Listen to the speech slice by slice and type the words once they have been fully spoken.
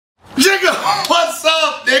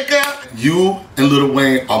You and Lil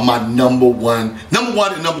Wayne are my number one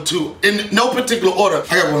and number two, in no particular order.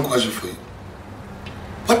 I got one question for you.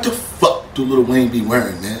 What the fuck do Lil Wayne be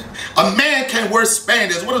wearing, man? A man can't wear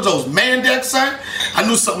spandex. What are those, Mandex, son? I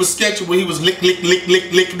knew something was sketchy when he was licking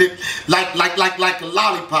it like a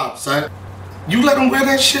lollipop, son. You let him wear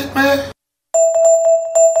that shit, man?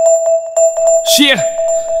 Yeah.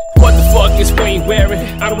 What the fuck is Wayne wearing?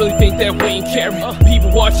 I don't really think that Wayne caring.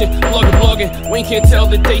 People watching, blogging, Wayne can't tell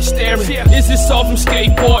that they staring. Is this all from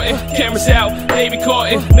skateboarding? Cameras out, they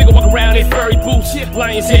recording. Nigga walk around in furry boots,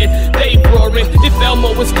 Lion's head, they roaring. If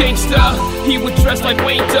Elmo was gangsta, he would dress like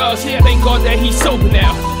Wayne does. Thank God that he's sober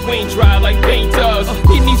now. Wayne dry like Wayne does.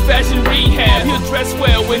 He needs fashion rehab. He'll dress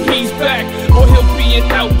well when he's back, or he'll be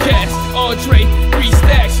an outcast. Andre, 3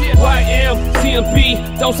 stacks. YM,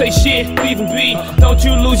 CMB, don't say shit, leave him be. Don't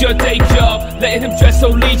you lose your day job, letting him dress so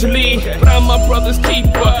leisurely. But I'm my brother's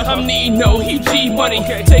keeper, I'm Nino, he G money.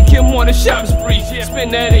 Take him on a shop spree,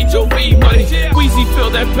 spend that HOV money. Weezy,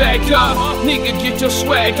 fill that bag up, nigga get your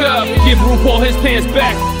swag up. Give RuPaul his pants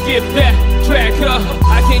back, give that track up.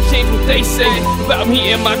 I can't change what they say about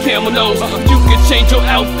me and my camel nose. You can change your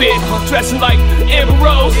outfit, dressing like Amber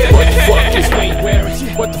Rose. What the fuck is Wayne wearing?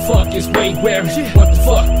 What the fuck is Wayne wearing? What the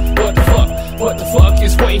fuck? What the fuck? What the fuck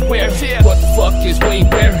is Wayne wearing? What the fuck is Wayne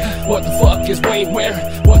wearing? What the fuck is Wayne wearing?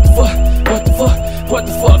 What the fuck? What the fuck? What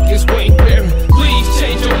the fuck is Wayne wearing? Please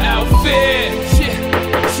change your outfit.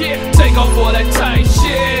 Take off all that tight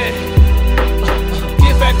shit.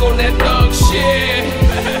 Get back on that thug shit.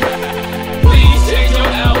 Please change your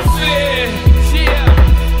outfit.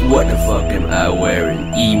 What the fuck am I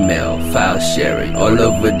wearing? Email, file sharing, all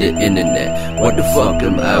over the internet. What the fuck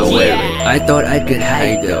am I wearing? I thought I could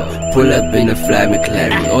hide though. Pull up in a fly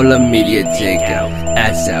McLaren, all the media take out,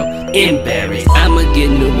 ass out, embarrassed. I'ma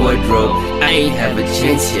get in the wardrobe, I ain't have a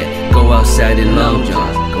chance yet. Go outside in long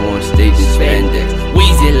johns, go on stage in spandex.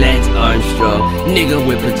 Weezy, Lance Armstrong, nigga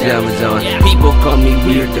with pajamas on. People call me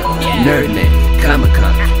weirdo, nerdman,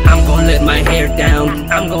 Comic-Con. I'm gon' let my hair down,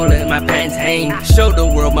 I'm gon' let my pants hang. Show the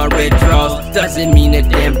world my red drawers, doesn't mean a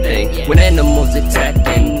damn thing. When animals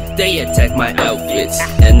attacking, they attack my outfits.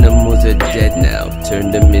 Animals are dead now, turn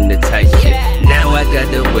them into tight shit. Now I got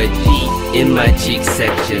the wedgie in my cheek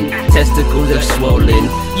section. Testicles are swollen,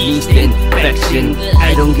 yeast infection.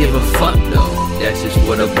 I don't give a fuck no, that's just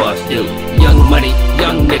what a boss do. Young money,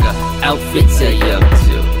 young nigga, outfits are young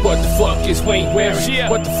too. What the fuck is Wayne wearing?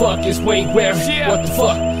 What the fuck is Wayne wearing? What the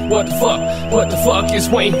fuck? What the fuck? What the fuck is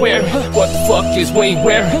Wayne wearing? What the fuck is Wayne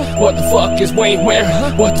wearing? What the fuck is Wayne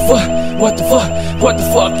wearing? What the fuck? What the fuck? What the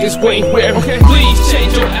fuck is Wayne wearing? Please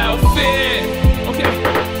change your outfit.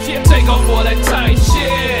 Take off all that tight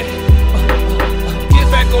shit. Get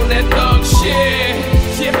back on that thug shit.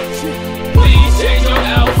 Please change your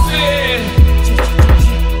outfit.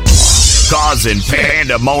 Causing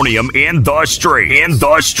pandemonium in the street.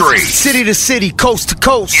 City to city, coast to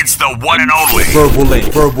coast. It's the one and only Verbal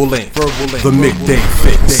Link. The Midday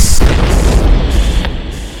Fixx.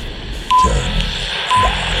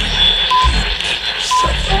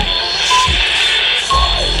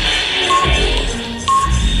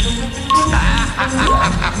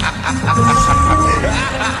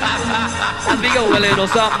 We go a little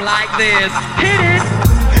something like this. Hit it.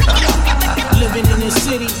 Living in the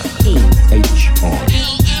city. E-H-R.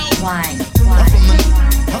 Why? I'm from the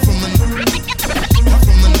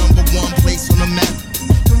number one place on the map.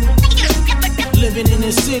 Living in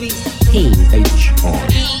the city. E-H-R.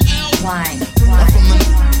 Why? I'm from the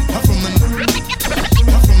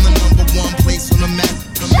number one place on the map.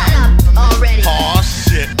 Shut up already. Aw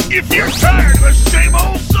shit. If you're tired of the same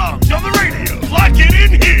old songs on the radio, lock it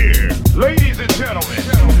in here. Ladies and gentlemen,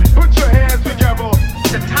 put your hands together.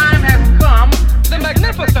 The time has come. The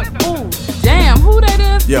magnificent. Ooh, damn, who that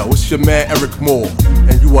is? Yo, it's your man Eryk Moore,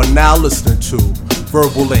 and you are now listening to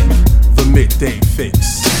Verbal Link, the Midday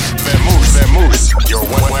Fixx. Vamoose, you're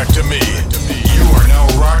whack to me. You are now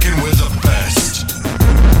rocking with the best.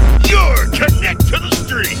 You're connect to the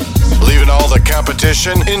street. Leaving all the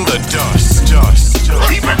competition in the dust.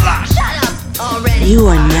 Keep it locked. Shut up already. You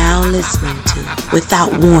are now listening to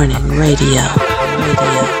Without Warning Radio.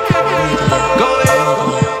 Go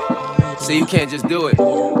ahead. So you can't just do it.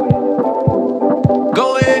 Go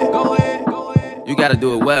ahead. You gotta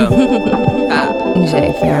do it well. Look,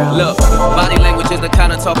 body language is the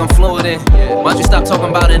kind of talk I'm fluent in. Why don't you stop talking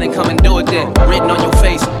about it and come and do it then? Written on your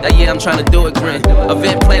face, that yeah, I'm trying to do it grin.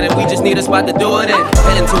 Event planning, we just need a spot to do it in.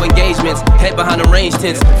 Heading to engagements, head behind arranged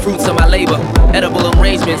tents. Fruits of my labor, edible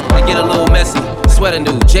arrangements. They get a little messy. Sweater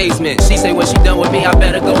new, Jay's mint. She say when she done with me, I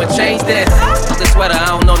better go and change that. The sweater, I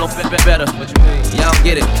don't know no fit better. What you mean? Y'all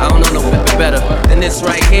get it, I don't know no fit better than this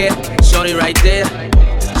right here. shorty right there.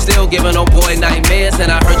 Still giving old boy nightmares,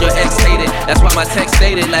 and I heard your ex hated. That's why my text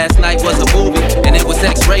stated last night was a movie, and it was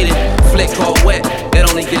X-rated. Flick called Wet, it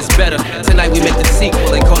only gets better. Tonight we make the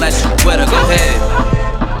sequel and call that shit Wetter. Go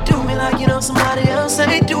ahead. Do me like you know somebody else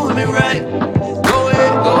ain't doing me right. Go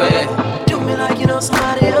ahead. Go ahead. Do me like you know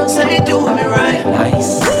somebody else ain't doing me right.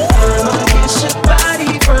 Nice. I'ma kiss your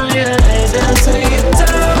body from your head down to your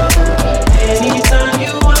toe. Anytime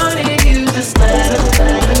you want it, you just let it.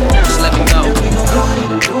 Just let me know. And we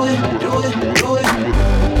gon' do it. And we gon' do it.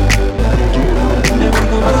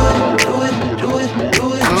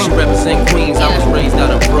 She represent Queens, I was raised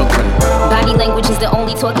out of Brooklyn. Body language is the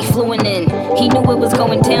only talk he fluent in. He knew it was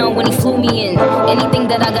going down when he flew me in. Anything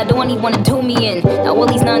that I got on, he wanna do me in. Now all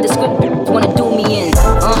these nondescript wanna do me in.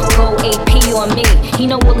 Go AP on me. He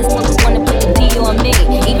know all his niggas wanna put the D on me.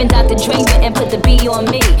 Even Dr. Dre went and put the B on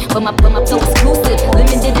me. But my flow exclusive,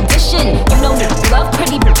 limited edition. You know me, love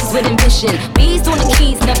pretty bitches with ambition. B's on the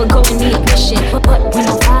keys, never go in the ignition. But when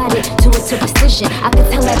I ride it, do it to precision. I can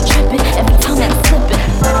tell that I'm tripping every time that I'm slipping.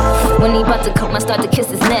 When he about to come, I start to kiss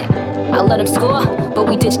his neck. I let him score, but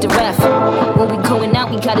we ditch the ref. When we going out,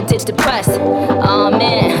 we gotta ditch the press. Aw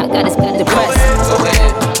man, I got his back depressed. Go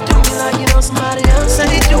ahead. Do me like you know somebody else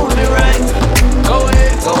ain't doing me right. Go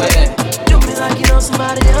ahead. Go ahead. Do me like you know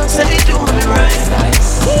somebody else ain't doing me right.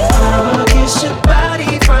 Nice. I'ma kiss your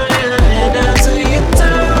body from your head down to your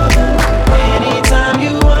toe. Anytime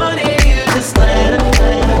you want it, you just let it.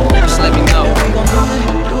 Just let me know. And we gon'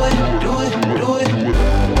 do it.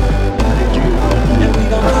 And we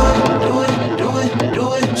gon' do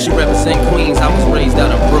it. She represent Queens, I was raised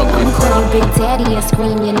out of Brooklyn. I'ma call you Big Daddy and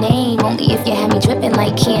scream your name. Only if you have me dripping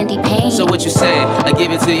like candy paint. So what you saying? I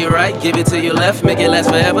give it to your right, give it to your left, make it last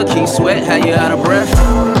forever, keep sweat, how you out of breath?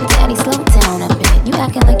 Daddy, slow down a bit. You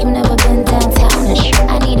acting like you never been downtown and shit.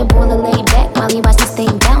 I need a boy to lay back while you watch this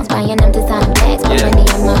thing bounce. Buying them designer bags, put money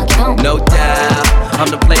in my account. No doubt, I'm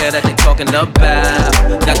the player that they talking about.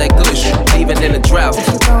 Got that good shit, even in the drought. If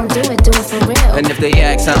you gon' do it for real. And if they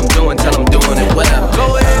ask how I'm doing, tell them doing it well.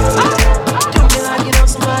 Go ahead. Do me like you know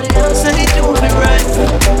somebody else ain't doing me right.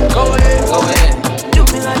 Go ahead. Go ahead. Do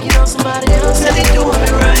me like you know somebody else ain't doing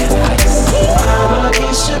me right. I'ma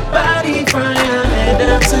kiss your body from your head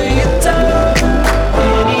down to your toe.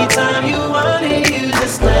 Anytime you want it, you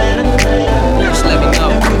just let it. Just let me know.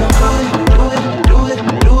 And we gon' do it. And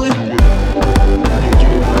we gon' do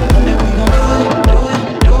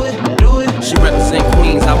it. She represent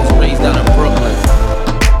Queens, I was raised out of Brooklyn.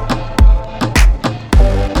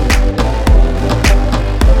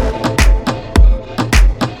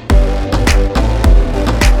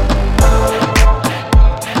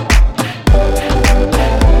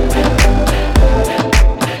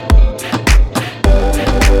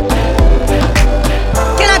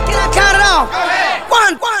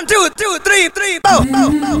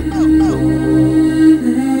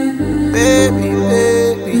 Baby, yeah.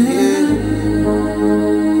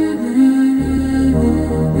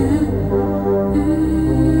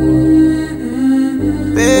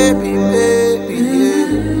 Baby, yeah.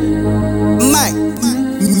 Mike,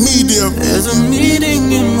 medium. There's a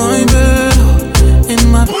meeting in my bed, in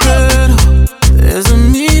my bed. There's a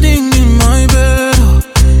meeting in my bed,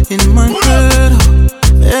 in my bed.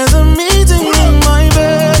 There's a meeting in my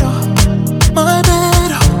bed, my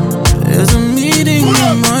bed. There's a meeting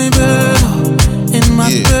in my bed, in my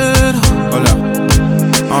bed. Hold up.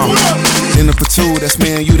 Dinner for two, that's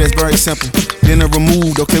me and you, that's very simple. Dinner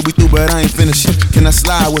removed, okay, we through, but I ain't finished. Can I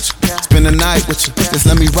slide with you? Spend the night with you. Just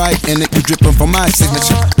let me write, and it you dripping from my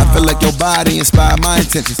signature. I feel like your body inspired my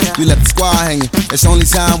intentions. You left the squad hanging, it's only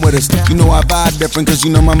time with us. You know I vibe different, cause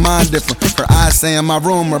you know my mind different. Her eyes say in my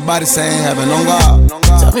room, her body saying heaven on God.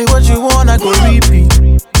 Tell me what you want, I go repeat.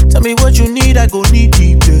 Tell me what you need, I go deep,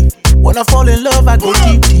 deep, yeah. When I fall in love, I go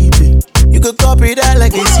deep, deep, yeah. You could copy that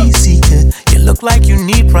like a CC, yeah. You look like you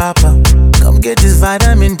need proper. Come get this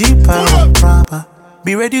vitamin D power, proper.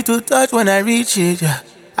 Be ready to touch when I reach it, yeah.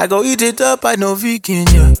 I go eat it up, I know vegan,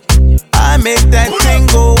 yeah. I make that thing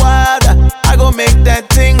go wilder. I go make that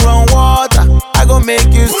thing run water. I go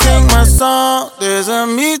make you sing my song. There's a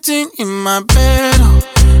meeting in my bed,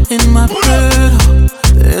 in my bed.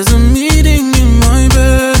 There's a meeting in my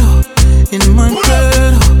bed, in my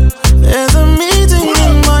bed. There's a meeting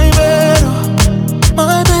in my bed,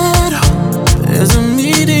 my bed. There's a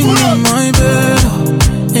meeting in my bed,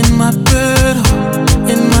 in my bed,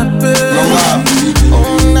 in my bed.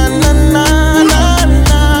 Oh na na na na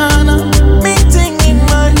na na. Meeting in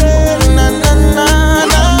my bed, na na na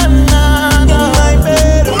na na. In my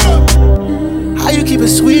bed. How you keep it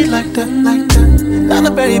sweet like that, like that? Not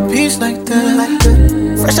a berry peach like that, like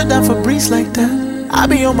that. Fresher than Febreze like that. I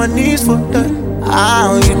be on my knees for that.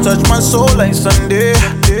 You touch my soul like Sunday.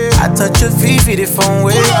 I touch your feet, feel the phone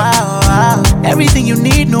way. Everything you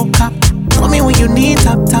need, no cap. Call me when you need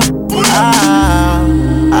top.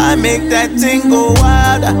 I make that thing go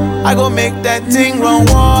wild. I go make that thing run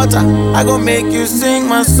water. I go make you sing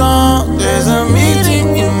my song. There's a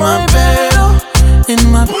meeting in my bed,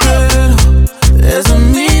 in my bed. There's a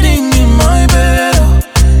meeting in my bed,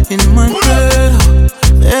 in my bed.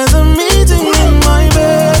 There's a meeting in my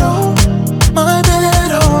bed, my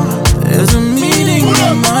bed. There's a meeting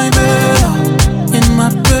in my bed, in my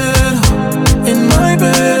bed, in my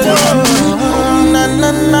bed. Na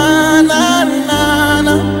na na na na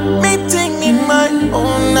na. Meeting in my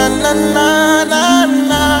na na na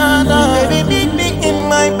na na. Baby, meet me in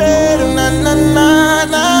my bed. Na na na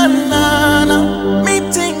na na na.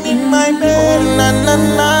 Meeting in my bed. Na na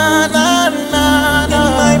na na na. In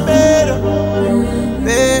my bed.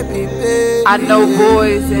 Baby, baby. I know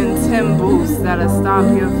boys in Timbos that'll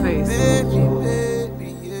stomp your face.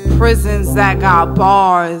 Prisons that got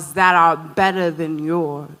bars that are better than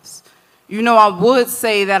yours. You know, I would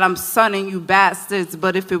say that I'm sunning you bastards,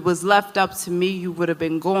 but if it was left up to me, you would have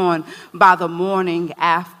been gone by the morning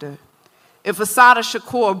after. If Assata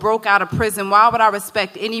Shakur broke out of prison, why would I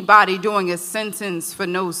respect anybody doing a sentence for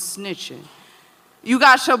no snitching? You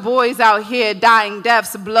got your boys out here dying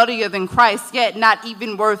deaths bloodier than Christ, yet not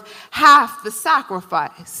even worth half the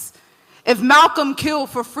sacrifice. If Malcolm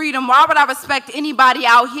killed for freedom, why would I respect anybody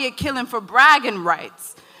out here killing for bragging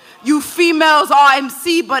rights? You females are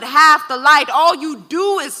MC, but half the light. All you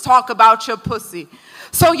do is talk about your pussy.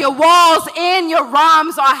 So your walls and your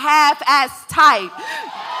rhymes are half as tight.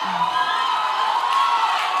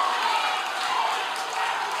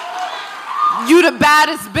 You the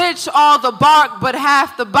baddest bitch, all the bark, but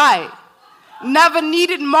half the bite. Never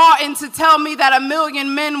needed Martin to tell me that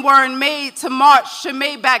 1,000,000 men weren't made to march to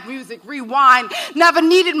Maybach music, rewind. Never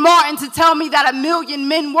needed Martin to tell me that 1,000,000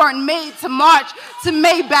 men weren't made to march to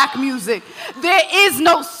Maybach music. There is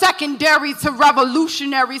no secondary to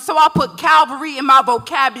revolutionary, so I put Calvary in my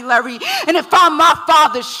vocabulary. And if I'm my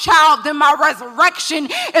father's child, then my resurrection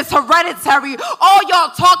is hereditary. All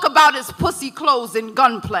y'all talk about is pussy clothes and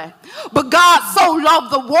gunplay. But God so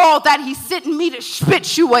loved the world that he sent me to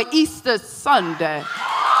spit you a Easter Sunday.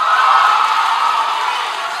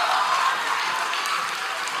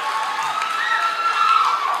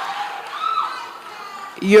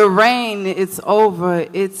 Your reign, it's over.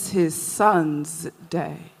 It's his son's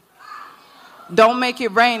day. Don't make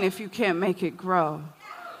it rain if you can't make it grow.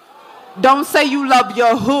 Don't say you love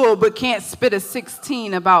your hood but can't spit a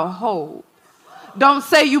 16 about hope. Don't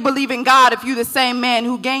say you believe in God if you're the same man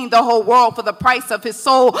who gained the whole world for the price of his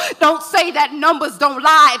soul. Don't say that numbers don't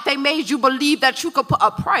lie if they made you believe that you could put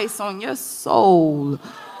a price on your soul.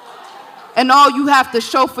 And all you have to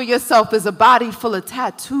show for yourself is a body full of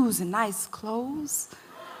tattoos and nice clothes.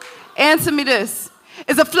 Answer me this.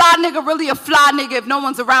 Is a fly nigga really a fly nigga if no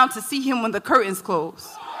one's around to see him when the curtains close?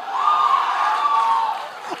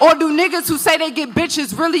 Or do niggas who say they get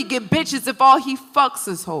bitches really get bitches if all he fucks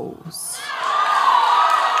is hoes?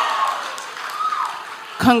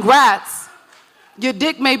 Congrats. Your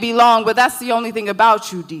dick may be long, but that's the only thing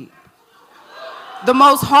about you deep. The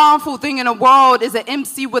most harmful thing in the world is an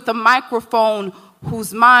MC with a microphone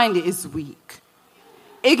whose mind is weak.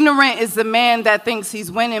 Ignorant is the man that thinks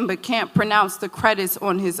he's winning but can't pronounce the credits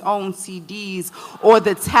on his own CDs or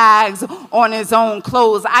the tags on his own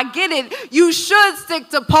clothes. I get it. You should stick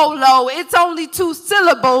to polo. It's only 2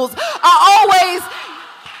 syllables. I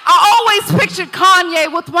always pictured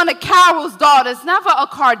Kanye with one of Carol's daughters. Never a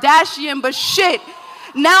Kardashian, but shit.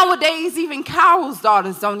 Nowadays, even Carol's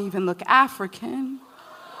daughters don't even look African.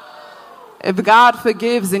 If God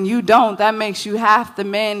forgives and you don't, that makes you half the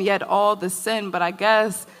man, yet all the sin. But I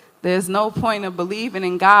guess there's no point of believing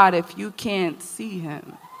in God if you can't see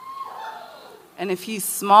him. And if he's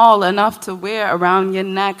small enough to wear around your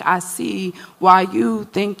neck, I see why you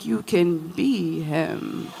think you can be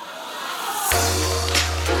him.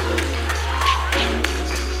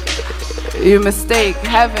 You mistake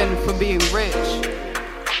heaven for being rich,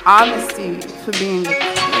 honesty for being rich.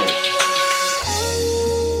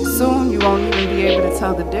 Soon you won't even be able to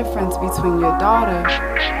tell the difference between your daughter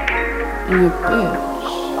and your bitch.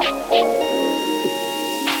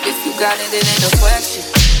 If you got it, it ain't a question.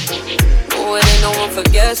 Oh, it ain't no one for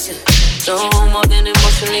guessing. So more than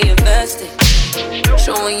emotionally invested.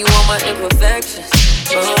 Showing you all my imperfections.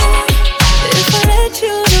 Oh, if I let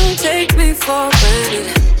you, don't take me for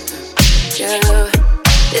granted. Yeah.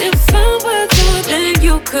 If I'm worth more than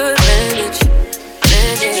you could manage,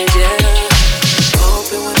 yeah.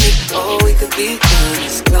 Open with me, oh, we could be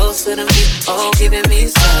honest. Close closer to me, oh, giving me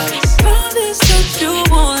solace. Promise that you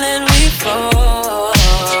won't let me fall.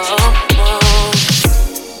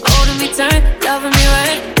 Holding me tight, loving me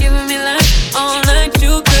right, giving me life all night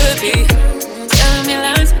you could be. Telling me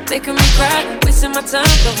lies, making me cry, wasting my time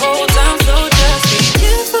the whole time. So just be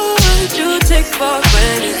careful what you take for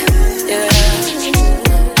granted, yeah.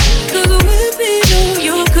 Cause with me,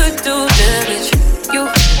 you could do damage. You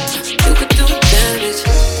could do damage.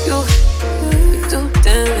 You could do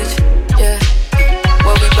damage, yeah.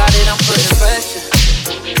 Worry about it, I'm putting pressure.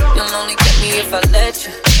 You'll only get me if I let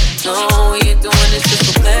you. No, what you're doing is just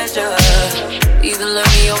for pleasure. Either learn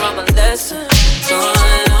me or I'm a lesson. If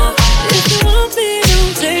you want me,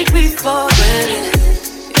 don't take me for granted,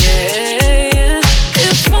 yeah.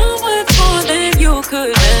 If I'm worth more than you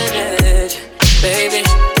could manage, baby.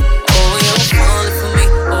 Oh, you're falling for me.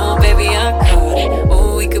 Oh, baby, I caught it.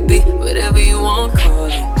 Oh, we could be whatever you want, call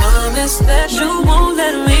it. Promise that you won't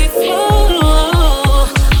let me fall.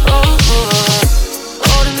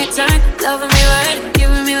 Holding me tight, loving me right,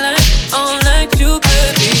 giving me life all night you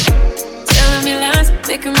could be. Telling me lies,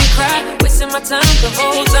 making me cry, wasting my time the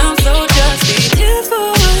whole time. So just be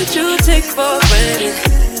careful what you take for granted,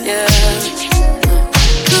 yeah.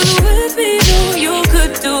 Cause with me, you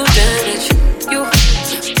could do damage. You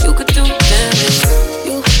could do damage.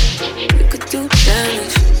 You could do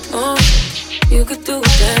damage. Oh, you could do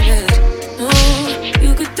damage. Oh,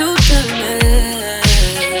 you could do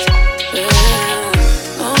damage. Yeah.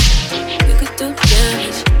 Oh, you could do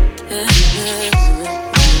damage. Yeah.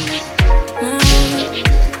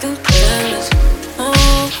 Do damage. Oh,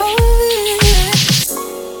 yeah.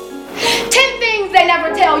 10 things they never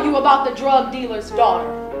tell you about the drug dealer's daughter.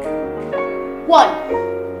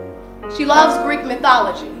 1. She loves Greek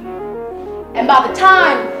mythology. And by the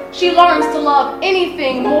time she learns to love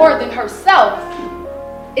anything more than herself,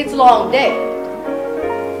 it's long dead.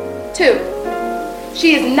 2.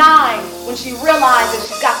 She is 9 when she realizes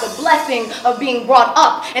she's got the blessing of being brought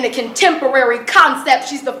up in a contemporary concept.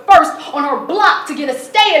 She's the first on her block to get a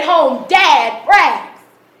stay-at-home dad, Rags.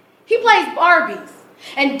 He plays Barbies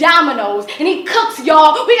and dominoes, and he cooks,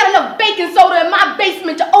 y'all. We got enough baking soda in my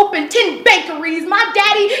basement to open 10 bakeries. My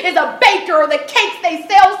daddy is a baker. The cakes, they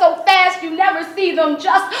sell so fast you never see them.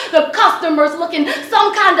 Just the customers looking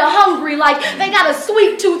some kind of hungry, like they got a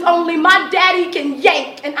sweet tooth only my daddy can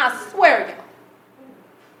yank. And I swear, y'all,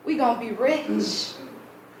 we gonna be rich.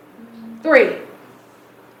 3.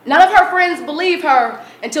 None of her friends believe her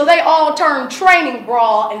until they all turn training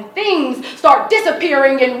bra and things start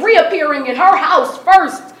disappearing and reappearing in her house.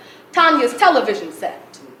 First, Tanya's television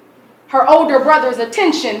set, her older brother's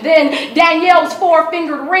attention, then Danielle's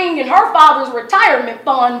 4-fingered ring and her father's retirement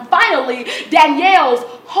fund, finally Danielle's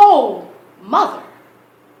whole mother.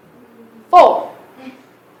 4,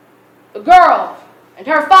 the girl and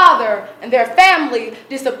her father and their family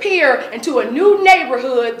disappear into a new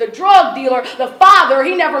neighborhood. The drug dealer, the father,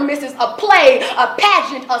 he never misses a play, a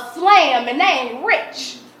pageant, a slam, and they ain't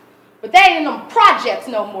rich. But they ain't in them projects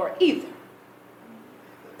no more either.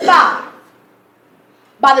 5.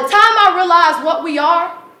 By the time I realize what we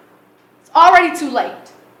are, it's already too late.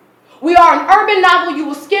 We are an urban novel you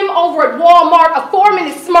will skim over at Walmart, a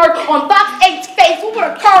 4-minute smirk on Fox 8's face. What would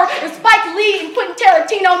occur if Spike Lee and Quentin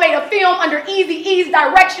Tarantino made a film under Eazy-E's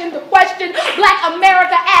direction? The question Black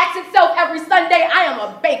America asks itself every Sunday. I am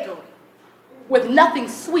a bakery with nothing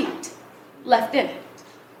sweet left in it.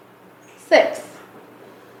 6.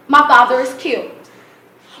 My father is killed.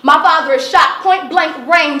 My father is shot point blank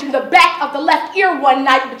range in the back of the left ear one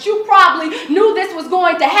night, but you probably knew this was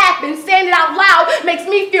going to happen. Saying it out loud makes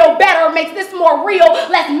me feel better, makes this more real.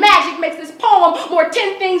 Less magic makes this poem more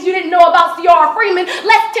 10 things you didn't know about C.R. Freeman.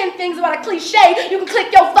 Less 10 things about a cliche you can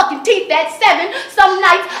click your fucking teeth at. 7. Some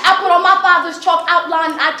nights I put on my father's chalk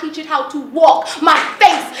outline and I teach it how to walk. My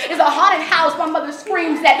face is a haunted house my mother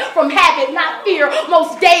screams at from habit, not fear.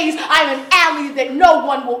 Most days I am an alley that no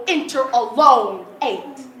one will enter alone. 8.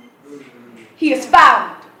 He is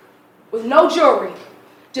found with no jewelry,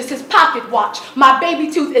 just his pocket watch. My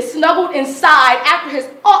baby tooth is snuggled inside. After his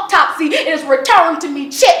autopsy, it is returned to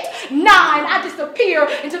me chipped. 9, I disappear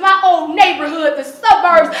into my old neighborhood, the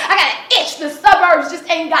suburbs. I got an itch the suburbs just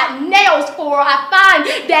ain't got nails for. I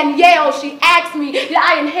find Danielle. She asks me, did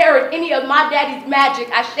I inherit any of my daddy's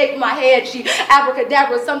magic? I shake my head. She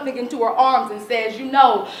abracadabra something into her arms and says, you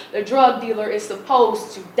know, the drug dealer is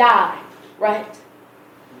supposed to die, right?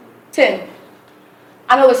 10.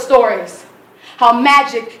 I know the stories, how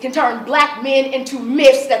magic can turn black men into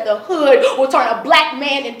myths, that the hood will turn a black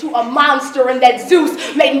man into a monster, and that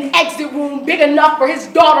Zeus made an exit wound big enough for his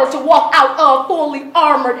daughter to walk out of fully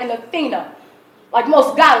armored, and Athena, like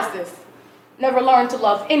most goddesses, never learned to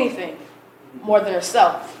love anything more than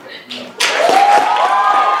herself. I'm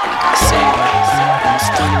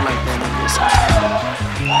stunning like that nigga.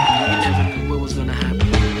 You never knew what was gonna happen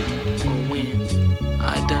or when.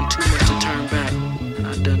 I had done too much to turn back. I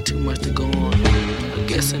had done too much to go on. I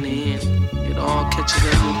guess in the end, it all catches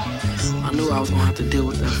up with me. I knew I was gonna have to deal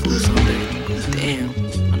with that fool someday. Damn,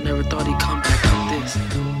 I never thought he'd come back like this.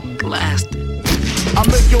 Blasted. I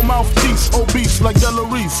make your mouthpiece obese like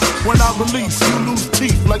Delarice. When I release, you lose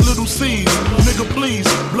teeth like little seeds. Nigga, please,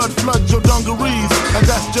 blood flood your dungarees. And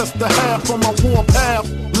that's just the half on my war path.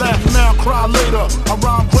 Laugh now, cry later. I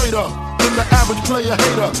rhyme greater than the average player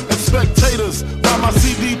hater. And spectators buy my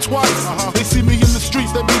CD twice. They see me in the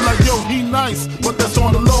streets, they be like, yo, he nice. But that's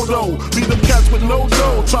on the low though. Be them cats with no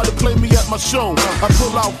dough, try to play me at my show. I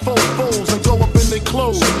pull out 4 foes and go up in their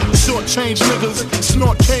clothes. Short change niggas,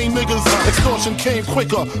 snort cane niggas. Extortion came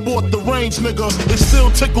quicker, bought the range nigga. It still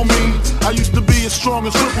tickle me. I used to be as strong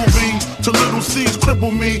as Triple B. Till little C's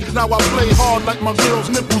cripple me. Now I play hard like my girl's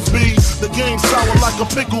nipples be. The game sour like a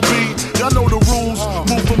pickle bee. Y'all know the rules.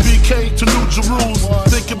 Move from BK to New Jerusalem.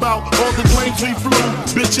 Think about all the planes we flew,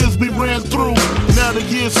 bitches we ran through. Now the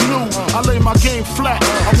year's new. I lay my game flat.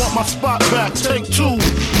 I want my spot back. Take 2.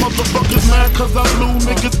 Motherfuckers mad cause I blew.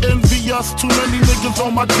 Niggas envy us. Too many niggas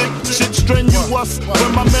on my dick. Shit strenuous.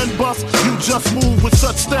 When my men bust, you just move with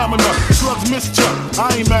such stamina. Slugs missed ya.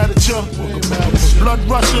 I ain't mad at ya. Blood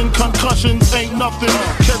rushing, concussions ain't nothing.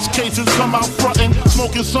 Catch cases, come out frontin',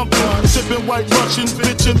 smoking something. Sipping white Russian,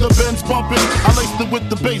 bitch in the Benz bumping. I laced it with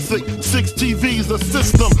the basic 6 TVs, a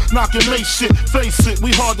system, knocking they shit. Face it,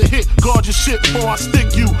 we hard to hit. Guard your shit before I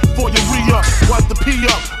stick you. For your re-up, wipe the pee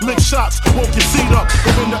up, lick shots, woke your seat up.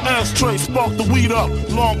 Go in the ashtray, spark the weed up.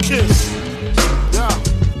 Long kiss.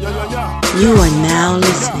 You are now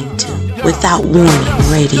listening to Without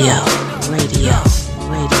Warning Radio.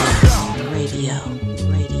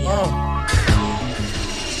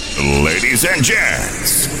 Ladies and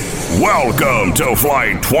gents, welcome to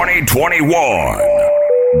Flight 2021.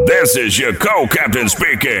 This is your co-captain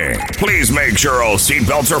speaking. Please make sure all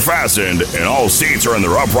seatbelts are fastened and all seats are in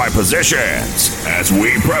their upright positions as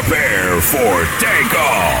we prepare for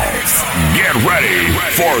takeoff. Get ready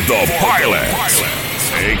for the pilot,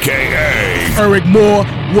 a.k.a. Eryk Moore,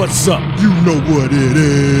 what's up? You know what it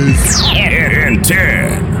is. In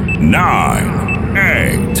 10, 9,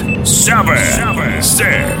 8, 7,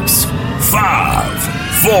 6, 5,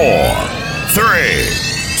 4, 3,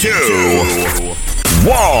 2,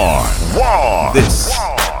 1. This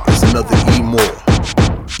is another E-Moore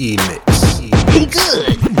E-Mix. Be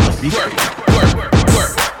good. Work.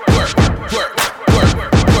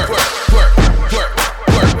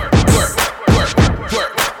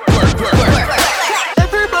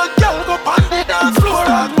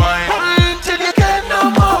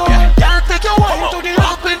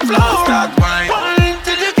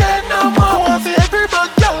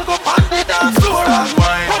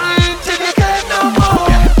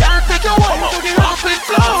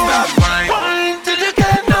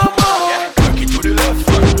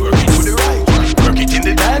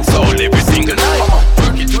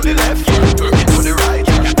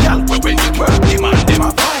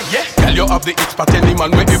 The hits for any man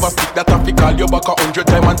wherever stick that I call you back 100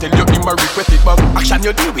 times and tell you him a request it back. Action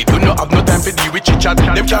you deal with, you no have no time for deal with chit-chat.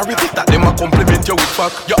 Them can't resist that, them a compliment you with fuck.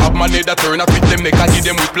 You have money that turn up with them neck and give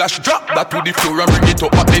them whiplash. Drop that to the floor and bring it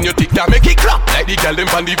up, but then you take that make it clap. Like the girl them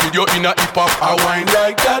on the video in a hip-hop. I whine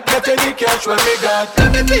like that, get any cash when me got. Let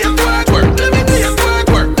me see you twerk, let me see you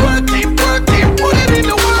twerk, twerk team, put it in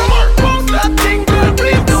the work. Bounce that thing, girl,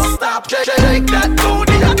 please don't stop. Shake that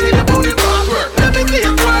booty, I see the booty rock. Let me see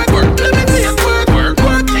you twerk, let me see you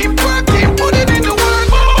twerk, team, put it in the work.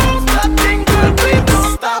 Bounce that thing, girl, please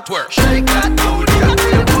don't stop. Shake that booty, I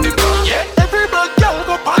see the booty rock. Yeah, everybody girl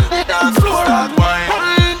go on the dance floor. Start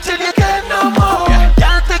wine till you can't no more.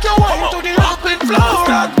 Girl, take your wine to the open floor.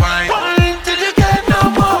 Start wine till you can't no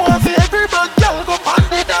more. Everybody girl go on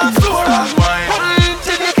the dance floor. Start wine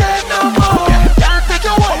till you can't no more. Girl, take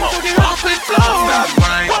your wine to the open floor. Start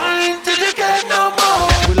wine till you can't no more.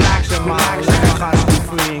 Relax your mind, let my heart be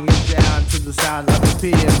free and get down to the sound of the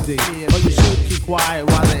PMD. Or you should keep quiet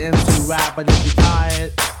while the MC rap, but if you're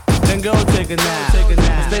tired, then go take a nap.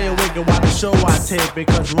 Stay awake and watch the show I tape,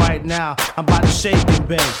 because right now I'm about to shake and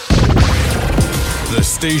bake. The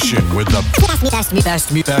station with the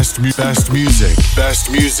best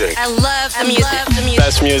music. I love the music.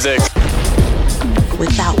 Best music.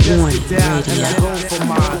 Without Warning Radio. Go for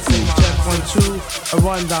mine, say check 1, 2, a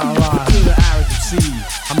rundown line to the Eryk MC.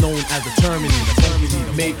 I'm known as the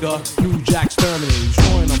Terminator, maker, New Jack's Terminator.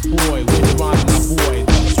 Destroying a boy, with the rhyme my boy,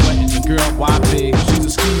 sweating the girl, YB, she's a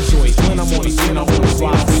ski joint. When I'm on the scene, I wanna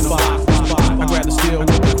slide spot. I grab the steel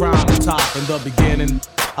with the crown on top. In the beginning,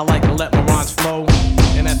 I like to let my rhymes flow.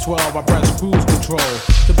 And at 12, I press cruise control.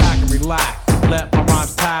 Sit back and relax, let my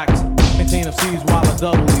rhymes tax. Maintain MCs while I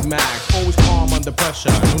doubly max. Always calm under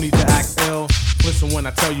pressure, no need to act ill. Listen when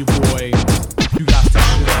I tell you, boy, you got to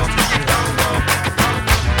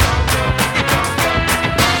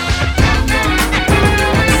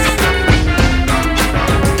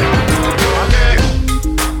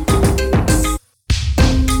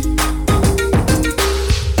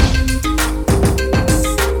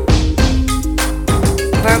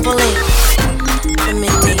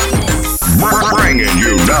Bringing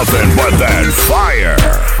you nothing but that fire.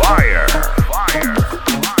 Fire. Fire.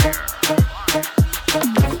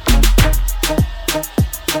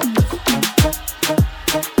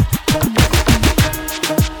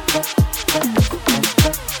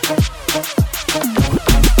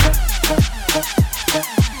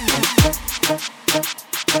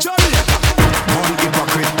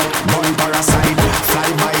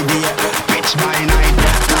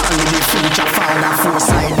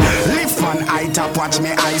 Watch me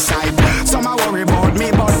eyesight. Some a worry about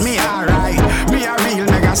me, but me alright. Me a real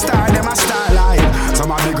mega star, them a starlight.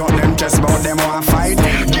 Some a big up them just about them want fight.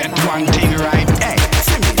 Get one thing right, hey,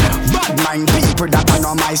 see me. Bad mind people that I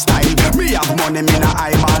know my style. Me have money, me na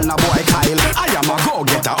eyeball, na boy Kyle. I am a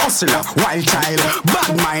go-getter, hustler, wild child.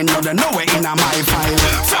 Bad mind, no they know it in a my file.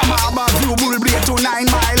 From Harborview, Bullblade to 9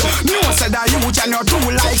 Mile. No said that you and your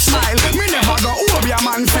two like smile. Me never go over your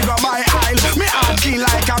man figure by aisle. Me heart key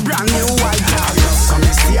like a brand new white car.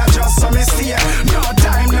 Just so me see no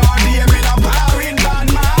time, no day, me no power in bad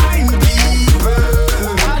mind people.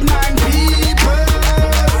 Bad mind people.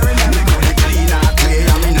 Me go to clean and clear,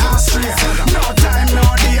 I'm in a straight. No time, no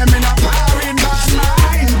day, me no power in bad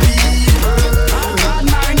mind people. Bad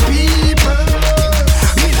mind people.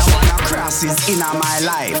 Me no wanna crosses in my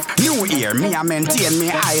life. New year, me a maintain me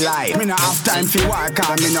high life. Me no have time for work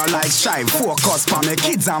and me no like strive. Focus for me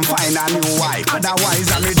kids and find a new wife.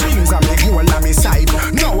 Otherwise, I'm me dreams and me goal and me sight.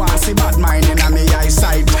 No one see bad mind in a me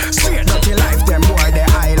eyesight. Straight dirty life, them boy they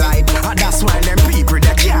highlight. And that's why them people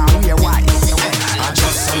they can't wear white. I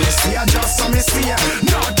just so me see, I just so me see.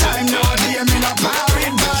 No time, no day, me no power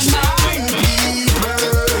in bad mind people.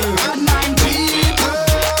 Bad mind people.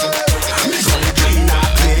 Me go to clean and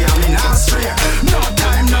clear, I'm in a straight. No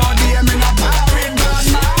time, no day, me no power in bad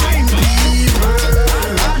mind people.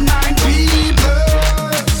 Bad mind people.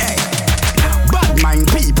 Hey, bad mind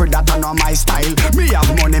people that I know my style. Me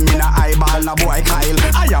have money, me na eyeball, na boy Kyle.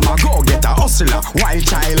 I am a go-getter, hustler, wild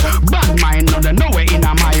child. Bad mind, no they know it in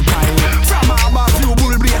a my pile. From Harborview,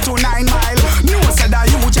 Bullblade to 9 Mile. No said that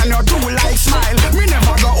you and your two like smile. Me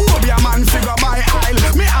never go over your man figure by aisle.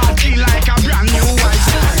 Me heart key like a brand new white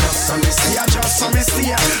style. Just so me see, just so me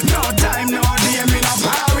see. No time, no day, me no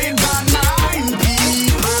power in bad mind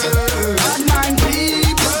people. Bad mind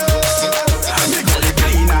people. Me go to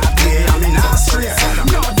clean and clear, I'm in a straight.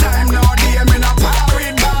 No time, no day, me no power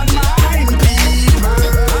in bad mind people.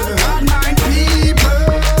 Bad mind people.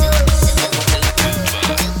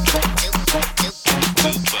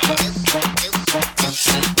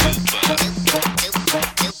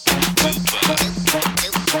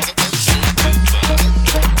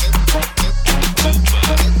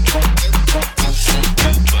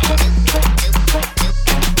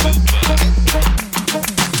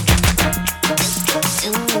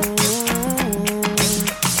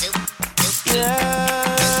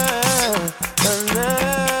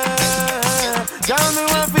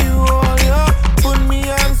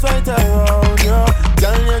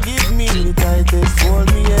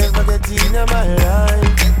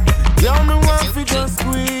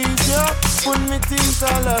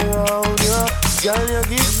 All around you, girl, you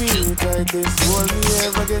give me the tightest hold me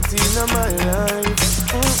ever get in my life.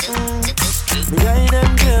 Behind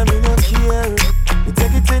them girl, me no care. You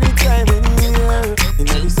take it anytime, anywhere. In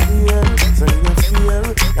the sphere, so you no fear.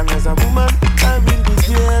 And as a woman, I will be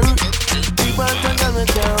there. We want to go make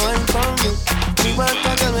you wine for me. We want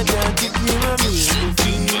to go make you keep me on me. You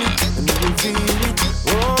feel it, and you feel it.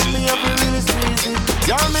 Oh, me up and really squeeze it.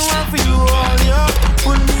 Girl, me want for you all, yeah.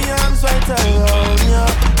 Put me arms right around ya.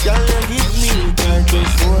 Girl, you give me the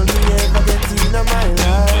tightest hold me ever get in my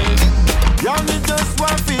life. Girl, me just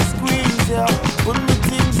want to squeeze ya. Put me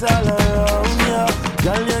things all around ya.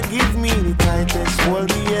 Girl, you give me the tightest hold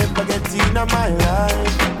me ever get in my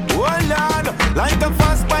life. Oh Lord, like a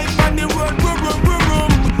fast bike on the road, boom, boom, boom,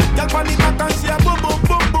 boom. Girl, on the back and she a boom, boom,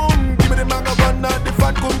 boom, boom. Give me the manga one, not the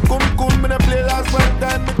fat, come, come, come. Me the play like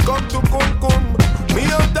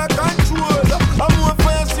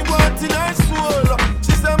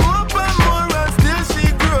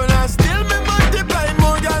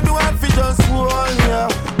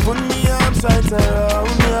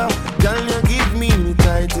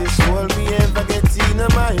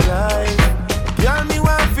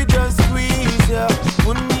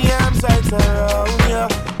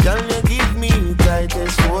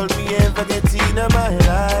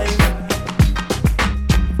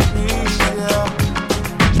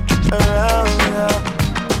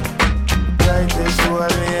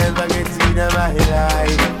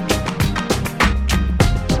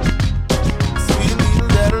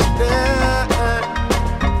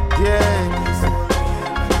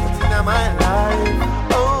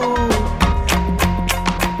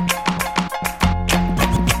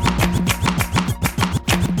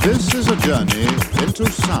journey into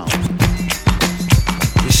sound.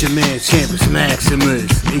 It's your man Champions Maximus,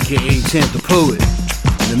 aka Champ the Poet.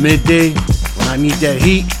 In the midday, when I need that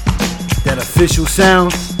heat, that official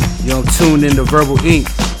sound, yo, I'm tuned into Verbal Ink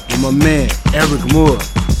with my man Eryk Moore.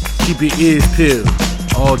 Keep your ears peeled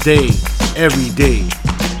all day, every day.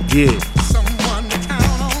 Yeah.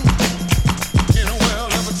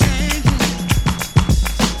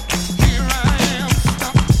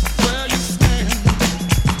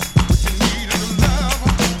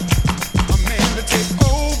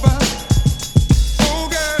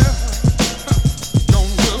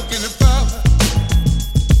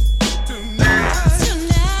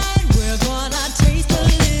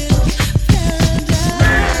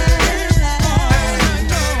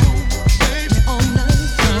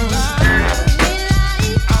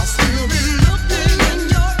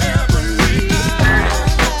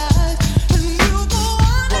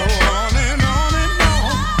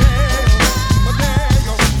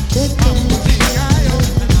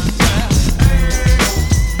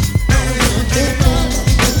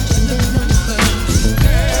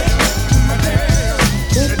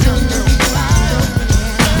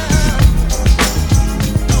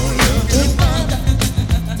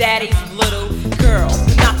 Daddy's little girl,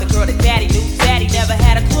 not the girl that daddy knew. Daddy never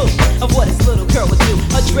had a clue of what his little girl would do.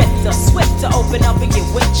 A drifter, swift to open up and get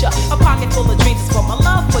with ya. A pocket full of dreams is for my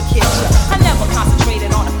love for kids. I never concentrated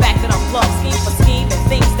on the fact that I'm love scheme for scheme and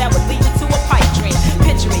things that would lead me to a pipe dream.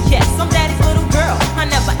 Picture it, yes, I'm daddy's little girl. I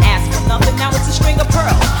never asked for nothing, now it's a string of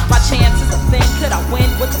pearls. My chances are thin, could I win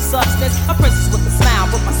with the substance? A princess with a smile,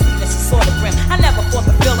 but my sweetness is sort of grim. I never fought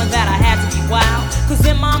the feeling that I had to be wild, cause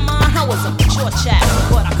in my mind I was a mature child,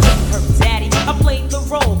 but I couldn't hurt daddy. I played the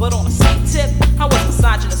role, but on the same tip, I was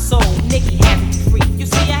misogynist soul. Nikki had to be free, you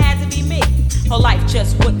see I had to be me. Her life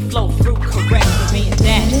just wouldn't flow through correct for me and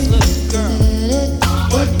daddy's little girl.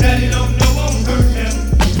 But daddy don't know won't hurt him.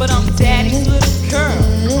 But I'm daddy's little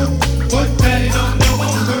girl. But daddy don't know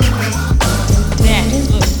won't hurt him. Daddy's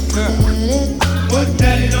little girl. But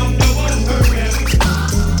daddy don't know won't hurt him.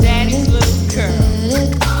 Daddy's little girl.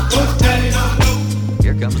 But daddy don't know.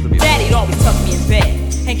 Here comes the music. Daddy'd always tuck me in bed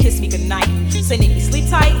and kiss me goodnight. Say, Nikki, sleep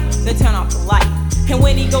tight, then turn off the light. And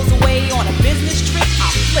when he goes away on a business trip,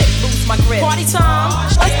 I'll flip, lose my grip. Party time,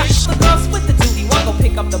 the girls with the duty. One go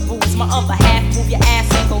pick up the booze, my other half move your ass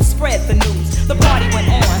and go spread the news. The party went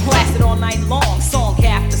on, lasted all night long, song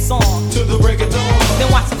after song. To the break of dawn. Then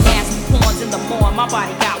watch some nasty porns in the morn. My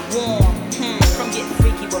body got warm, from getting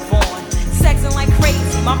freaky with Vaughn. Sexing like crazy,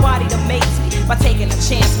 my body amazed me by taking a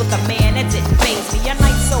chance with a man that didn't faze me. A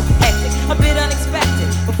night so hectic, a bit unexpected.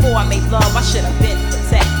 Before I made love, I should have been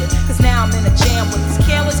protected. Cause now I'm in a jam with this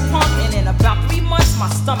careless punk, and in about 3 months, my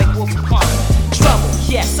stomach will be pumped. Trouble,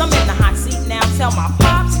 yes, I'm in the hot seat now. Tell my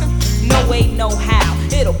pops, no way, no how.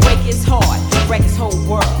 It'll break his heart, wreck his whole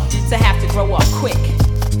world, to have to grow up quick.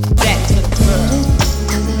 Daddy's little girl.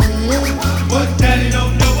 But daddy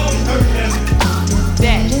don't know won't hurt him.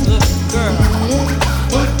 Daddy's little girl.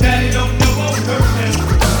 But daddy don't know won't hurt him.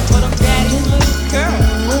 But I'm daddy's little girl.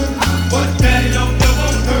 But daddy don't know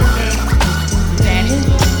won't hurt him. Daddy's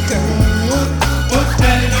little girl. But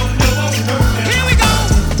daddy don't know won't hurt him. Here we go.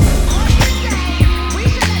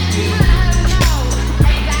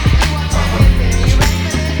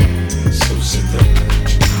 So sit down.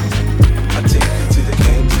 I take you to the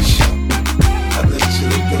candy shop. I let you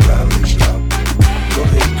lick the lollipop. Go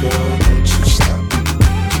ahead, girl, don't you stop.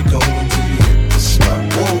 Keep going till you hit the spot.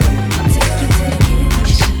 Whoa. I'll take you to the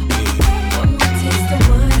candy shop. One more taste of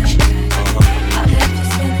what I got. I'll have you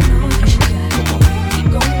spending all you got. Keep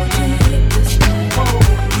going till you hit the spot. Whoa.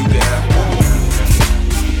 You can have one.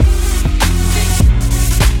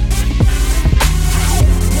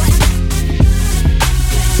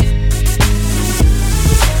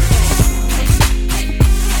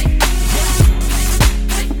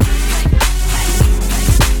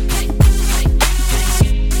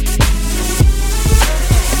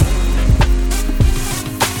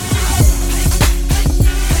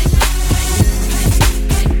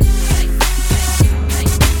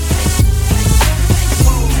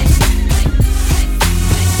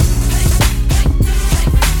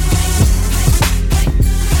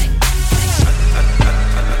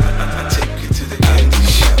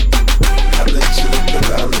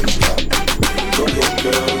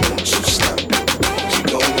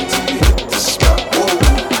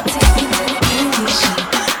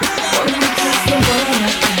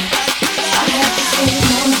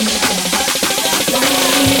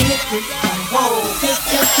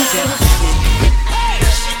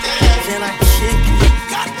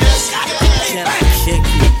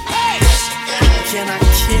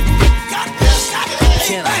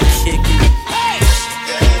 Can I kick it?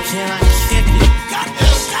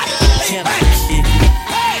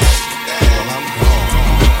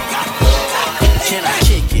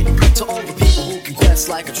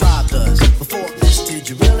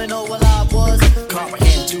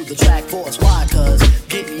 the track force. Why? Cause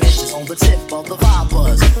getting itches on the tip of the vibe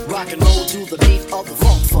buzz. Rock and roll to the beat of the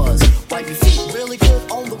funk fuzz. Wipe your feet really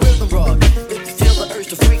good on the rhythm rug. If you feel the urge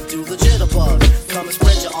to freak, do the jitterbug. Come and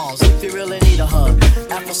spread your arms if you really need a hug.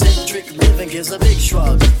 Afrocentric living gives a big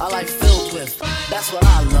shrug. I like filled with, that's what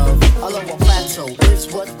I love. I love a plateau,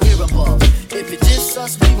 is what we're above. If it diss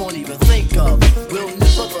us, we won't even think of. We'll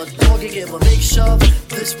nip up a dog and give a big shove.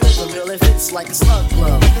 This rhythm really fits like a slug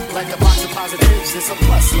glove. Like a box of positives, it's a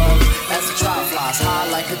plus love. As the trial flies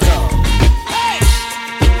high like a dove. Hey!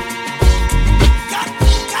 Hey, back!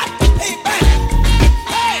 Hey! Hey, back!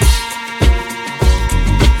 Hey!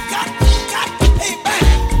 Hey, back!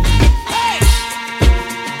 Hey!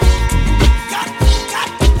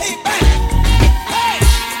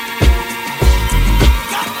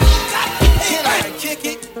 Can I kick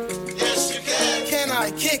it? Yes, you can. Can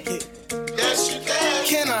I kick it? Yes, you can.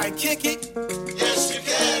 Can I kick it? Yes, you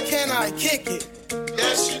can. Can I kick it?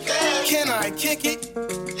 Yes, you can. Can I kick it?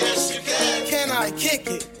 Yes, you can. Can I kick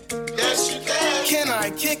it? Yes, you can. Can I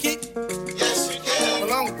kick it? Yes, you can.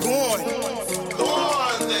 Well, I'm going. Go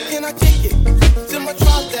on then. Can I kick it? To my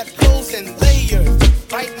tribe that flows in layers.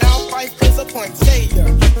 Right now, Fife is a point sayer.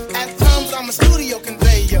 At times, I'm a studio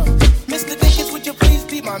conveyor. Mr. Dinkins, would you please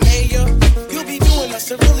be my mayor? You'll be doing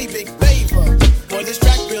us a really big favor. Boy, this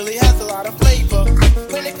track really has a lot of flavor.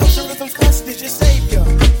 When it comes to rhythms, Quest is your savior.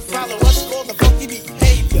 Follow us for the funky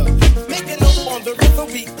behavior. Make a note on the rhythm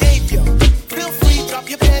we gave you. Feel free, drop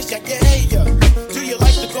your pants, check your hair. Do you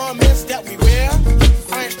like the garments that we wear?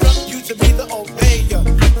 I instruct you to be the obeyer.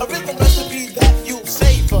 A rhythm recipe that you'll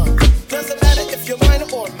savor. Doesn't matter if you're minor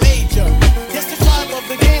or major. It's the vibe of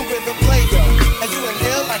the game with the player. As you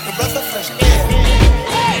inhale like a breath of fresh air.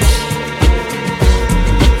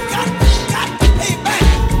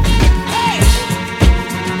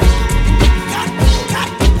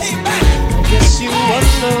 You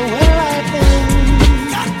wonder where I've been.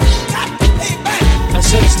 I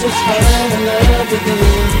searched to find another day.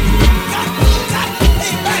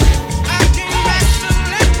 I came back to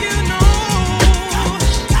let you know.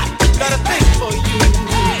 Got a thing for you,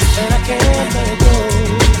 and I can't let it go.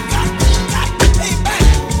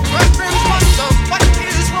 My friends wonder what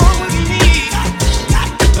is wrong with me.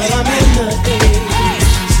 Well, I'm in the days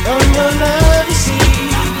from your love, you see.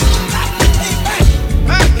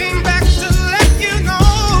 I came back to let you know.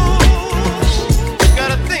 Got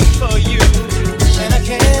a thing for you, and I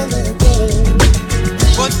can't let go.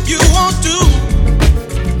 What you won't do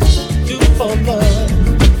for love.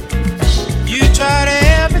 You tried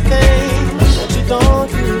everything, but you don't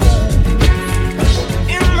do that.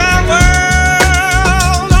 In my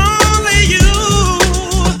world, only you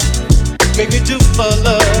make me do for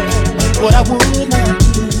love what I would not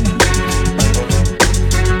do.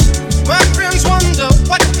 My friends wonder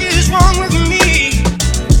what is wrong with me.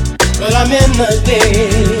 Well, I'm in the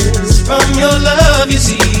days from your love, you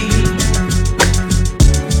see.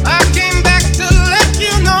 I came back to let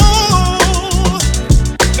you know.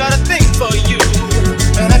 Got a thing for you,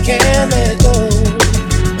 and I can't let go.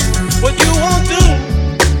 What you won't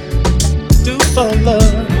do for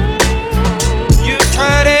love. You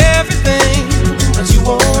tried everything, but you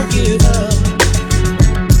won't give up.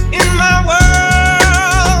 In my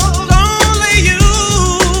world, only you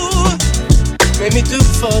made me do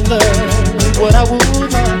for love what I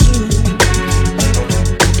would not do.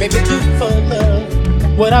 Make me do for love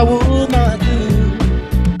what I would not do.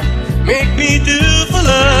 Make me do for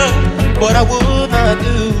love what I would not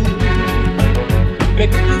do.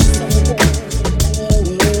 Make me do for love what I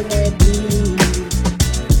would not do.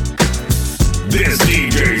 This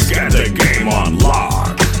DJ's got the game on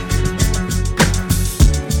lock.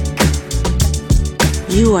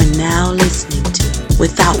 You are now listening to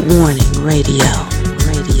Without Warning Radio.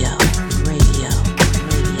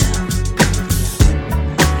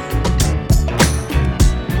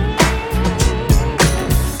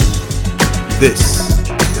 This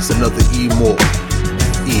is another E-More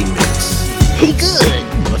E-Mix. He good.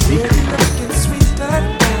 Must be good.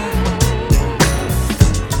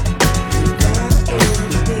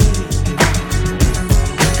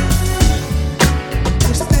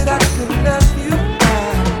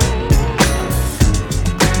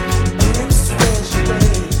 Special.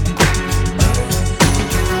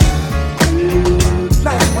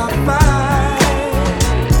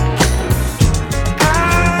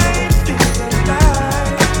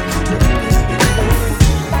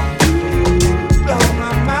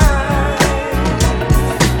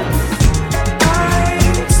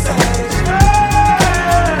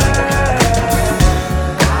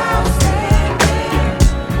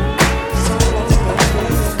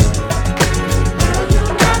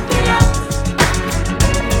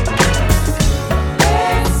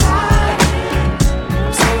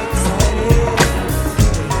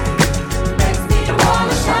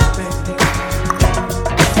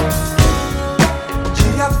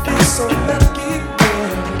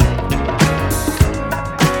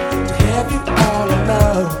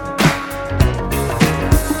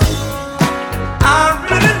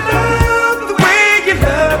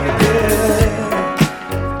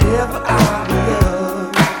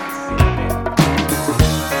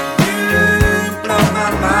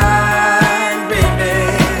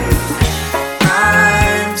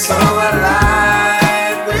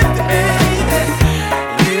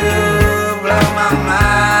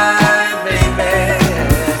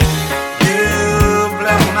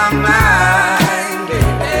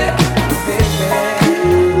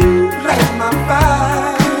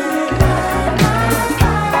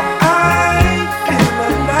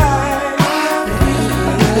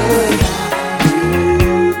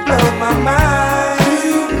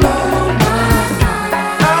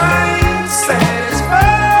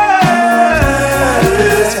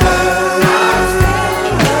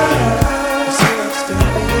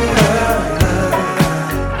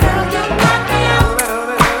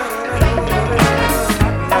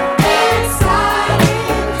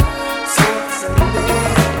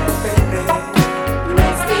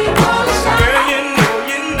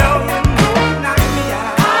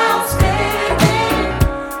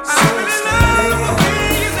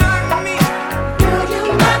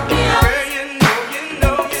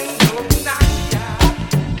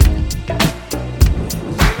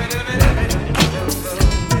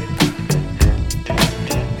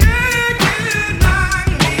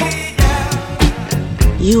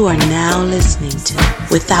 You are now listening to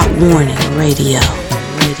Without Warning Radio.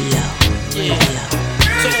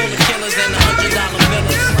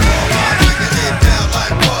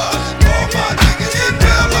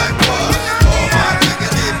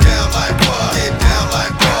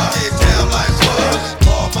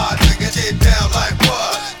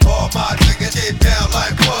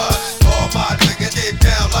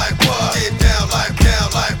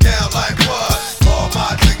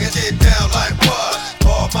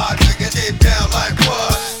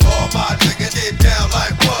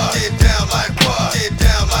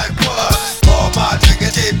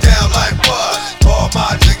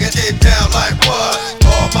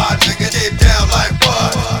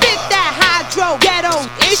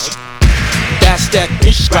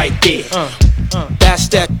 Right there. That's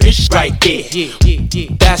that bitch right there.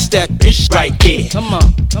 That's that bitch right there. Come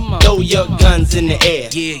on. Throw your guns in the air.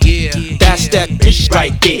 That's that bitch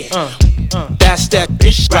right there. That's that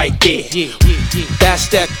bitch right there. That's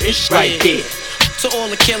that bitch right there. To all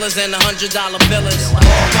the killers and the $100 billers. All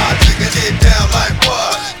my niggas get down like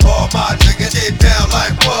what? All my niggas get down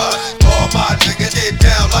like what? All my niggas get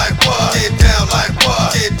down like what? Get down like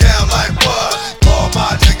what? Get down like what? All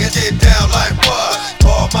my niggas get down like what?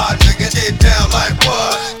 All my niggas get down like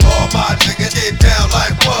what? All my niggas get down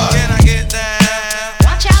like what? Can I get down?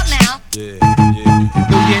 Watch out now.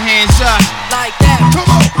 Throw your hands up like that.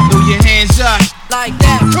 Come on. Throw your hands up like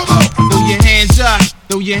that. Come on. Throw your hands up.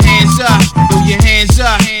 Throw your hands up. Throw your hands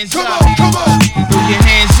up. Come on. Come on. Throw your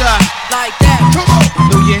hands up like that. Come on.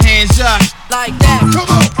 Throw your hands up like that.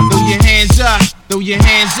 Come on. Throw your hands up. Throw your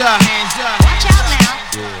hands up. Watch out now.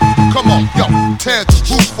 Come on, yo, tear the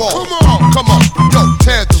roof off. Come on, yo,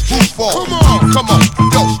 tear the roof off. Come on,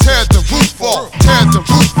 yo, tear the roof off. Tear the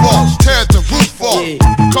roof off. Tear the roof off.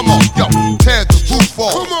 Come on, yo, tear the roof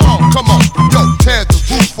off. Come on, yo, tear the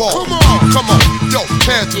roof off. Come on, yo,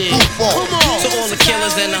 tear the roof off. To all the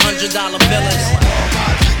killers and the $100 billers. All my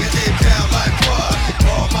niggas get down like what?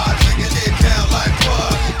 All my niggas get down like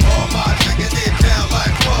what? All my niggas get down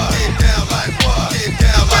like what? Get down like what? Get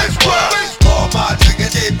down like what? All my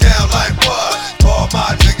niggas get down like what? All my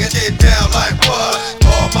niggas get down like what?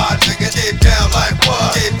 All my niggas get down like what?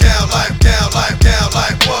 Get down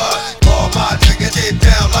like what? All my niggas get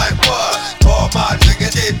down like what? All my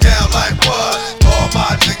niggas get down like what? All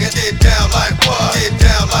my niggas get down like what? Get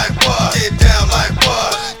down like what? Get down like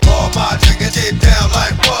what? All my niggas get down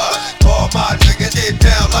like what? All my niggas get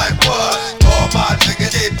down like what? All my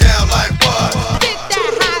niggas get down like what? Get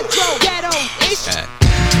that hydro ghetto ish.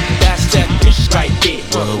 That's that bitch right there.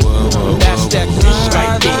 That's that bitch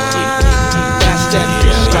right there. That's that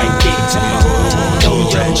bitch right there. Throw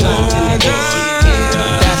your guns in the air.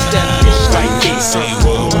 That's that bitch right there.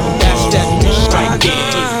 That's that bitch right there.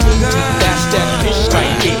 That's that bitch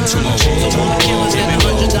right there. Killers and the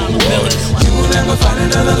 $100 billers. You will never find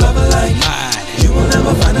another lover like mine. You will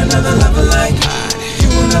never find another lover like mine. You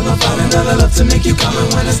will never find another love to make you come,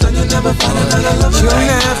 and when it's done, you'll never find another lover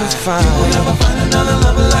like mine. You will never find another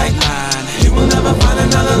lover like mine. You will never find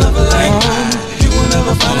another lover like mine. You will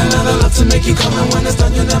never find another love to make you come, and when it's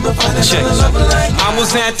done, you'll never find another lover like mine. I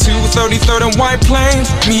was at 233rd and White Plains.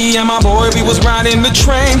 Me and my boy, we was riding the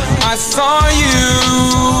train. I saw you.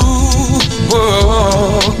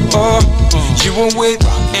 Whoa. You were with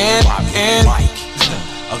and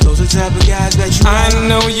those are the type of guys that you I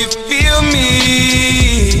know you feel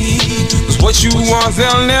me. 'Cause what you want,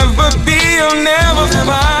 they'll never be, you'll never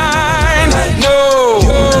find. No.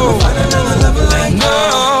 You'll never find another lover like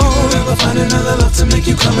no. You'll never find another love to make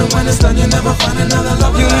you come, and when it's done, you'll never find another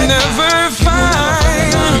lover like you'll never find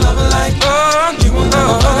another lover like you will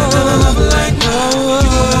never find another lover like you will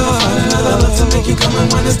never find another love to make you come, and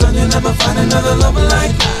when it's done, you'll never find another lover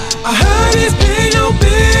like I heard he's paying your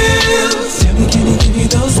bills. Tell me, can he give you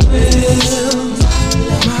those bills?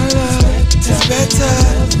 My love is better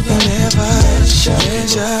than ever.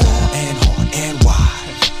 Treasure and hard and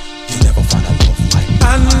wide. You'll never find a love like me. I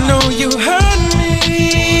know you hurt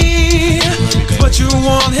me. What you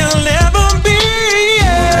want, he'll never be.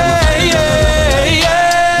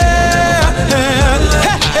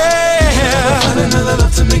 Never find another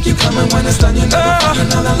love to make you come, and when it's done, you'll never find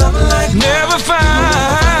another lover like me. Never find.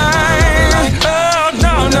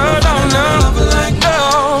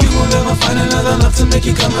 Find another love to make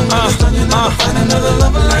you come, and when it's done, you'll never find another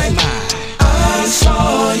lover like mine. I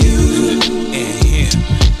saw you and him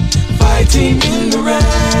fighting in the rain.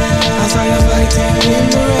 I saw you fighting in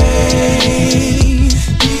the rain.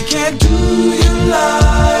 He can't do you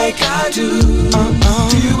like I do.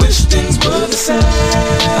 Do you wish things were the same?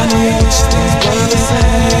 I know you wish things were the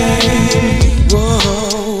same.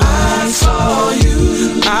 Whoa. I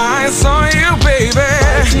saw you, baby.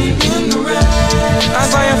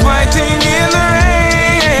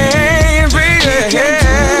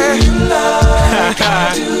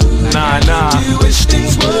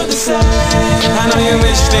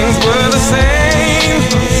 things were the same.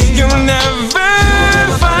 You'll never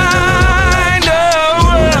find a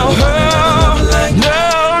world. No,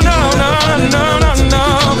 no, no, no, no, no.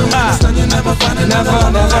 Never,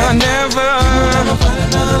 never, never.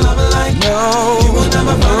 No, you will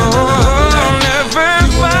never find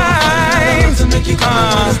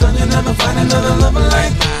never find another lover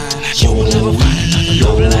like mine. You will never find another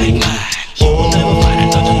lover like mine. You will never find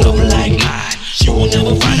another lover like mine. You will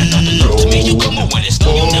never find another love to me. You come on when it's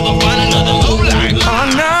done. You'll never find another love like mine. Oh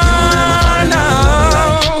no, no,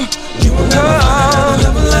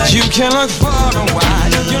 you can look far and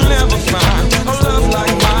wide. You'll never find a love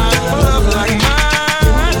like mine. A love like mine.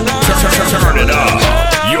 Turn it up.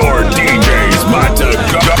 Your DJ's about to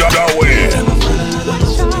go in.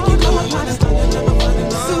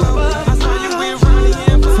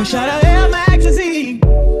 Fresh out of Air magazine,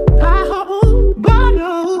 I hold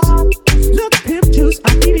bottles. Look, pimp juice, I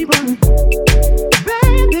keep it running.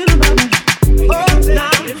 Bad little mama, oh,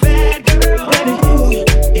 now you're bad girl. Baby,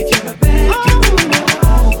 if you're a bad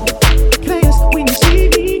girl, players when you see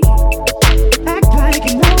me, act like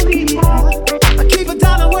you know me. I keep $1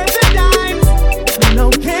 worth of dimes. No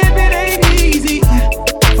pimping ain't easy.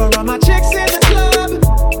 For all my chicks in the club,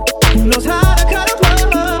 who knows how to cut a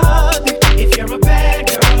plug? If you're a bad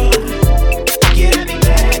girl.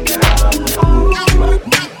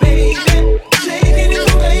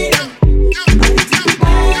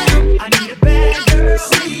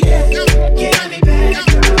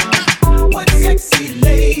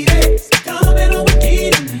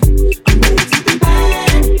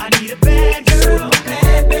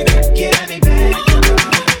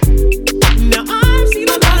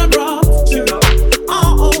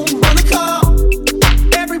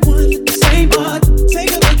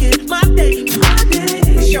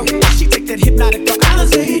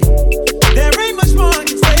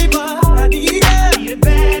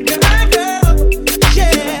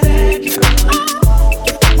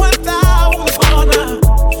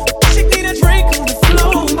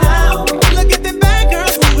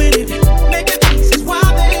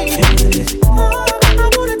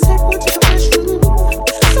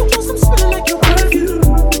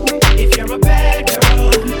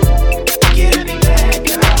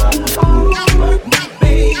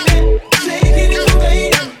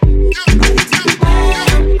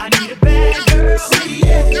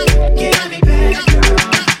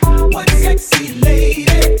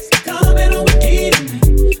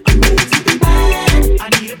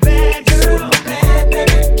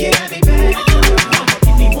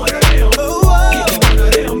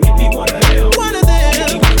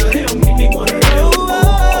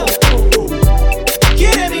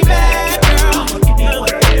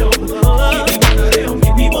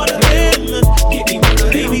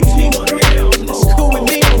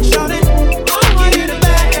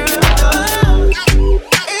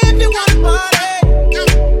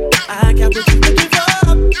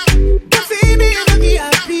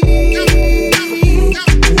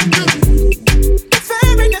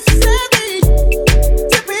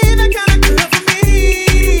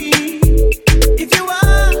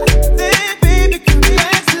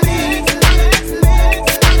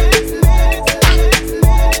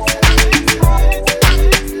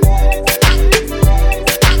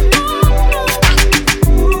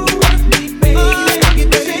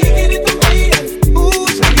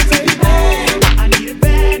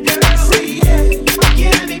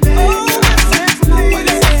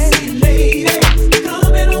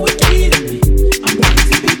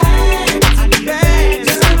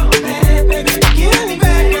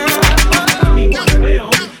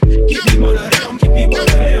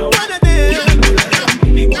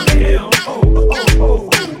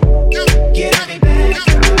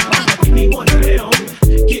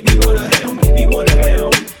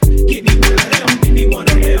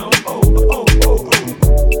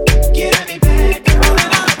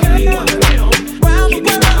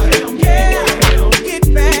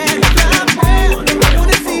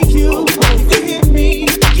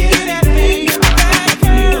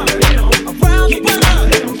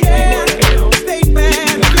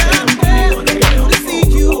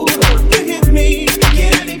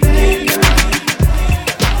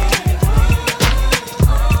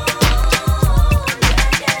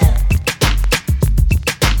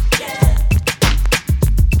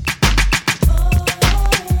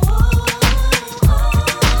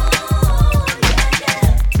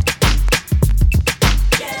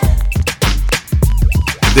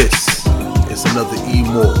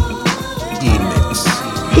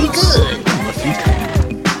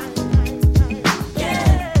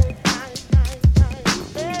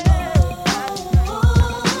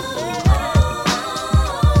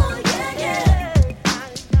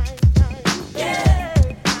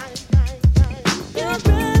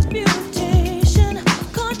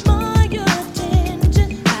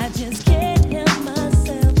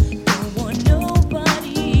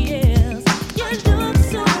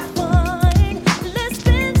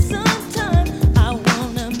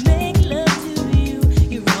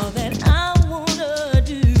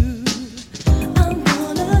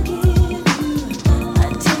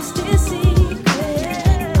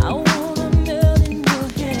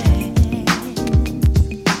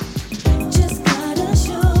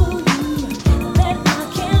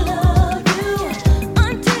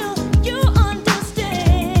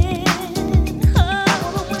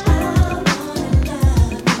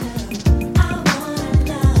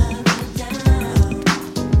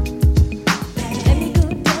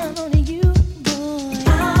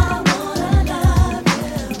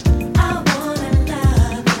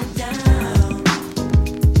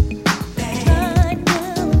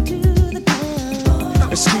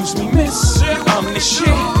 excuse me, miss, I'm the shit.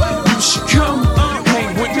 You should come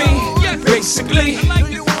hang with me, basically.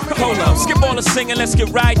 Hold up, skip all the singing, let's get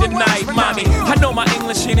right tonight, mommy. I know my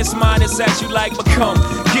English ain't as mine as that you like, but come,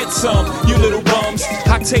 get some, you little bums.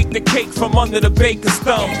 I take the cake from under the baker's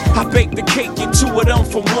thumb. I bake the cake, get two of them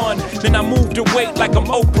for one. Then I move the weight like I'm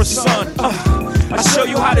Oprah's son. I show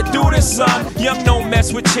you how to do this, son. Young, no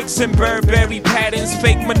mess with chicks and Burberry patterns.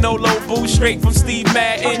 Fake Manolo boo straight from Steve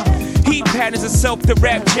Madden. He patterns himself to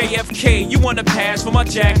rap JFK. You wanna pass for my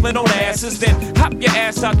Jacqueline on asses? Then hop your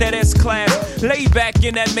ass out that S-Class. Lay back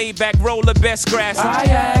in that Maybach, roll the best grass. I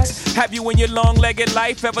ask, have you in your long-legged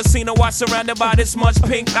life ever seen a watch surrounded by this much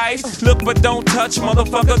pink ice? Look but don't touch,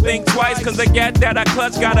 motherfucker, think twice. Cause the gat that I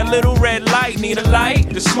clutch got a little red light. Need a light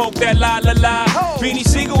to smoke that la-la-la. Beanie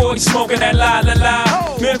Siegel always smoking that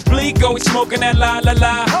la-la-la. Myth Bleak always smoking that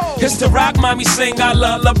la-la-la. It's the rock, mommy, sing our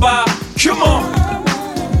lullaby. Come on.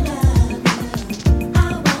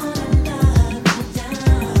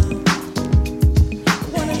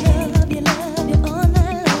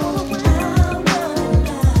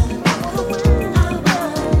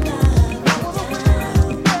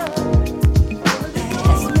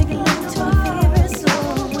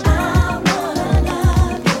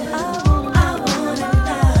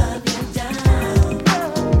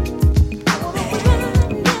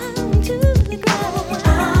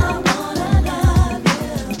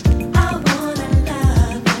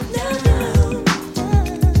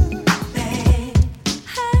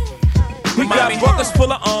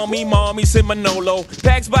 Full of army, mommies in Manolo.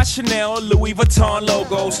 Bags by Chanel, Louis Vuitton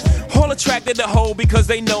logos. All attracted to hoe because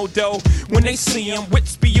they know dough. When they see him,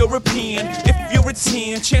 whips be European. If you're a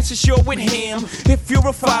 10, chances you're with him. If you're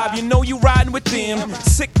a 5, you know you riding with them.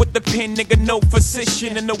 Sick with the pen, nigga, no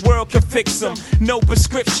physician in the world can fix him. No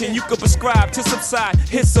prescription, you could prescribe to subside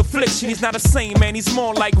his affliction. He's not a saint, man, he's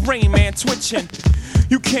more like Rain Man twitching.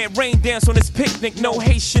 You can't rain dance on this picnic. No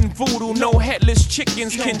Haitian voodoo, no headless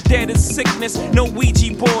chickens can dead as sickness. No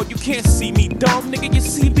Ouija board, you can't see me, dog, nigga, you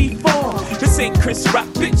see before. This ain't Chris Rock,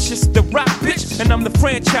 bitch, it's the Rock, bitch. And I'm the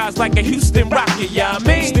franchise like a Houston Rocket, yeah, I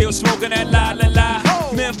mean. Still smoking that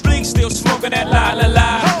la-la-la. Myth Bleak still smoking that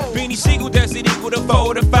la-la-la. Beanie Siegel, Desert Eagle, the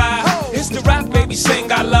 4 to 5. It's the rock, baby,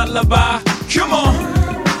 sing our lullaby. Come on.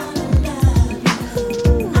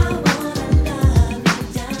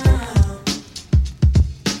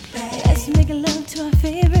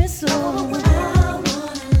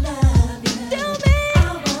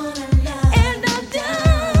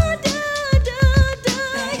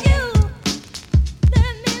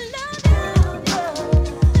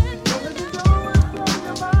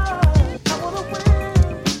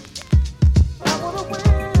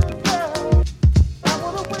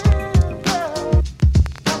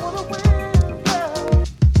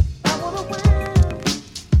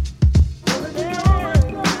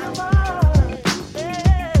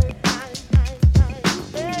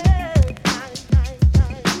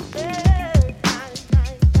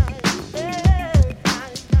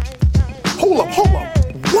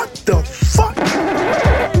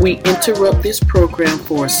 We interrupt this program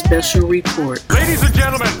for a special report. Ladies and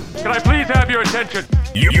gentlemen, can I please have your attention?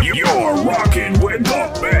 You're rocking with the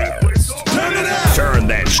best. Turn it up. Turn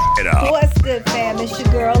that shit up. What's good, fam? It's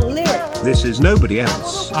your girl, Lyric. This is nobody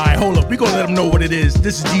else. Alright, hold up. We gonna let them know what it is.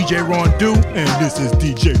 This is DJ Ron Do, and this is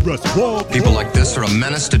DJ Russ Wall. People like this are a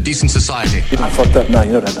menace to decent society. I fucked up now,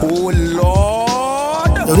 you know that. Oh, Lord.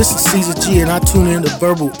 Yo, this is Caesar G, and I tune in to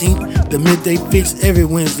Verbal Inc., the Midday Fixx every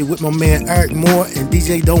Wednesday with my man Eryk Moore and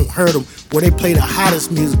DJ Don't Hurt 'Em, where they play the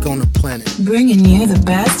hottest music on the planet. Bringing you the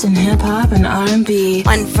best in hip-hop and R&B.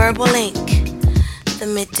 On Verbal Inc., the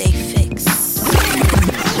Midday Fixx.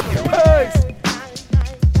 Hey!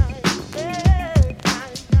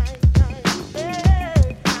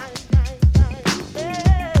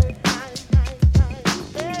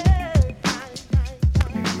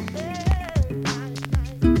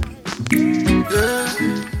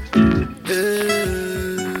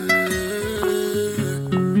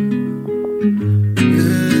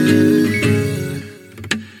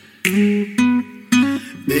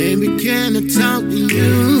 Baby, can I talk to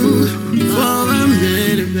you for a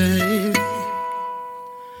minute, baby?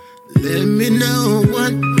 Let me know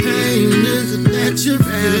what pain is it that you're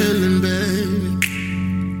feeling, baby.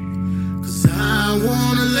 'Cause I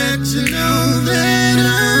wanna let you know that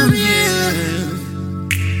I'm here,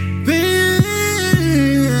 baby.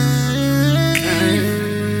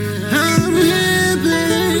 I'm here, baby.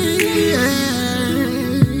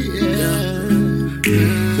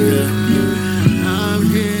 I'm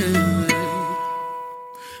here.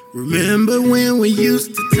 Remember when we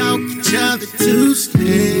used to talk each other to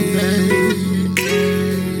sleep, baby?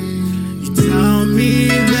 You taught me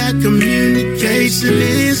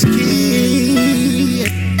Communication is key.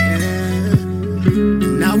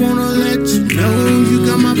 And I wanna let you know you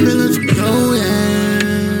got my feelings going.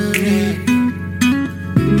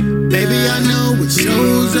 Baby, I know it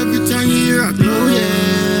shows every time you hear I glow,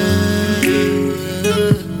 yeah.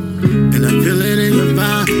 And I feel it in your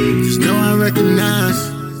vibe, just know I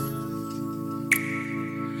recognize.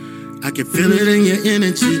 I can feel it in your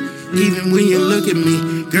energy, even when you look at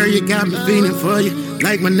me. Girl, you got me feeling for you,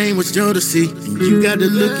 like my name was Jodeci. You got the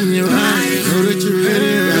look in your eyes, know that you're ready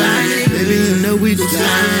to ride. Baby, you know we gon'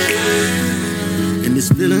 slide. And this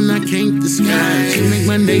feeling I can't disguise, you make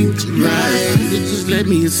my nature rise. You just let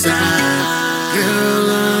me inside. Girl,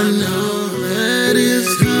 I know that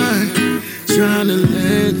it's hard, trying to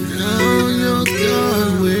let down your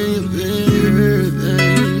guard when you've been hurt,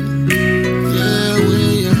 babe. Yeah, when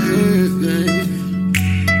you're hurt, babe.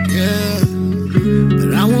 Yeah,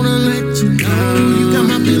 but I wanna let you know you got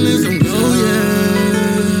my feelings on go, yeah.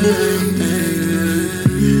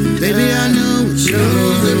 Baby, I know it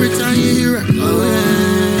shows every time you hear it, oh yeah.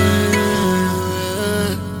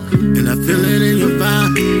 And I feel it in your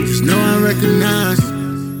vibe, just know I recognize.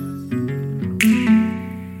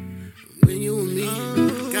 When you and me,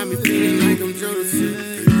 got me feeling like I'm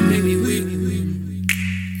Jodeci. You make me weak,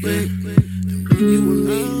 yeah. And when you and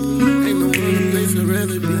me, ain't no other place I'd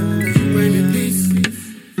rather be. You bring me peace.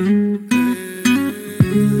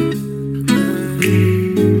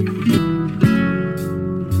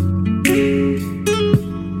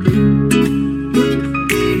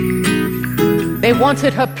 They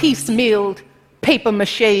wanted her piecemealed,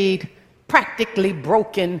 paper-mached, practically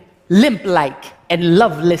broken, limp-like, and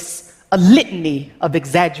loveless, a litany of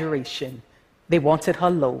exaggeration. They wanted her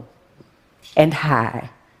low and high,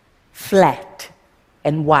 flat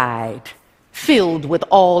and wide, filled with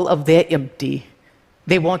all of their empty.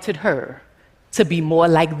 They wanted her to be more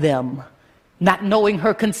like them, not knowing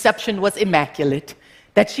her conception was immaculate,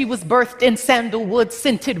 that she was birthed in sandalwood,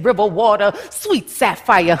 scented river water, sweet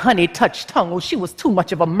sapphire, honey-touched tongue. Oh, she was too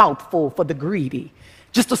much of a mouthful for the greedy.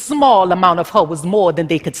 Just a small amount of her was more than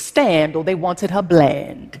they could stand, or they wanted her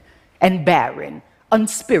bland and barren,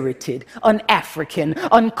 unspirited, un-African,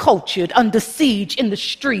 uncultured, under siege in the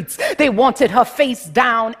streets. They wanted her face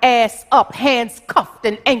down, ass up, hands cuffed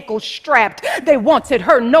and ankles strapped. They wanted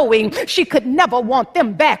her knowing she could never want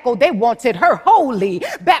them back. Oh, they wanted her holy,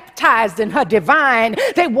 baptized in her divine.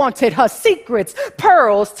 They wanted her secrets,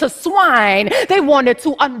 pearls to swine. They wanted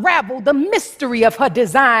to unravel the mystery of her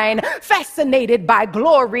design, fascinated by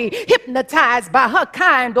glory, hypnotized by her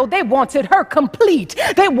kind. Oh, they wanted her complete.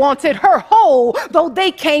 They wanted her whole, though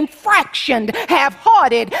they came fractioned,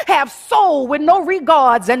 half-hearted, half-soul, with no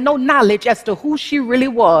regards and no knowledge as to who she really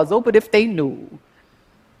was. Oh, but if they knew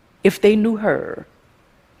her,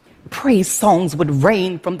 praise songs would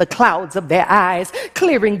rain from the clouds of their eyes,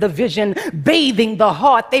 clearing the vision, bathing the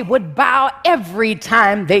heart. They would bow every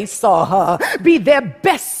time they saw her, be their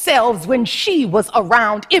best selves when she was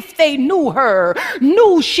around. If they knew her,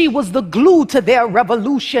 knew she was the glue to their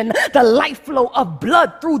revolution, the life flow of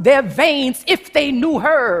blood through their veins. If they knew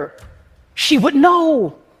her, she would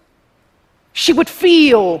know, she would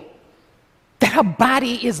feel that her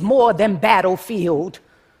body is more than battlefield,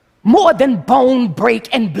 more than bone break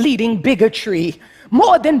and bleeding bigotry,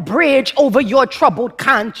 more than bridge over your troubled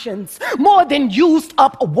conscience, more than used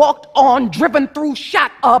up, walked on, driven through,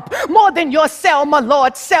 shot up, more than your Selma,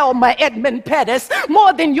 Lord Selma, Edmund Pettis,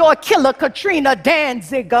 more than your killer Katrina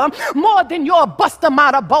Danziger, more than your bust 'em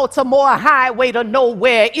out of Baltimore highway to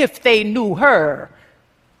nowhere. If they knew her,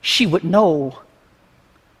 she would know.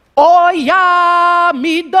 Oya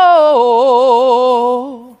mi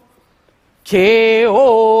do. Que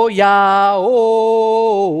oya o,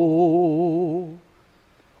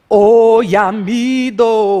 oya mi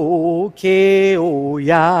do, que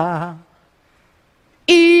oya,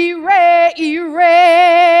 ire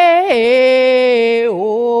ire,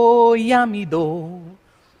 oya mi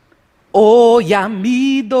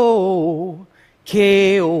do,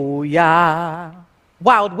 que oya.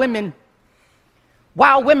 Wild women,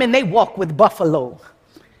 they walk with buffalo,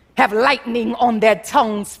 have lightning on their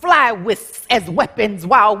tongues, fly whisks as weapons.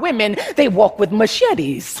 While women, they walk with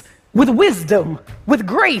machetes, with wisdom, with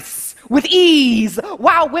grace, with ease.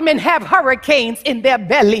 While women have hurricanes in their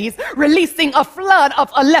bellies, releasing a flood of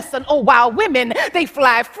a lesson. Oh, while women, they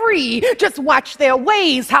fly free. Just watch their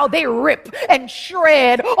ways, how they rip and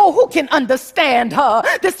shred. Oh, who can understand her?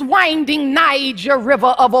 This winding Niger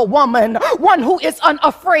river of a woman, one who is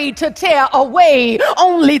unafraid to tear away,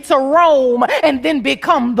 only to roam and then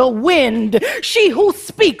become the wind. She who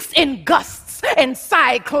speaks in gusts and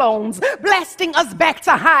cyclones, blasting us back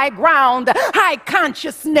to high ground, high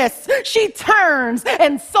consciousness. She turns,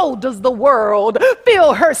 and so does the world.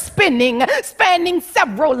 Feel her spinning, spanning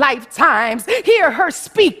several lifetimes. Hear her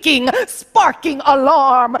speaking, sparking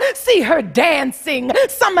alarm. See her dancing,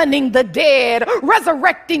 summoning the dead,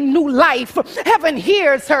 resurrecting new life. Heaven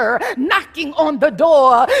hears her, knocking on the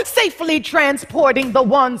door, safely transporting the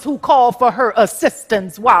ones who call for her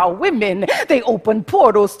assistance, while women, they open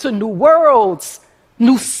portals to new worlds,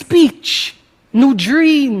 new speech, new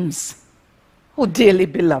dreams. Oh, dearly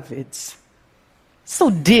beloveds, so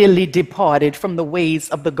dearly departed from the ways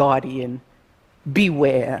of the guardian,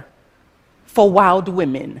 beware, for wild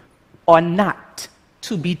women are not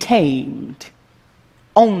to be tamed,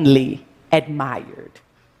 only admired.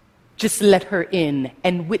 Just let her in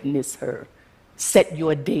and witness her. Set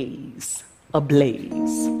your days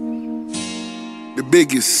ablaze. The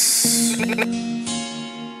biggest,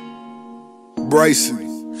 Bryson.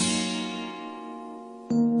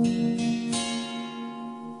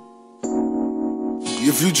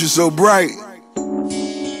 Your future so bright.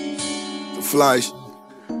 The fly.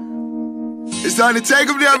 It's time to take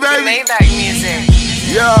them there, baby. Maybach music.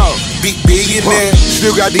 Yo, big billionaire.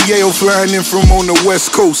 Still got the Yale flying in from on the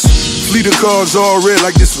West Coast. Fleet of cars all red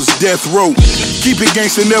like this was death row. Keep it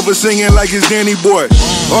gangster, never singing like it's Danny Boy.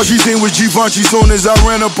 All she seen was Givenchy soon as I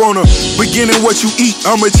ran up on her. Beginning what you eat,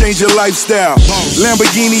 I'ma change your lifestyle.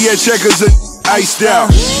 Lamborghini at Checkers, iced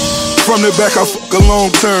out. From the back, I fuck a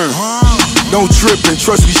long term. Don't trip and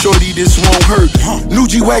trust me, shorty, this won't hurt.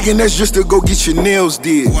 New G-Wagon, that's just to go get your nails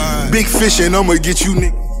did. Big fish and I'ma get you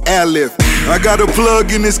ad-lib. I got a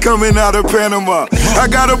plug and it's coming out of Panama. I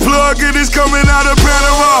got a plug and it's coming out of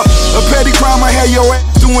Panama. A petty crime I had your ass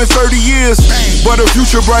doing 30 years. But the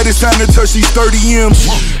future bright, it's time to touch these 30 M's.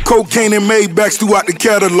 Cocaine and Maybachs throughout the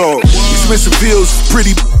catalog. Expensive pills,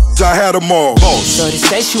 pretty I had them all. So they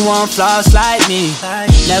say she want flaws like me.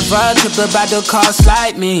 Never trip about the cost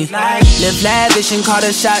like me. Live lavish and call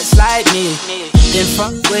the shots like me. Then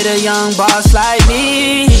fuck with a young boss like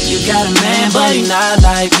me. You got a man, but he not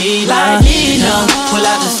like me. Like me, no. Pull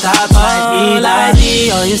out the stop like me, like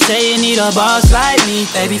me. Oh, you say you need a boss like me,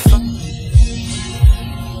 baby. Fuck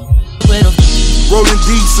with a rolling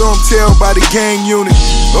deep, so I'm tailed by the gang unit.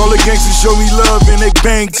 All the gangsters show me love and they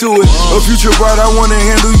bang to it. A future bright, I wanna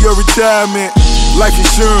handle your retirement. Life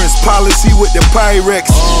insurance policy with the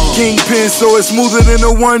Pyrex. Kingpin, so it's smoother than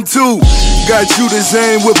a 1-2. Got you the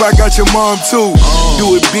same whip, I got your mom too.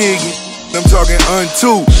 Do it big, I'm talking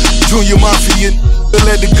unto. Junior Mafia,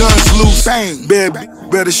 let the guns loose. Bang, baby,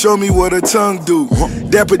 better show me what a tongue do.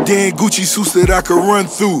 Dapper Dan Gucci suits that I could run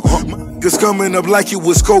through. Cause coming up like it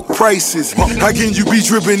was coke prices. How can you be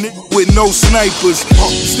dripping with no snipers?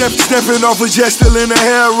 Stepping off a jet, still in the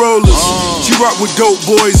hair rollers. She rock with dope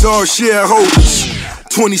boys, all shareholders.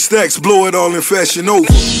 20 stacks, blow it all in Fashion Over.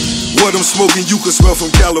 What I'm smoking, you can smell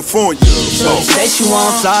from California. So say she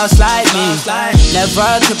want flaws like me.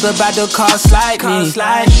 Never trip about the cost like me.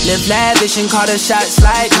 Live lavish and call the shots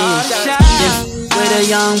like me. Then with a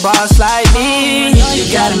young boss like me.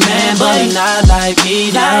 You got a man, but he not like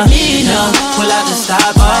me. Like me, no. Pull out the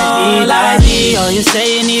stop like me, like me. Oh, you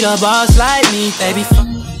say you need a boss like me, baby. Fuck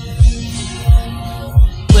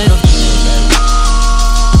with a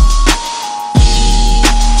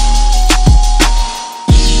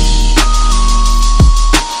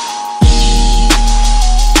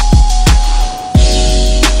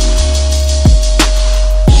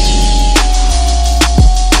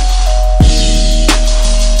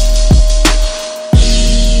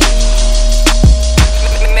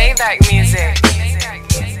music.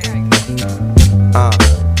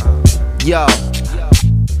 Yo.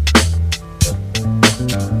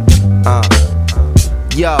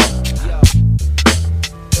 Yo.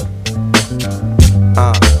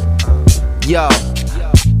 Yo.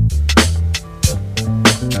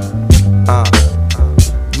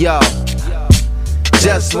 Yo.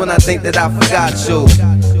 Just when I think that I forgot you,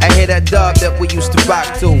 I hear that dub that we used to rock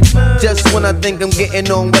to. Just when I think I'm getting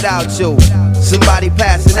on without you, somebody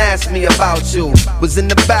passed and asked me about you. Was in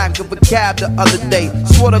the back of a cab the other day.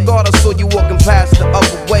 Swear to God I saw you walking past the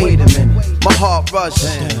other way. Wait a minute. My heart rushed,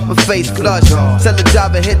 my face flushed. Tell the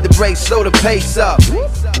driver hit the brakes, slow the pace up.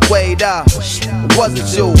 Wait up, it wasn't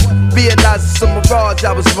you. Realized it's a mirage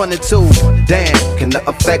I was running to. Damn, can the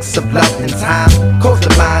effects of love and time cause the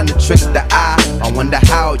mind to trick the eye? I wonder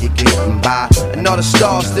how you're getting by, and all the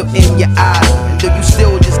stars still in your eyes. And do you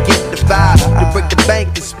still just get the vibe to break the bank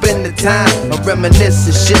and spend the time, or reminisce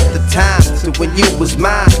and shift the time to when you was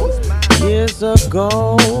mine? Years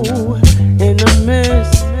ago, in the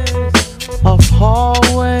midst of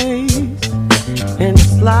hallways and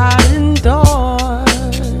sliding doors,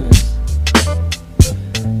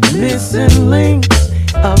 missing links,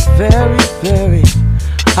 a very, very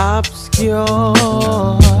obscure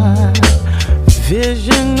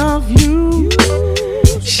vision of you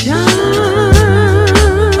shine,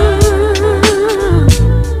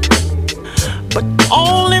 but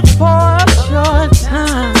only for a short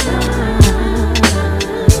time.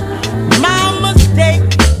 My mistake,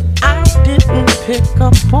 I didn't pick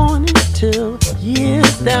up on it till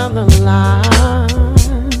years down the line.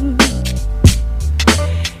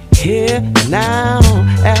 Here now,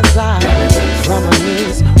 as I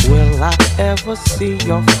reminisce, will I ever see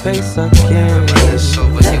your face again?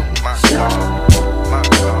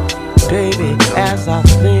 Baby, as I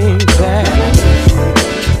think back,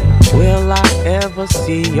 will I ever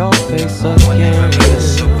see your face again?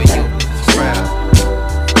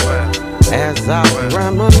 As I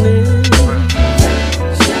reminisce,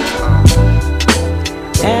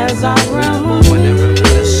 as I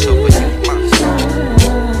reminisce,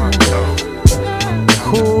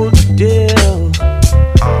 cool deal,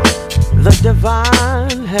 the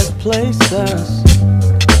divine has placed us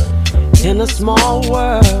in a small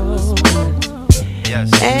world,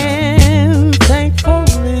 and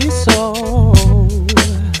thankfully so.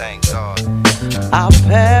 Thank God. Our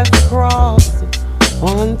paths crossed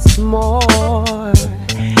once more,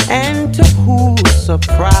 and to whose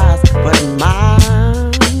surprise but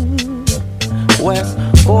mine, West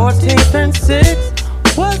 14th and 6th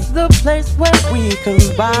was the place where we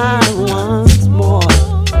combined once more.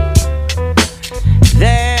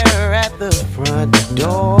 There at the front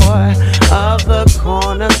door of the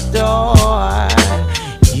corner store,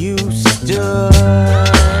 you stood.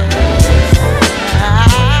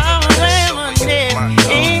 I'm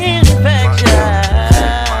reminiscing infection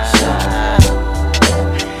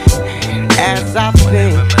as I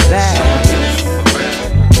think back.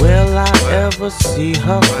 Will I ever see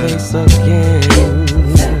her face again?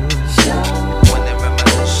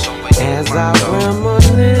 As I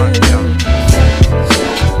reminisce,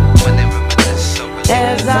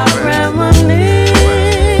 as I reminisce,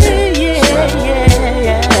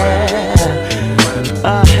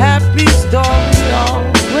 a happy story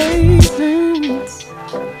always ends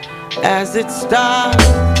as it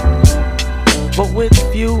starts, but with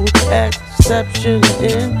few exceptions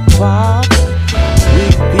involved. We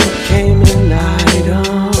became an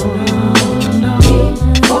item.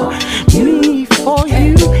 Me for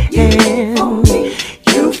you and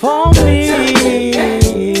you for me.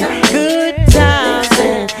 Good times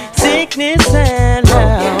and sickness and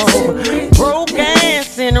health, broke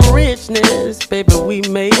ass and richness, baby, we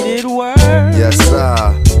made it work. Yes,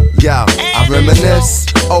 yeah, I reminisce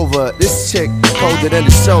over this chick, colder than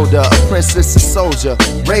the shoulder, a princess, a soldier,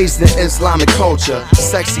 raised in Islamic culture,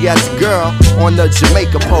 sexy as a girl on the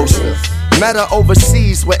Jamaica poster. Met her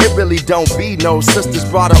overseas where it really don't be no sisters.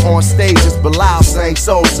 Brought her on stage as Bilal sang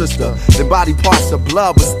Soul Sister. The body parts of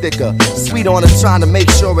blood was thicker. Sweet on her trying to make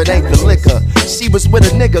sure it ain't the liquor. She was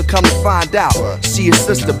with a nigga, come to find out she his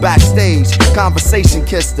sister backstage. Conversation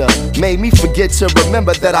kissed her, made me forget to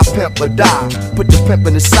remember that I pimp or die. Put the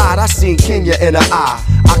pimpin' aside, I seen Kenya in her eye.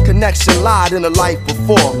 Our connection lied in a life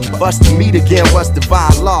before. For us to meet again was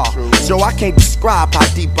divine law. So I can't describe how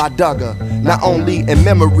deep I dug her. Not only in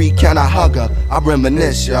memory can I hug her, I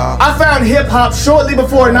reminisce, y'all. I found hip-hop shortly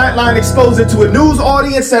before Nightline exposed it to a news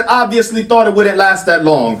audience that obviously thought it wouldn't last that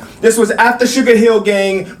long. This was after Sugar Hill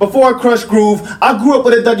Gang, before Crush Groove. I grew up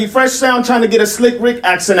with a Dougie Fresh sound trying to get a Slick Rick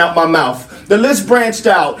accent out my mouth. The list branched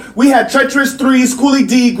out. We had Treacherous 3s, Coolie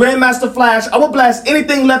D, Grandmaster Flash. I would blast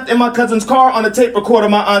anything left in my cousin's car on a tape recorder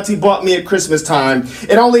my auntie bought me at Christmas time.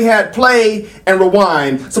 It only had play and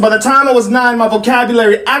rewind. So by the time I was 9, my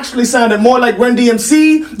vocabulary actually sounded more like Run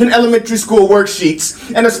DMC than elementary school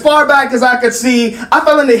worksheets. And as far back as I could see, I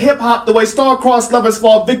fell into hip-hop the way star-crossed lovers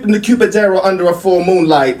fall victim to Cupid's arrow under a full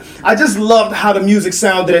moonlight. I just loved how the music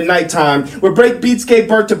sounded at nighttime, where break beats gave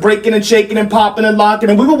birth to breaking and shaking and popping and locking,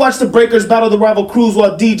 and we would watch the breakers battle the rival crews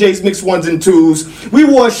while DJs mixed 1s and 2s. We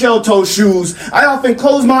wore shell-toe shoes. I often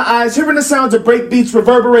close my eyes, hearing the sounds of break beats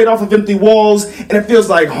reverberate off of empty walls, and it feels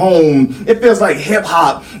like home. It feels like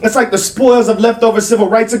hip-hop. It's like the spoils of leftover civil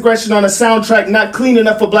rights aggression on a soundtrack not clean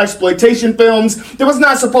enough for blaxploitation films. There was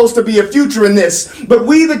not supposed to be a future in this, but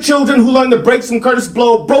we, the children who learned to break some Curtis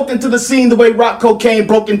Blow, broke into the scene the way rock cocaine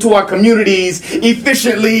broke into our communities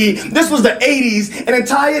efficiently. This was the 80s. An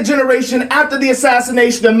entire generation after the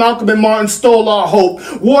assassination of Malcolm and Martin stole our hope.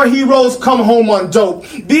 War heroes come home on dope.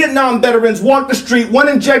 Vietnam veterans walked the street one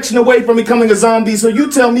injection away from becoming a zombie so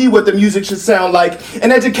you tell me what the music should sound like.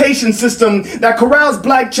 An education system that corrals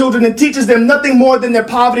black children and teaches them nothing more than their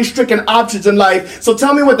poverty-stricken options in life. So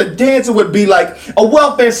tell me what the dancer would be like. A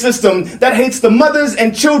welfare system that hates the mothers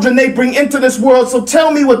and children they bring into this world. So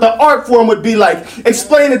tell me what the art form would be like.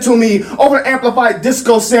 Explain it to me over amplified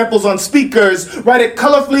disco samples on speakers. Write it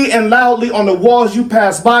colorfully and loudly on the walls you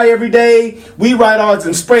pass by every day. We write ours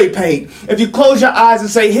in spray paint. If you close your eyes and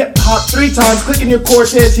say hip hop 3 times, clicking your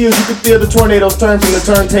Cortez heels, you can feel the tornadoes turn from the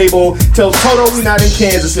turntable. Tell Toto we not in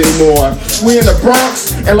Kansas anymore. We in the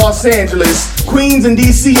Bronx and Los Angeles, Queens and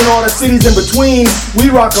DC and all the cities in between. We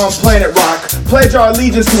rock on Planet Rock. Pledge our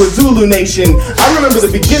allegiance to a Zulu nation. I remember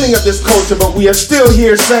the beginning of this culture, but we are still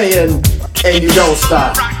here saying, and you don't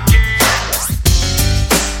stop.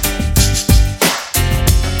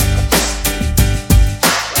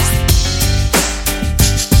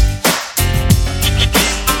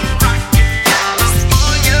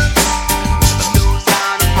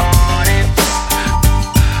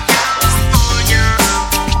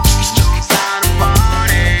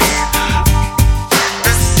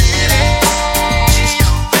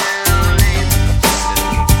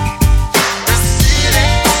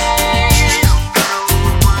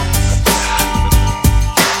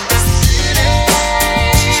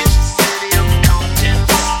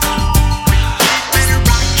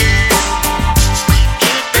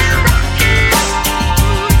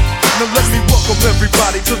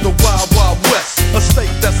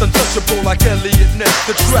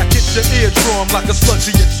 The track hits your eardrum like a slug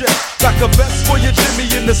to your chest. Like a vest for your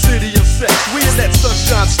Jimmy in the city of sex. We in that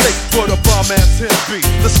sunshine state where the bomb ass him be.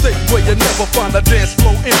 The state where you never find a dance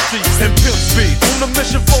floor empty. And pimp speed on a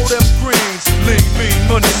mission for them greens. Lean, mean,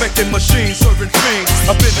 money making machines serving fiends.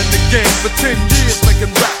 I've been in the game for 10 years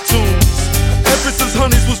making rap tunes. Ever since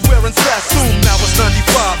Honeys was wearing Sassoon. Now it's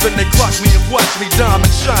 95 and they clock me and watch me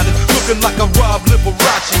diamond shining, looking like a Rob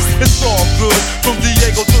Liberace. It's all good from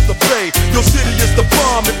Diego to the Bay. Your city is the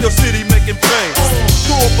bomb if your city making pain.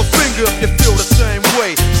 Throw up a finger if you feel the same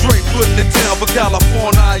way. Straight putting it down for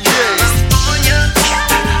California, yeah.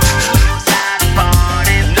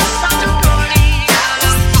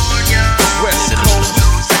 West Coast.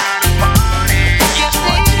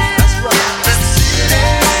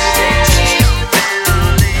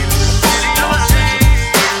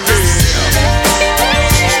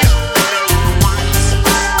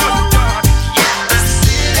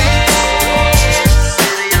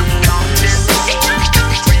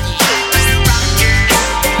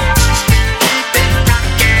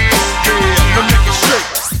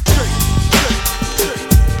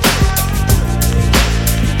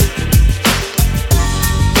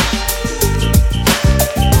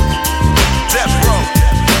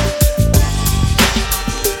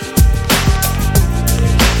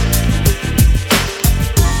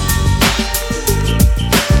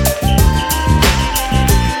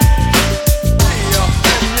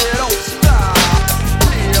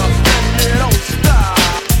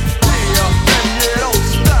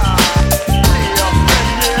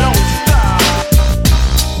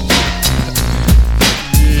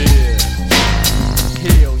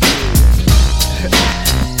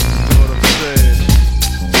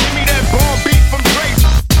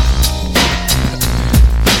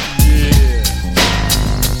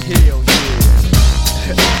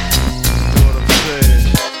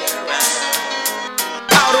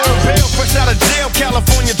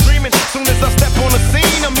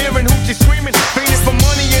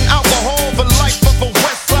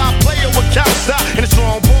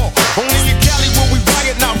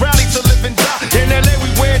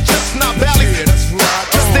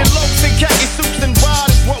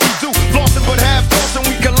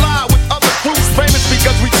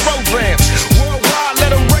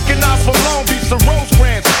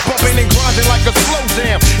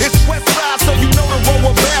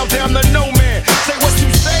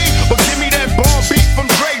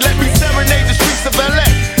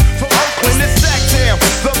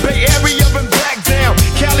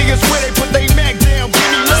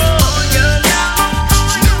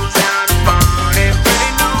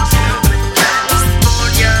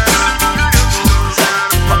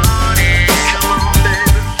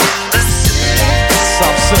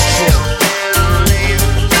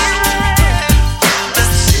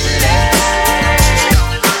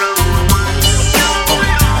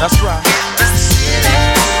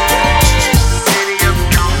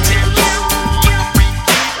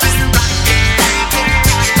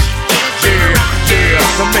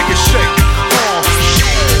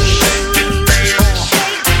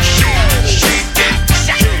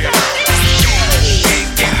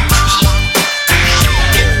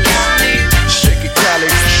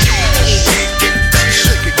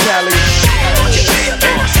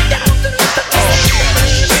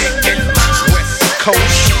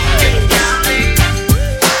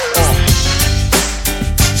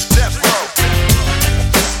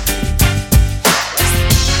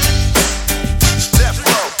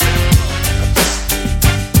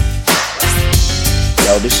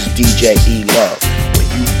 DJ E Love. When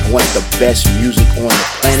you want the best music on the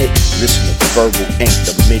planet, listen to Verbal Inc.,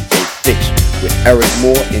 the Midday Fixx with Eryk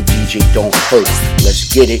Moore and DJ Don't Hurt.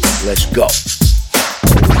 Let's get it, let's go.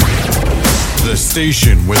 The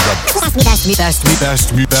station with the best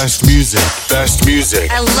music. Best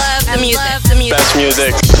music. I love the music. Best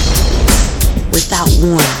music. Without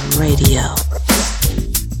Warning Radio.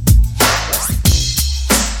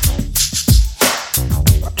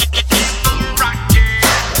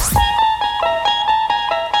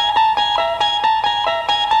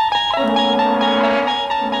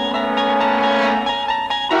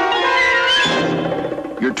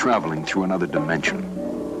 You're traveling through another dimension.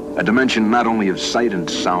 A dimension not only of sight and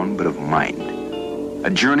sound, but of mind. A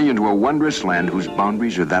journey into a wondrous land whose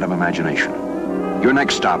boundaries are that of imagination. Your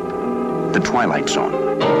next stop, the Twilight Zone.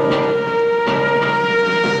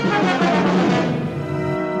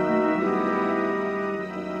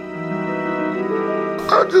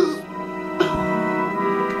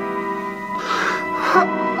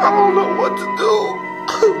 I don't know what to do.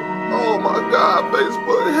 Oh my God,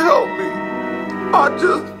 Facebook, help me.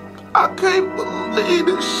 I can't believe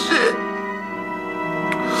this shit.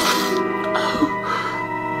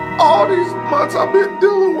 All these months I've been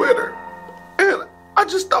dealing with her, and I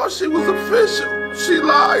just thought she was official. She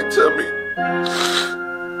lied to me.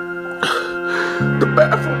 The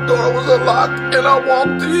bathroom door was unlocked, and I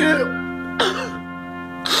walked in.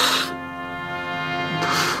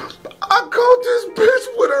 I caught this bitch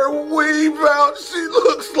with her weave out. She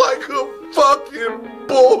looks like a fucking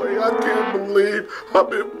boy. I can't believe I've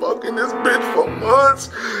been fucking this bitch for months,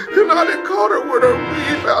 and I done caught her with her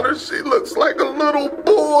weave out, and she looks like a little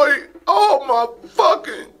boy. Oh my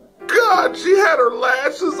fucking God, she had her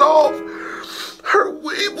lashes off. Her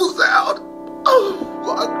weave was out. Oh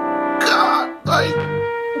my God,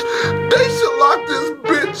 they should lock this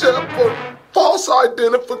bitch up for false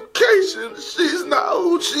identification. She's not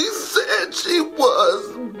who she said she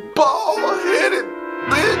was. Bald-headed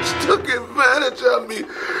bitch took advantage of me.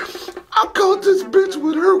 I caught this bitch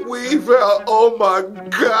with her weave out. Oh my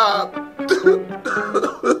God.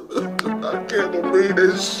 I can't believe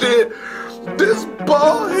this shit. This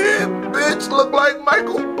bald-head bitch looked like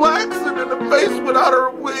Michael Blackson in the face without her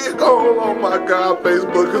wig on. Oh my God,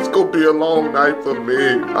 Facebook, it's gonna be a long night for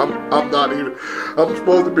me. I'm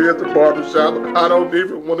supposed to be at the barbershop. I don't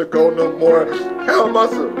even want to go no more. How am I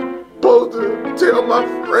supposed to tell my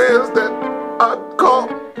friends that I caught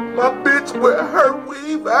my bitch with her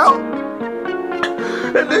weave out?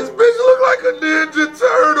 And this bitch look like a Ninja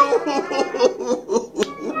Turtle.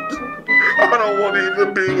 I don't want to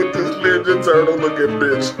even be with this Ninja Turtle looking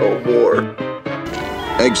bitch no more.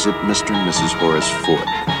 Exit Mr. and Mrs. Horace Ford,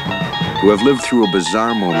 who have lived through a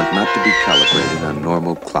bizarre moment not to be calibrated on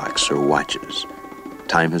normal clocks or watches.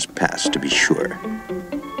 Time has passed, to be sure,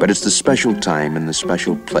 but it's the special time in the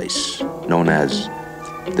special place known as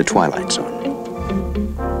the Twilight Zone.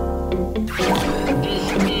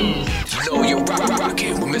 Yo, you're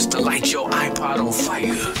rockin' with Mr. Light Your iPod on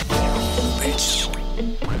Fire, bitch.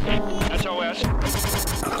 SOS.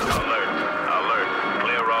 Alert.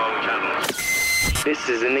 Clear wrong channel. This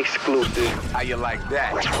is an exclusive. How you like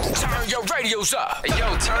that? Turn your radios up. Hey,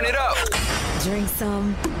 yo, turn it up. Drink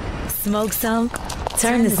some, smoke some,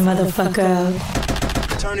 turn this motherfucker up.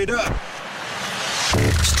 Turn it up.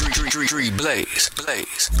 Street blaze.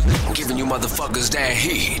 Giving you motherfuckers that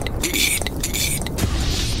heat.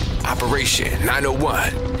 Operation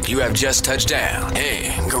 901. You have just touched down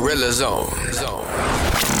in Gorilla Zone.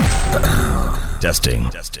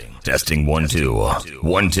 Testing 1 2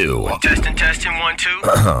 1 2. Testing 1 2.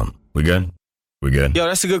 We good? Yo,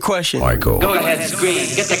 that's a good question. All right, cool. Go ahead, scream.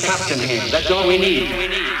 Get the cops in here. That's all we need.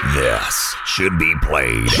 This should be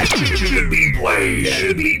played. Should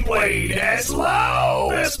be played as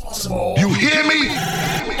loud as possible. You hear me?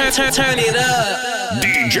 Turn it up.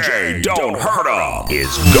 DJ Don't Hurt 'Em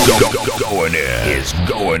is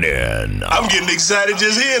going in. I'm getting excited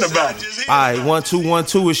just hearing about it. Alright, 1 2 1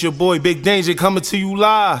 2. It's your boy Big Danger coming to you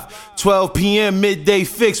live. 12 p.m. Midday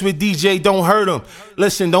Fixx with DJ Don't Hurt 'Em.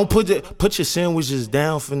 Listen, don't put your sandwiches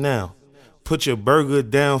down for now. Put your burger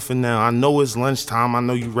down for now. I know it's lunchtime. I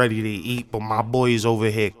know you ready to eat, but my boy is over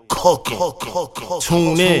here cooking.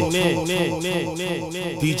 Tune in.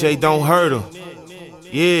 DJ Don't Hurt 'Em.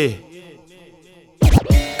 Yeah.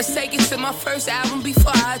 Let's take it to my first album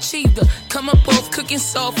before I achieved her. Come up both cooking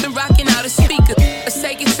soft and rocking out a speaker. Let's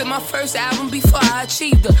take it to my first album before I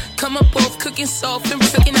achieved her. Come up both cooking soft and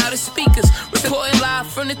rocking out of speakers. Reporting live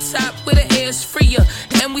from the top where the air's freer.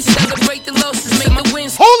 And we celebrate the losses, make the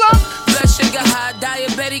wins. Hold up! Blood sugar high,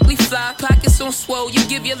 diabetically fly. Pockets on swole, you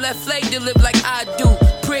give your left leg to live like I do.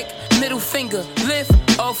 Prick, middle finger, lift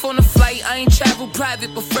off on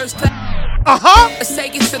private, but first class. Let's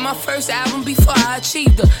take it to my first album before I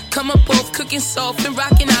achieved her. Come up off cooking soft and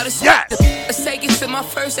rocking out a speaker. Let's take it to my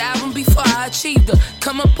first album before I achieved her.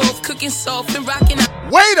 Come up off cooking soft and rocking out.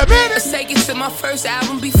 Wait a minute. Let's take it to my first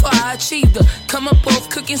album before I achieved her. Come up off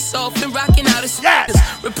cooking soft and rocking out a speakers.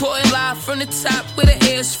 Reporting live from the top where the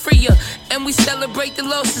air's freer. And we celebrate the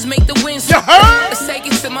losses, make the wins. Let's take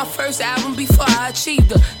it to my first album before I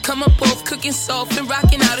achieved her. Come up off cooking soft and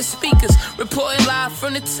rocking out the speakers. Reporting live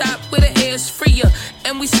from the top where the air's freer.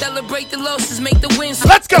 And we celebrate the losses, make the wins.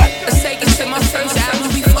 Let's go. Let's take it to my first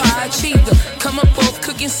album before I achieved her. Come up off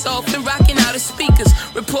cooking soft and rocking out the speakers.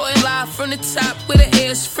 Reporting live from the top where the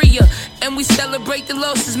air's freer. And we celebrate the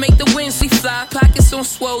losses, make the wins. We fly, pockets on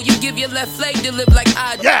swole. You give your left leg to live like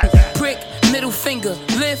I do. Prick, middle finger,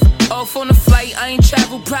 lift off on the flight. I ain't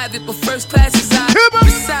travel private, but first class is I.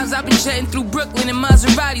 Besides, I've been jetting through Brooklyn in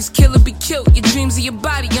Maseratis. Kill or be killed, your dreams of your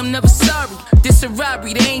body, I'm never sorry. This a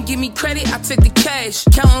robbery, they ain't give me credit, I took the cash.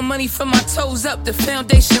 Counting money from my toes up, the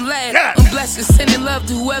foundation lab. I'm blessed and sending love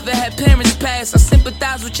to whoever had parents pass. I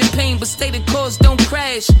sympathize with your pain, but stay the course, don't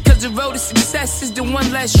crash. Cause the road to success is the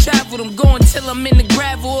one less traveled. I'm going till I'm in the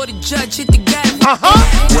gravel or the judge hit the gavel.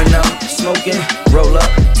 When I'm smoking, roll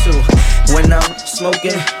up too. When I'm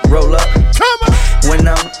smoking, roll up. Come on. When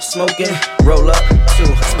I'm smoking, roll up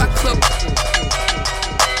too.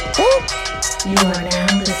 You are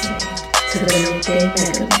now listening to the Midday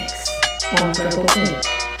Mega Mix on Verbal Ink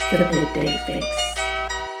for the Midday Fixx.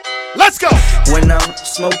 Let's go. When I'm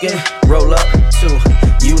smoking, roll up too.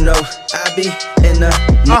 You know I be in the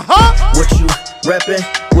what you reppin',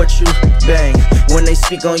 what you bang. When they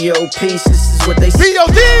speak on your piece, this is what they say. Your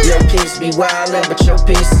piece be wildin', but your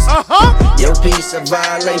piece is your piece a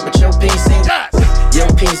violate, but your piece ain't. Your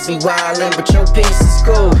piece be wildin', but your piece is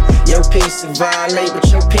cool. Your piece is violate, but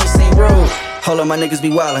your piece ain't rude. Hold on, my niggas be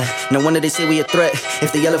wildin'. No wonder they say we a threat.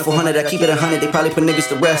 If they yell at 400, I keep it 100. They probably put niggas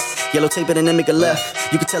to rest. Yellow tape it and then make a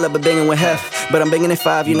left. You can tell I've been banging with hef, but I'm banging at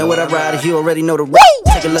 5. You know what I ride. You already know the rest.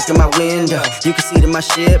 Take a look at my window. You can see that my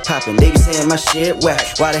shit poppin'. They be saying my shit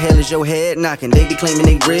whack. Why the hell is your head knocking? They be claiming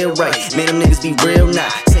they real right. Made them niggas be real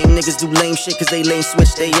not. Same niggas do lame shit cause they lane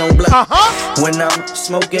switch they own block. When I'm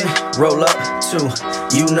smoking, roll up too.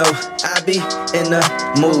 You know I be in the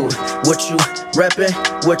mood. What you reppin',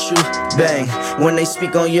 what you bang. When they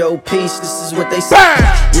speak on your piece, this is what they say.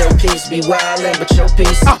 Your piece be wildin', but your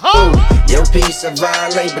piece is cool. Your piece a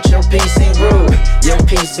violate, but your piece ain't rude. Your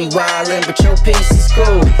piece be wildin', but your piece is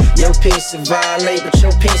cool. Your piece a violate, but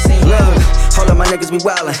your piece ain't rude. Hold on, my niggas be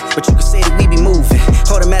wildin', but you can say that we be moving.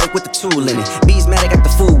 Automatic with the tool in it. Beesmatic got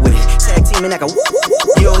the food with it. Tag team and I got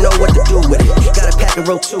you don't know what to do with it. Gotta pack and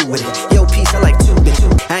roll 2 with it. Yo, piece I like 2 with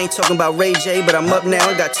 2. I ain't talking about Ray J, but I'm up now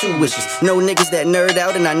and got 2 wishes. No niggas that nerd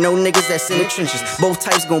out and I know niggas that's in the trenches. Both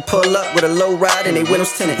types gon' pull up with a low ride and they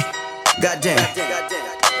windows tinted. Goddamn.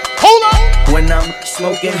 Hold on. When I'm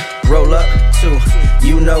smoking, roll up too.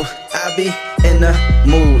 You know I be in the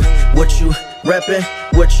mood. What you reppin',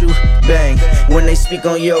 what you bang. When they speak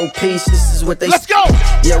on your piece, this is what they Let's go.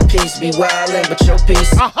 Your piece be wildin', but your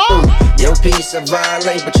piece ooh. Your piece a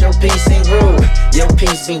violate, but your piece ain't rude. Your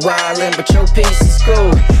piece be wildin', but your piece is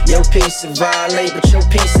cool. Your piece a violate, but your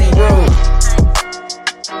piece ain't rude.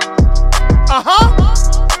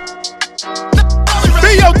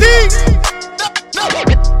 B.O.D.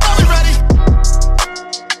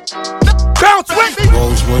 Bounce with me.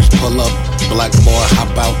 Rolls Royce pull up, black boy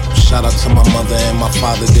hop out. Shout out to my mother and my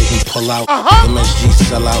father didn't pull out. MSG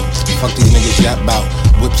sell out, fuck these niggas yap out.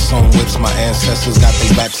 Whips on whips, my ancestors got they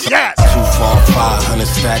backs up. 2 for 500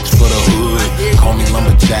 stacks for the hood. Call me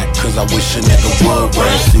lumberjack, cause I wish a nigga would.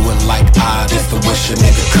 Race you it like I, this the wish a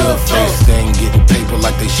nigga could face. They ain't getting paper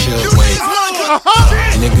like they should wait.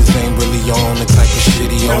 Niggas ain't really on the type of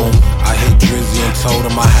shit he on. I hit Drizzy and told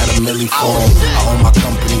him I had a milli for him. I own my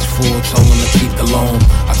company's full, told him to keep the loan.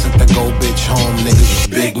 I took that gold bitch home, niggas was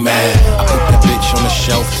big mad. I put that bitch on the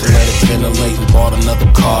shelf to let it ventilate and bought another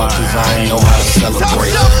car, cause I ain't know how to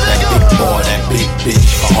celebrate. That big boy, that big bitch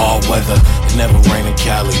for all weather. It never rained in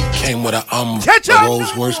Cali, came with a the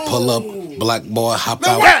Rolls Royce pull up, black boy hop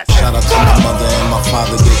out. Shout out to my mother and my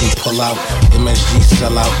father didn't pull out. MSG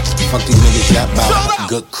sell out, fuck these niggas yap out.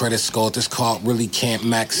 Good credit score, this card really can't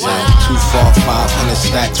max out. 2 for 500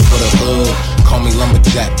 stacks for the hood. Call me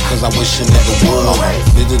lumberjack, cause I wish a nigga would.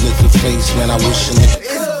 Little face, man, I wish a nigga.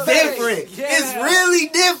 It's different. It's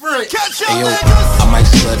really different. Hey yo, I might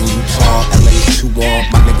slut in Utah, LA's too warm.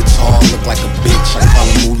 My nigga tall, look like a bitch, I call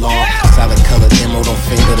him Mulan. Solid colored emerald on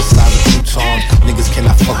finger, the size of Pluton. Niggas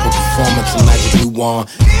cannot fuck with performance, imagine you on.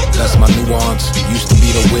 That's my nuance. Used to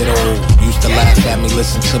be the widow. Used to laugh at me,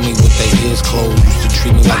 listen to me with their ears closed. Used to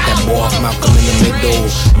treat me like that boy off Malcolm in the middle.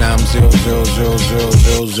 Now I'm 0, 0, 0, 0,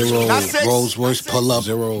 0, 0. Rolls Royce pull up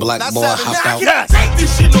 0. Black boy hop out. Take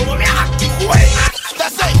this shit over me. I quit.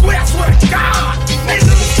 That's it. Quit. I swear to God.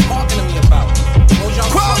 Nigga. Talking to me about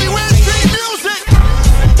Quality Wednesday music.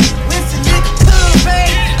 Listen, nigga, come,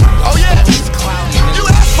 baby. Oh yeah. You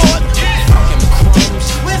asked for it. fucking crumbs.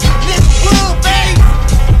 Listen, nigga, come, baby.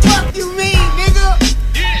 Fuck you mean, nigga?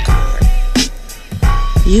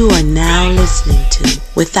 You are now listening to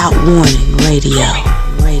Without Warning Radio.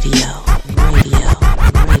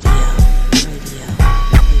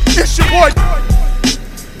 It's your boy.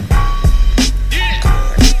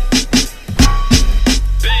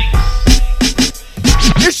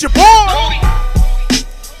 It's your boy.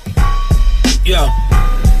 Yo.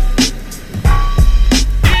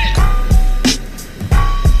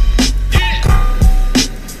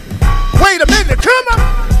 Wait a minute, come on.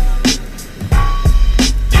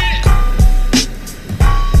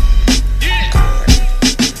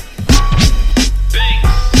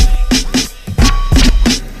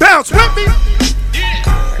 Bounce with me.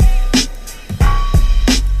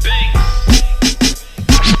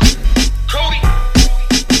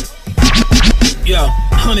 Yo,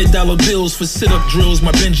 $100 bills for sit-up drills.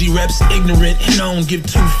 My Benji reps ignorant, and I don't give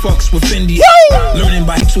 2 fucks with Fendi. Learning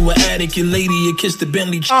by to an addict, your lady, you kiss the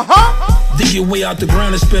Bentley. Dig your way out the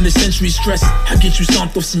ground and spend a century stress. I get you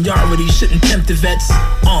stomped off seniority, shouldn't tempt the vets.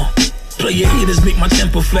 Play your haters, make my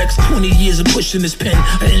temper flex. 20 years of pushing this pen,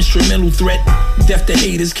 an instrumental threat. Deaf to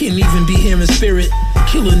haters, can't even be here in spirit.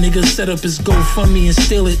 Kill a nigga, set up his GoFundMe and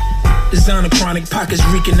steal it. Designer chronic pockets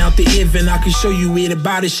reeking out the ear vent. I can show you where to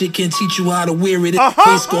buy this shit, can't teach you how to wear it.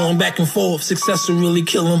 Face going back and forth, success will really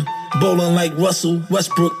kill him. Bowling like Russell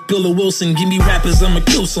Westbrook, Bill Wilson. Give me rappers, I'ma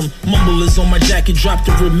kill some. Mumble is on my jacket, drop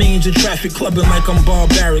the remains of traffic, clubbing like I'm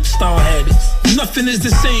barbaric. Star habits. Nothing is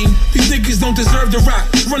the same. These niggas don't deserve the rock.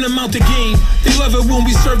 Run them out the game. They love it when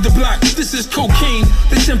we serve the block. This is cocaine.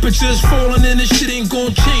 The temperature's falling and this shit ain't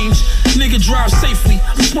gon' change. Nigga drive safely.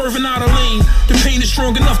 I'm swerving out of lane. The pain is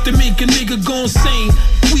strong enough to make a nigga go insane.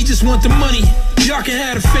 We just want the money. Y'all can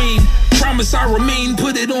have the fame. Promise I remain.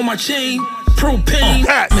 Put it on my chain. Propane.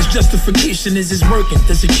 Misjustification is it's working.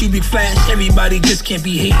 There's a cubic flash. Everybody just can't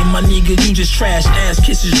be hating, my nigga. You just trash. Ass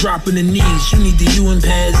kisses dropping the knees. You need the UN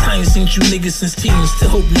pads. I ain't seen you niggas since teens. Still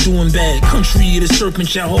hope you doing bad. Country of the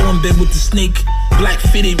serpent, y'all all in bed with the snake. Black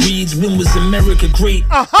fitted reads. When was America great?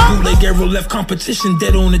 Bootleg arrow left competition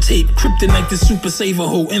dead on the tape. Kryptonite the super saver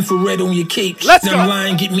hoe. Infrared on your cape. Them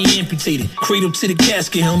lying get me amputated. Cradle to the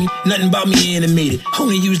casket, homie. Nothing about me animated.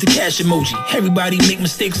 Only use the cash emoji. Everybody make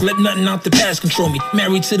mistakes. Let nothing out the past control me.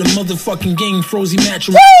 Married to the motherfucking game, frozy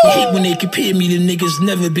matrimony. Hate when they compare me to niggas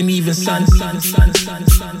never been even son.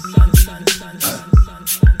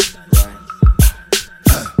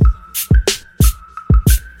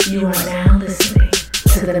 You are now listening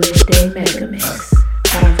to the Midday Mega Mix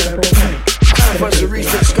on Verbal Link. Time for us to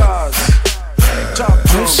reach the stars.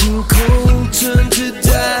 Wishing cold turn to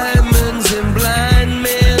diamonds and blind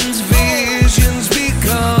men's visions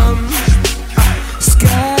become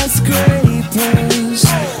skyscrapers.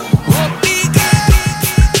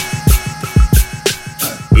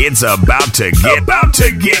 It's about to get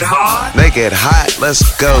hot. Make it hot. Let's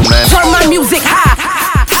go, man. Turn my music high.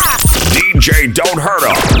 DJ Don't Hurt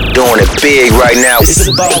 'Em. Doing it big right now. It's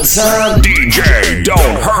about time. DJ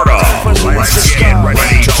Don't Hurt 'Em. Let's get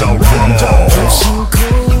ready to rumble. Wishing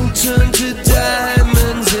cold turn to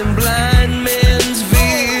diamonds and blind men's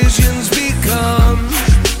visions become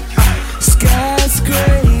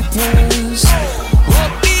skyscrapers.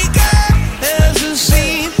 What began as a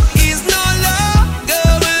scene is no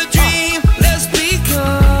longer a dream. Let's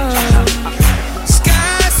become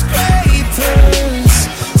skyscrapers.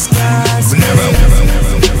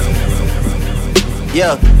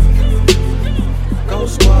 Yeah. Go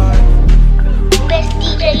Squad. Best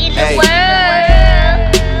DJ in the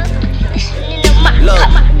world. Look,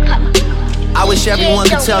 I wish everyone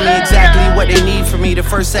could tell me exactly what they need from me. The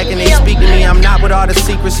first second they speak to me, I'm not with all the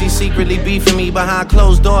secrecy, secretly beefing me behind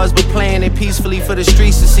closed doors, but playing it peacefully for the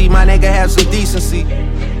streets to see. My nigga have some decency.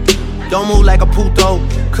 Don't move like a puto.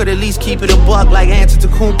 Could at least keep it a buck like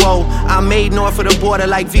Antetokounmpo. I'm made north of the border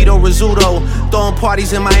like Vito Rizzuto. Throwing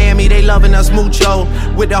parties in Miami, they loving us mucho.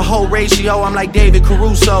 With the whole ratio, I'm like David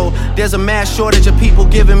Caruso. There's a mass shortage of people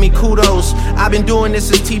giving me kudos. I've been doing this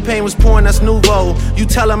since T-Pain was pouring us Nouveau. You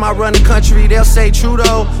tell them I run the country, they'll say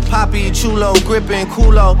Trudeau. Poppy, Chulo, gripping,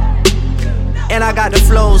 culo. And I got the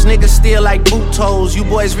flows, niggas still like boot toes. You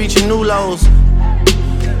boys reaching new lows.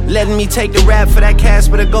 Letting me take the rap for that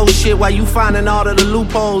Casper the Ghost shit while you finding all of the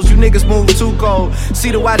loopholes. You niggas move too cold.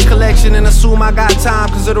 See the watch collection and assume I got time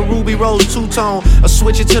cause of the Ruby Rose two-tone. Or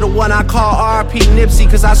switch it to the one I call RP Nipsey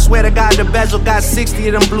cause I swear to God the bezel got 60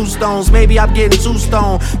 of them blue stones. Maybe I'm getting too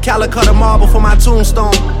stoned. Calicut a marble for my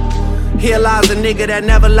tombstone. Here lies a nigga that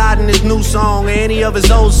never lied in his new song or any of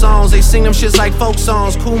his old songs. They sing them shits like folk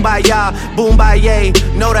songs. Kumbaya, boombaye.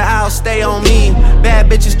 Know that I'll stay on me.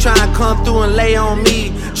 Bad bitches trying to come through and lay on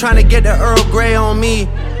me. Trying to get the Earl Grey on me.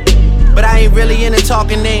 But I ain't really into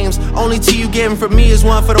talking names. Only tea you getting from me is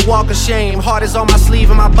one for the walk of shame. Heart is on my sleeve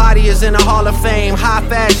and my body is in the Hall of Fame. High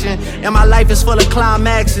fashion, and my life is full of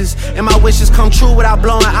climaxes. And my wishes come true without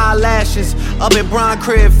blowing eyelashes. Up at Bron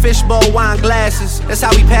Crib, fishbowl, wine glasses. That's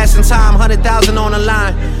how we passing time, 100,000 on the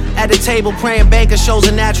line. At the table praying banker shows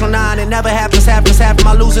a natural 9. It never happens half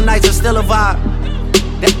my losing nights are still a vibe.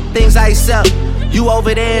 That things I accept. You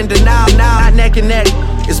over there in denial now, not neck and neck.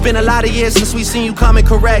 It's been a lot of years since we seen you coming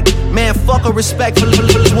correct. Man, fuck a respect for Go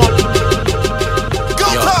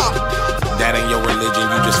Tom! That ain't your religion,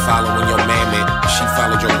 you just following your mammoth. She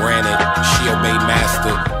followed your granite, she obeyed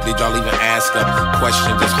master. Did y'all even ask her?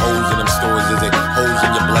 Question, just holes in them stories. Is it holes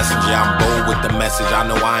in your blessings? Yeah, I'm bold with the message. I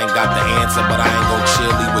know I ain't got the answer, but I ain't gon'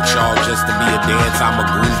 cheerlead with y'all just to be a dance. I'ma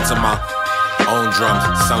groove to my own drums,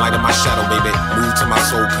 sunlight in my shadow, baby. Move till my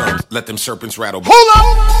soul comes. Let them serpents rattle. Hold up!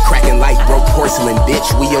 Cracking like broke porcelain, bitch.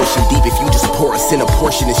 We ocean deep if you just pour us in a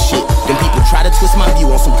portion of shit. Them people try to twist my view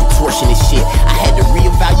on some contortionist shit. I had to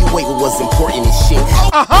reevaluate what was important and shit.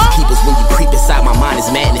 Keep us when you creep inside my mind is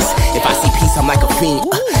madness. If I see peace, I'm like a fiend.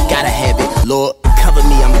 Gotta have it, Lord. Cover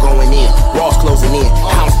me, I'm going in. Walls closing in.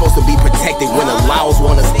 How I'm supposed to be protected when the laws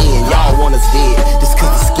want us in. Y'all want us dead. Just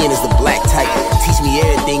cause the skin is the black type. Teach me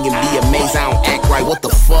everything and be amazed. I don't act right. What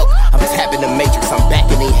the fuck? I'm tapping the matrix. I'm back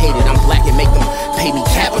and they hate it. I'm black and make them pay me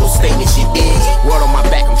capital statements. Shit is. Word on my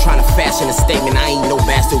back. I'm trying to fashion a statement. I ain't no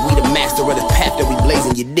bastard. We the master of the path that we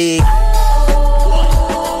blazing. You dig?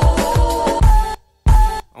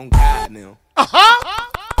 On God now.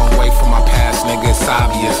 Away from my past, nigga, it's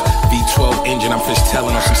obvious. V12 engine, I'm fish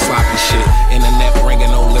telling on some sloppy shit. Internet bringing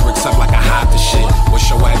no lyrics up like I hide the shit. What's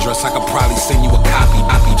your address? I could probably send you a copy.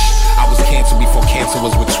 I was canceled before cancer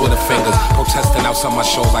was with Twitter fingers. Protesting outside my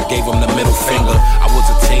shows, I gave them the middle finger. I was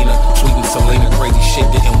a tainer, tweeting Selena, crazy shit,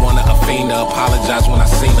 didn't wanna offend her. Apologize when I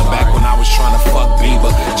seen her back when I was trying to fuck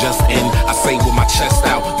Bieber. Just in, I say with my chest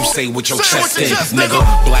out, you say with your chest in, nigga.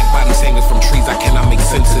 Black bodies hanging from trees, I cannot make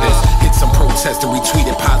sense of this. Hit some protest and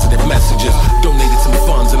retweeted positive messages. Donated some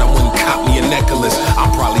funds and I went and caught me a necklace.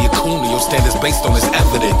 I'm probably a coon, your standards based on this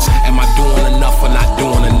evidence. Am I doing enough or not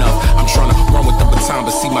doing enough? I'm trying to run with the baton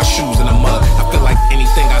but see my shoes in the mud. I feel like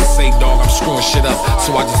anything I say, dog, I'm screwing shit up.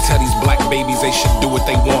 So I just tell these black babies they should do what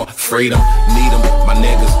they want. Freedom, need them, my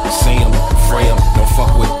niggas, see them, free them. Don't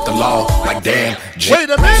fuck with the law, like damn. Wait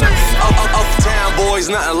a minute! Uptown boys,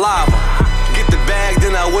 nothing live. Get the bag,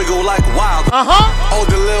 then I wiggle like wild. All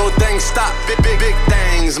the little things stop, big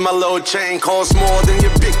things. My little chain costs more than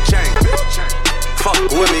your big chain. Fuck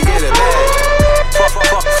with me, get it bag.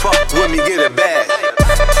 Fuck with me, get it bag.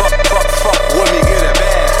 Fuck with me, get it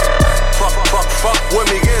bag. Fuck with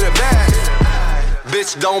me, get it bag.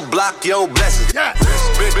 Bitch, don't block your blessings.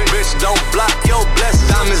 Bitch, don't block your blessings.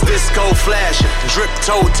 Diamonds disco flashing, drip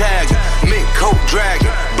toe tagging, mink coat dragging,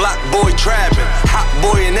 block boy trapping, hot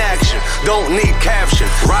boy in action. Don't need caption.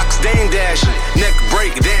 Rocks dame dashing, neck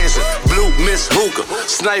break dancing, blue miss hookah,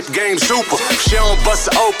 snipe game super. She don't bust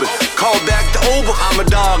it open, call back the Uber. I'm a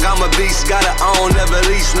dog, I'm a beast, gotta own, never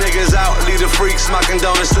lease. Niggas out, lead the freaks, smocking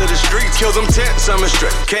donuts to the streets. Kill them tents, I'm a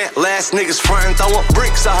strip. Can't last, niggas frontin', throwin'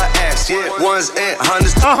 bricks on her ass. Yeah, ones and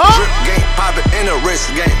hundreds. Drip game, poppin' in a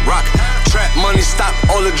wrist game, rockin'. Trap money, stop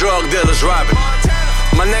all the drug dealers robbing.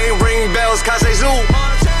 My name ring bells, Kase Zoo.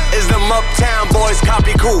 Is them uptown boys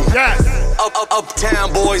copy cool? Yes.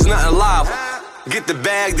 Uptown boys, nothing live. Get the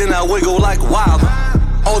bag, then I wiggle like wild.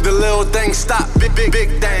 All the little things stop, big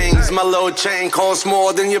things. My little chain costs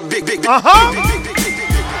more than your big. New York,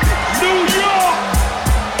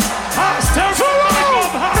 House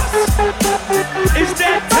it's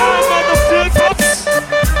that time, motherfuckers.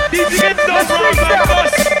 Did you get those rhymes like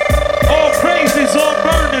us? All praises, all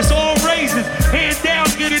burners, all raises. Hand down,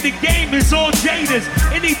 get in the game, it's all jaders.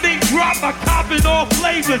 Anything drop, I cop in all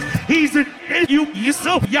flavors. He's a you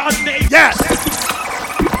so y'all name. Yes.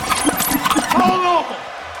 Hold on.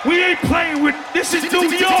 We ain't playing with this is New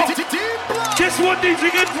York. Just one thing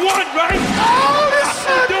against one, right? Oh, this I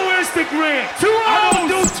don't do Instagram. I don't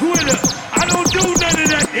do Twitter. I don't do none of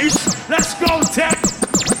that ish. Let's go, Tech.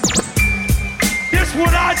 This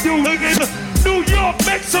what I do, nigga. New York,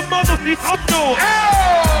 make some motherfucking up noise.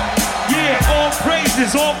 Yeah, Yeah, all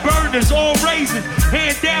praises, all burners, all raisins.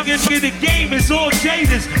 Hand down in the game is all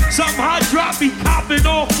jaders. Some hot drop, he copping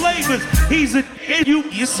all flavors. He's a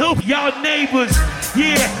you so y'all neighbors.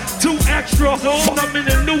 Yeah, 2 extra doors. I'm in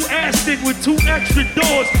a new Aston with 2 extra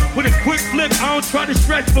doors. With a quick flip, I don't try to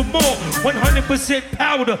stretch for more. 100%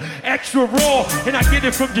 powder, extra raw. And I get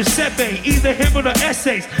it from Giuseppe, either him or the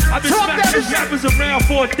essays. I've been smacking these rappers around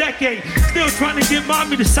for a decade. Still trying to get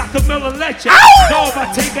mommy to Sacamela Leche. No, if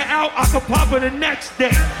I take her out, I can pop her the next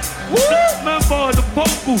day. Member of the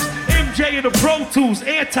vocals, MJ and the Pro Tools,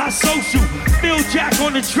 antisocial. Phil Jack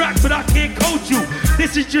on the track, but I can't coach you.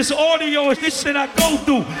 This is just audio, it's this shit I go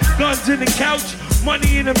through. Guns in the couch,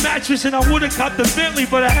 money in the mattress, and I would've copped the Bentley,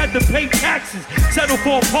 but I had to pay taxes. Settle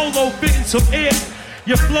for a polo fitting some air.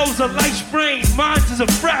 Your flow's a light sprain, mine's is a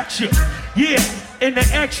fracture. Yeah, and the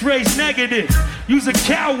x-ray's negative. You's a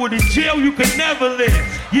coward, in jail you can never live.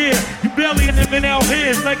 Yeah, you barely living out here,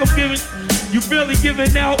 it's like I'm giving... You barely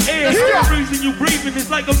giving out air. Yeah. The reason you breathing is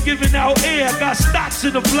like I'm giving out air. I got stocks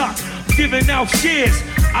in the block, I'm giving out shares.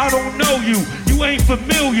 I don't know you, you ain't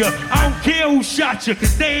familiar. I don't care who shot you,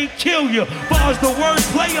 cause they ain't kill you. Far as the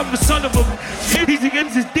wordplay, I'm the son of them. These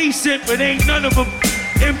against is decent, but ain't none of them.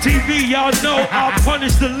 MTV, y'all know I'll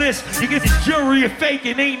punish the list. You get this jury of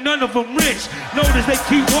faking, ain't none of them rich. Notice they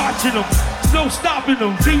keep watching them. No stopping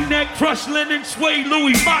them. V-neck, crushed linen, suede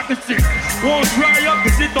Louis moccasins. Won't dry up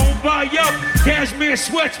cause it don't buy up. Cashmere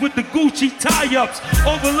sweats with the Gucci tie-ups.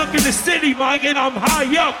 Overlooking the city, Mike, and I'm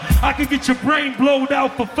high up. I can get your brain blowed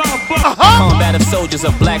out for $5. Combat of soldiers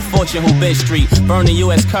of black fortune who been street. Burning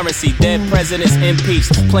U.S. currency, dead presidents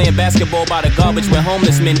impeached. Playing basketball by the garbage where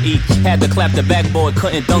homeless men eat. Had to clap the backboard,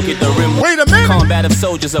 couldn't dunk it the rim. Wait a minute. Combat of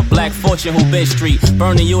soldiers of black fortune who been street.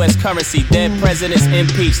 Burning U.S. currency, dead presidents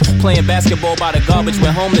impeached. Playing basketball by the garbage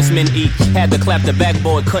where homeless men eat. Had to clap the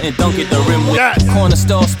backboard, couldn't dunk it the rim with. Yes. Corner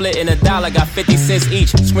store splitting $1, got 50 cents each.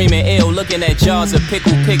 Screaming ill, looking at jars of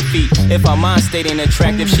pickled pig feet. If our mind state ain't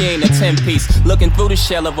attractive, she ain't a 10-piece. Looking through the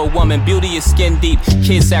shell of a woman, beauty is skin deep.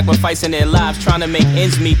 Kids sacrificing their lives, trying to make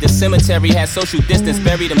ends meet. The cemetery has social distance,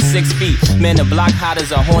 buried them 6 feet. Men, the block hot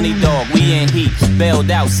as a horny dog, we in heat. Bailed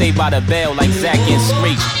out, saved by the bell like Zach and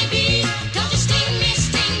Screech.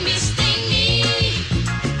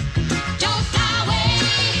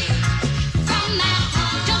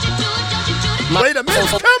 Wait a minute,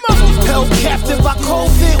 come on! Held captive by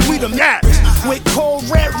COVID, we the matters. With cold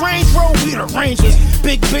red Range Rover, we the Rangers.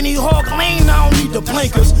 Big Benny Hawk Lane, I don't need the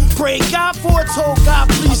blinkers. Pray God for it, told God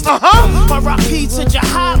please. My rock pizza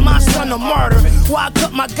jihad, my son a martyr. Why I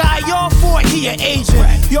cut my guy off for it, he an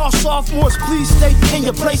agent. Y'all sophomores, please stay in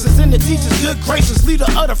your places. And the teachers, good gracious, leader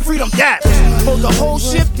of the freedom. Yes. Hold the whole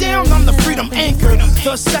ship down, I'm the freedom anchor.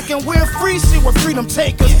 The second we're free, see we're freedom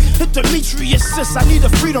takers. Hit Demetrius, sis, I need a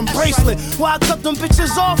freedom bracelet. Why I cut them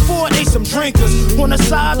bitches off for it, they some drinkers. On the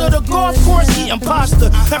side of the golf course, eating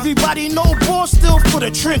pasta. Everybody know ball still for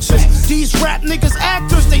the trenches. These rap niggas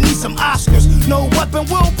actors, they need some Oscars. No weapon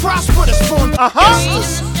will prosper, the storm.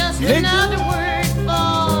 Just another word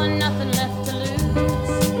for nothing left to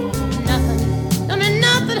lose. Nothing. Don't mean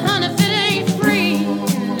nothing, honey, if it ain't free.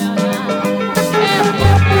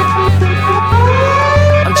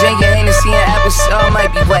 I'm drinking Hennessy and apple, so I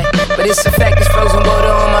might be wet. But it's a fact, it's frozen water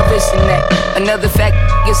on my wrist and neck. Another fact,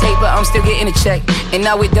 gets hate, but I'm still getting a check. And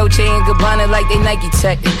now with Dolce and Gabbana like they Nike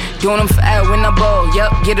Tech. Doing them for out when I ball,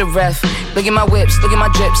 yup, get a ref. Look at my whips, look at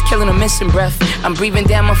my drips, killing a missing breath. I'm breathing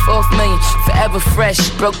down my 4th million, forever fresh.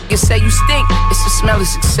 Broke, you say you stink, it's the smell of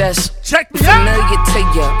success. Check me out. Familiar to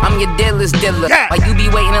ya, I'm your dealer's dealer. Yeah. While you be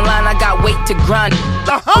waiting in line, I got weight to grind.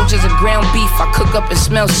 Just a ground beef, I cook up and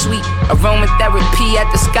smell sweet. Aromatherapy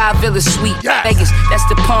at the Sky Villa suite. Yes. Vegas, that's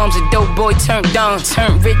the palms, a dope boy turned down,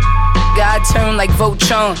 turned rich. God turned like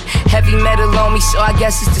Voltron. Heavy metal on me, so I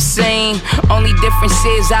guess it's the same. Only difference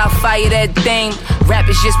is I'll fire that thing.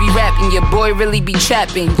 Rappers just be rapping, your boy really be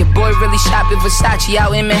trapping. Your boy really shopping Versace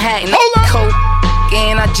out in Manhattan. Cold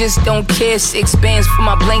and I just don't care. 6 bands for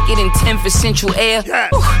my blanket and 10 for central air.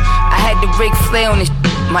 Yes. I had the Ric Flair on this.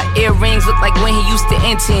 My earrings look like when he used to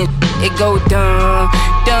enter in. It go dun,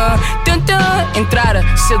 dun, dun, dun. Entrada,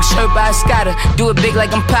 silk shirt by Escada. Do it big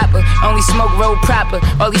like I'm Papa. Only smoke roll proper.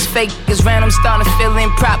 All these fake niggas round, I'm starting to feel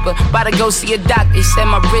improper. About to go see a doctor. He said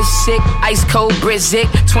my wrist sick. Ice cold Brizzic.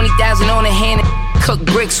 20,000 on the hand. Cook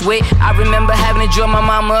bricks with. I remember having to draw my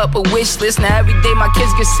mama up a wish list. Now every day my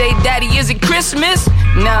kids can say, Daddy, is it Christmas?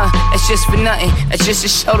 Nah, that's just for nothing. That's just to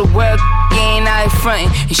show the world you ain't out here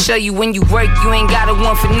frontin'. And show you when you work, you ain't got a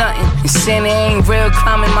one for nothing. And Santa ain't real,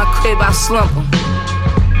 climb in my crib, I slump 'em.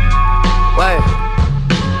 Word.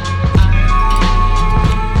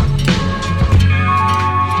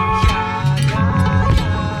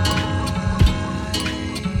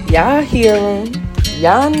 Y'all hear him.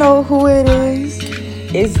 Y'all know who it is.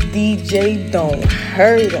 It's DJ Don't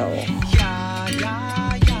Hurt Him.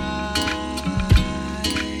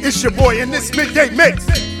 It's your boy in this midday mix.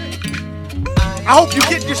 I hope you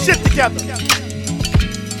get your shit together.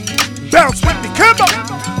 Bounce with me, come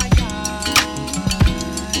on.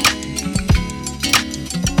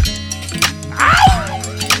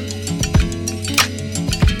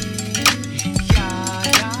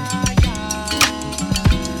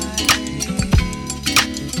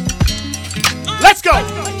 Let's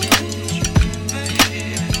go.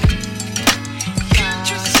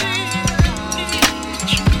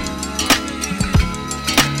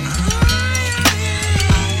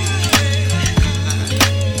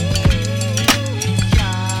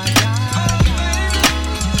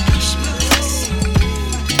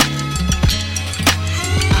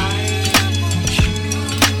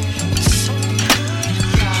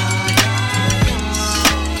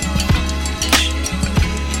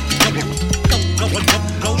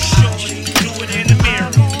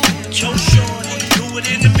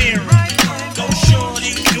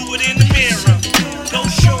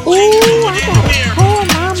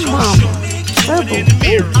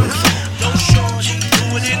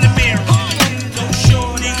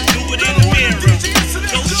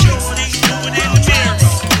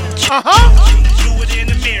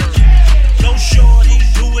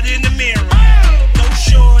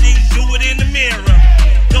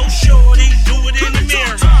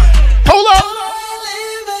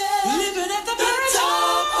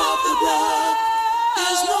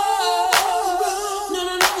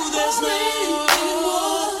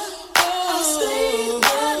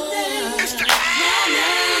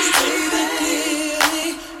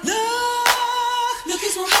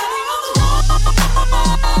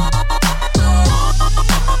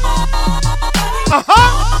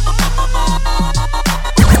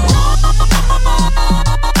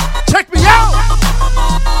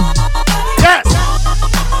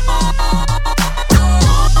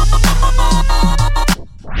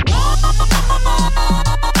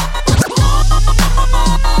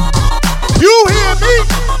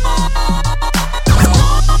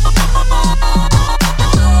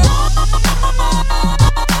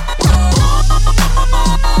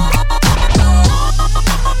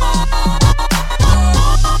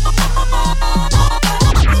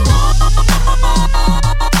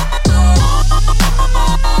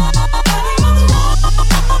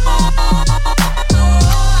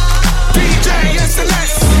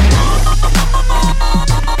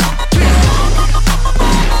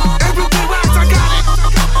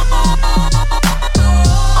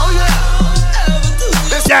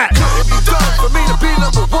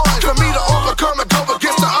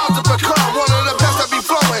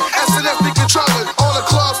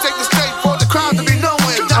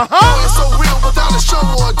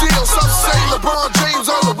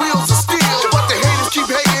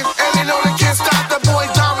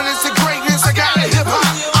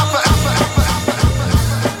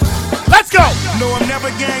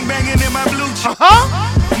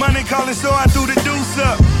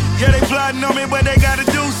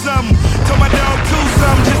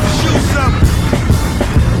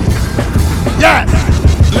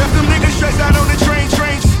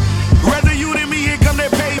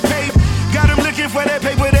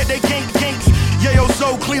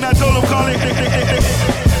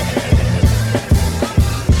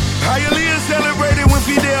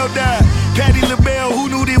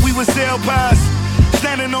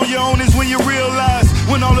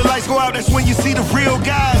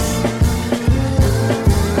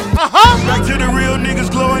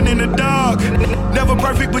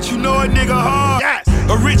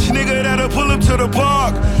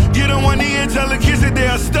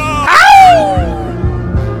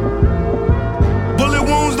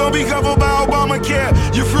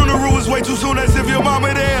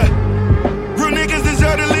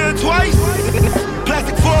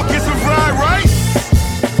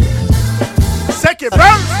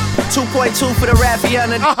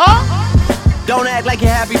 Don't act like you're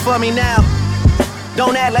happy for me now.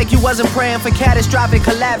 Don't act like you wasn't praying for catastrophic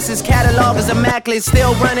collapses. Catalog is immaculate,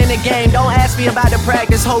 still running the game. Don't ask me about the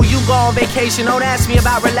practice. Ho, you go on vacation. Don't ask me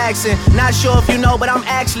about relaxing. Not sure if you know, but I'm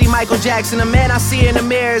actually Michael Jackson. The man I see in the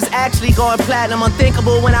mirror is actually going platinum.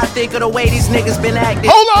 Unthinkable when I think of the way these niggas been acting.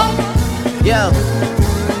 Hold on. Yeah.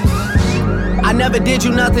 I never did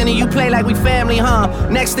you nothing and you play like we family, huh?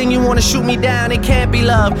 Next thing you wanna shoot me down, it can't be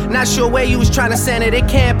love. Not sure where you was trying to send it, it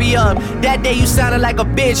can't be up. That day you sounded like a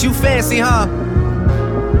bitch, you fancy, huh?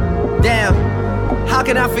 Damn. How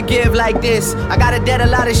can I forgive like this? I gotta debt a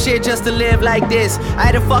lot of shit just to live like this. I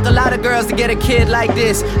had to fuck a lot of girls to get a kid like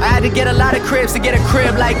this. I had to get a lot of cribs to get a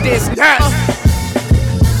crib like this. Yes.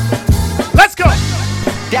 Let's go.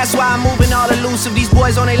 That's why I'm moving all elusive. These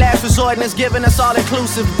boys on their last resort and it's giving us all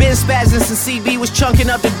inclusive. Been spazzing since CB was chunking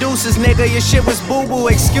up the deuces, nigga. Your shit was boo-boo.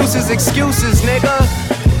 Excuses, nigga.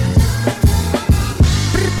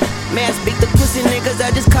 Man, speak the pussy niggas,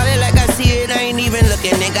 I just call it like I see it, I ain't even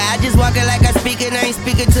looking, nigga. I just walk it like I speak it, I ain't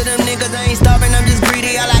speaking to them niggas. I ain't starving, I'm just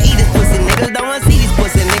greedy, all I eat is pussy niggas. Don't wanna see these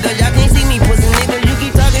pussy niggas, y'all can't see me pussy niggas. You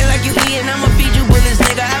keep talking like you eating, I'ma feed you bullets,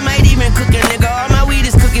 nigga. I might even cook it, nigga. All my weed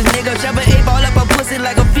is cookies, nigga. Shove an 8-ball up a pussy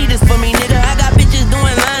like a fetus for me, nigga. I got bitches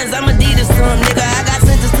doing lines, I'm Adidas to them, nigga. I got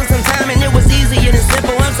sentenced to some time and it was easier than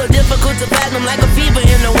simple. I'm so difficult to fathom like a fever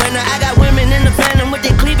in the winter. I got women in the phantom with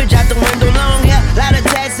their cleavage out the window. Long hair, lot of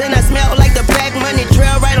tats and I smell like the pack money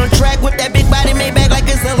trail right on track with that big body made back like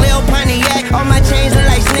it's a Lil Pontiac. All my chains are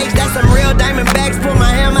like snakes, that's some real diamond bags. Pull my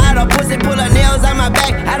hammer out of pussy, pull her nails out my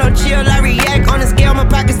back. I don't chill, I react. On the scale, my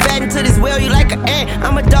pockets fat into this whale, you like an ant.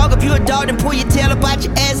 I'm a dog, if you a dog, then pull your tail up out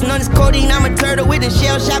your ass. And on this codeine, I'm a turtle with a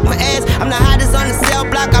shell shock my ass. I'm the hottest on the cell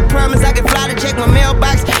block, I promise I can fly to check my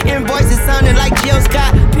mailbox. Invoices sounding like Jill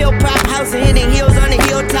Scott. Pill pop, house and hitting heels on the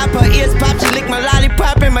hilltop. Her ears pop, she lick my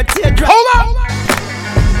lollipop and my teardrop. Hold on!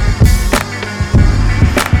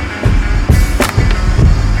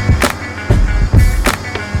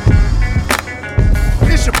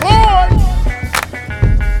 It's your boy!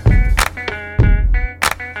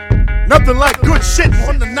 Nothing like good shit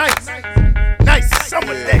on the nice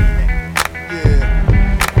summer day. Yeah.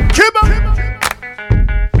 Kibba!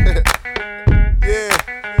 Yeah.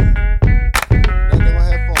 Nothing on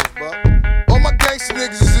headphones, bro. All my gangster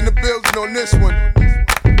niggas is in the building on this one.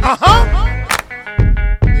 Uh-huh.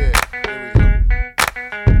 Yeah, here we go.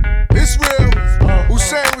 It's real.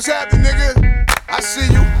 Hussein, what's happening, nigga? I see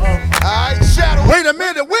you. Alright, Shadow. Wait a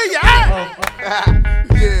minute, where you at?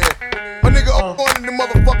 Yeah. My nigga up on in the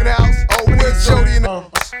motherfucking house. Oh, where's Jody in the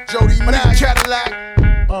Jody, my nigga Cadillac.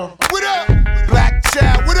 What up? Black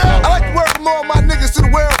Child, what up? I like to welcome all my niggas to the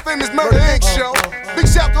world famous Murder Inc. show. Big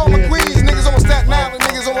shout to all my Queens niggas, on my Staten Island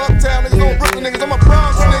niggas, on my Uptown niggas, on my Brooklyn niggas, on my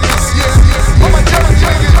Bronx niggas, yeah. On my Jersey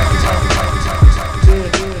niggas.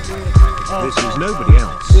 This is nobody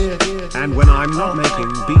else. And when I'm not making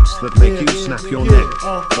beats that make you snap your neck,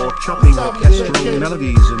 or chopping orchestral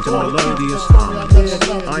melodies into melodious harmonies,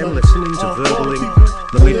 I'm listening to Verbal Ink,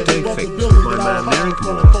 the Midday Fixx with my man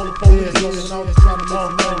Eryk.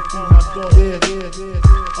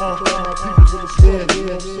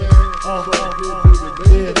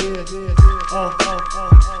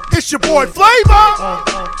 It's your boy Flavor!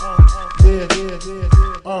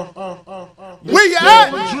 Where you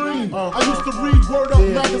at? I used to read Word Up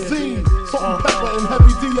magazine, Salt and Pepper and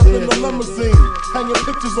Heavy D up in the limousine, hanging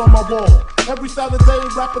pictures on my wall. Every Saturday,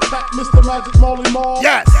 rap attack, Mr. Magic Molly Mall.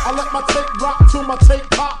 Yes. I let my tape rock till my tape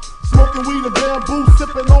pop. Smoking weed and bamboo,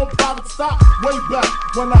 sipping on private stock. Way back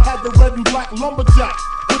when I had the red and black lumberjack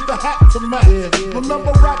with the hat to match.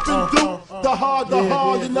 Remember rapping Duke? The hard.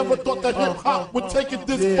 You never thought that hip hop would take it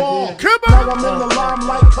this far. Now I'm in the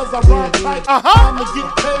limelight cause I rhyme tight. Time to get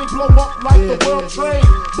paid, blow up like the world trade.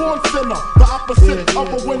 Born sinner, the opposite of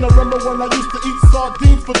a winner. Remember when I used to eat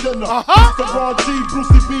sardines for dinner? Mr. Ron G,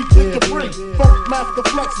 Brucey B, Kid Capri, Funk Master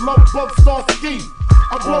Flex, Love Bug Star Ski.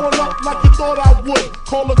 I'm blowing up like you thought I would.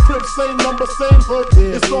 Call a crib, same number, same hood.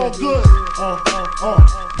 It's all good.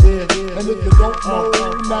 And if you don't know,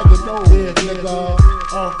 now you know, nigga.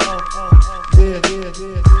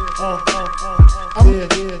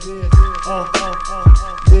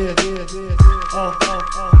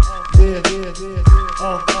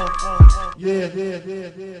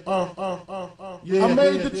 I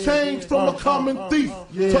made the change from a common thief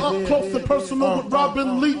to up close and personal with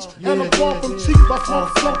Robin Leach. And I'm far from cheap. I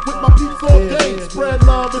smoke slump with my peeps all day. Spread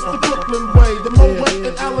love, it's the Brooklyn way. The Moet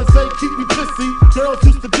and Alizé keep me pissy. Girls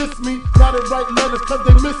used to diss me, now they write letters cause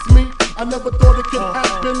they miss me. I never thought it could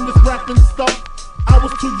happen, this rapping stuff. I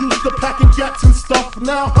was too used to packing gats and stuff.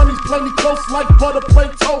 Now honeys play me close like butter play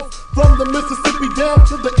toast. From the Mississippi down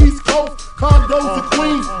to the East Coast. Condos in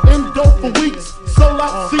Queens, in dope for weeks. Sold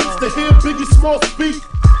out seats to hear Biggie Small speak.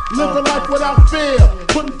 Living life without fear,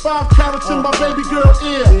 putting 5 carats in my baby girl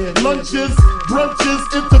ear. Lunches, brunches,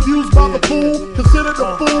 interviews by the pool. Considered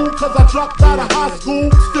a fool cause I dropped out of high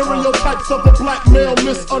school. Stereotypes of a black male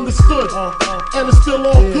misunderstood. And it's still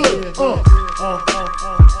all good.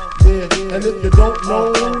 And if you don't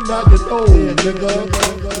know, now you know, nigga.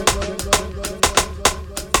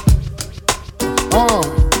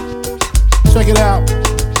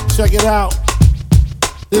 Check it out.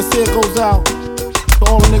 This here goes out To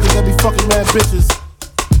all the niggas that be fucking mad bitches.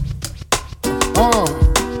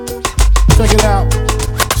 Check it out.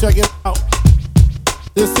 Check it out.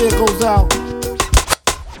 This here goes out.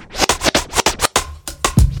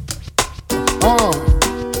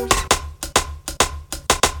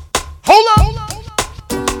 Hold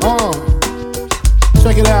up.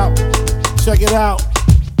 Check it out. Check it out.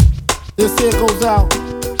 This here goes out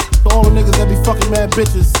to all the niggas that be fucking mad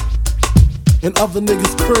bitches in other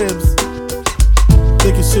niggas' cribs.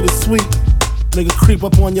 Thinking shit is sweet. Nigga creep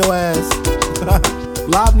up on your ass.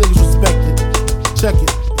 Live niggas respect it. Check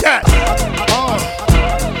it. Yeah.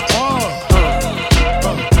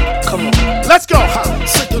 Come on. Let's go.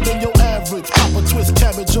 Sicker than your average. Papa twist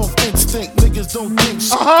cabbage off instinct. Niggas don't think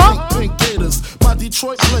shit. Pink gators. My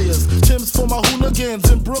Detroit players. Tim's for my hooligans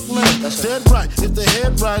in Brooklyn. Dead right. If they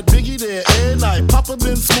head right, Biggie there every night. Papa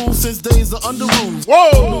been smooth since days of under rules.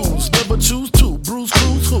 Whoa. Lose, never choose to. Bruise,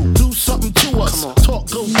 cruise, who? Do something to us. Talk,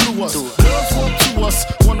 go through us. Girls want to us.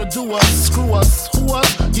 Wanna do us. Screw us. Who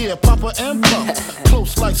us? Yeah, Papa and Puff.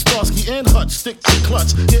 Close like Starsky and Hutch. Stick to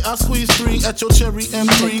clutch. Yeah, I squeeze 3 at your cherry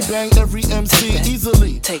M3. Bang every MC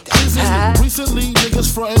easily. Easily. Recently, niggas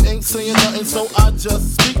frontin' ain't saying nothing, so I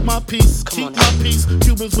just speak my peace. Keep my peace.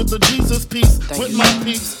 Cubans with the Jesus peace. With my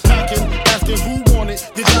peace. Packing, asking who want it.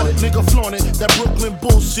 You got it, nigga, flaunt it. That Brooklyn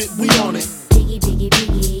bullshit, we on it. Biggie, biggie,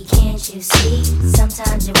 biggie, can't you see?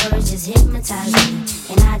 Sometimes your words just hypnotize me.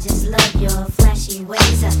 And I just love your flashy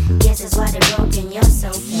ways. I guess that's why they're broken, you're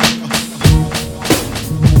so fake.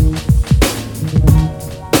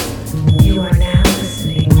 You are now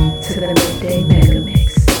listening to the Midday Mega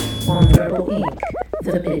Mix on Verbal Inc.,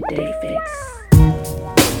 the Midday Fixx.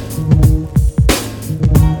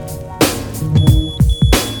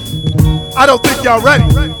 I don't think y'all ready.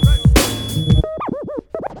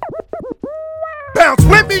 Bounce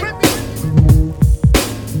with me.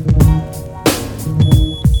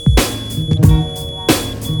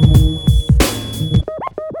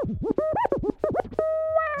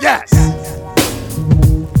 Yes.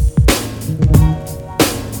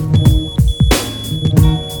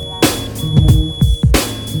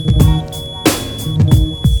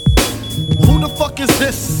 Who the fuck is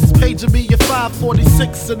this? Paging me at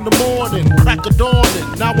 5:46 in the morning. Crack of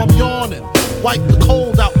dawning, now I'm yawning. Wipe the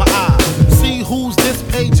cold out my eye. See who's this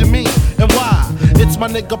paging me and why? It's my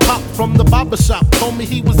nigga Pop from the barbershop. Told me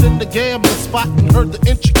he was in the gambling spot and heard the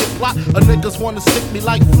intricate plot. A niggas wanna stick me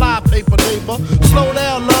like fly paper, neighbor. Slow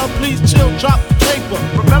down, love, please chill, drop the paper.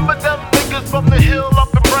 Remember them niggas from the hill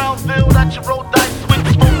up in Brownsville that you rolled dice with?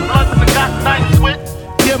 Smoke blunts and got nice with?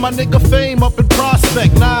 Yeah, my nigga Fame up in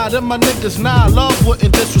Prospect. Nah, them my niggas, nah, love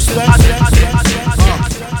wouldn't disrespect.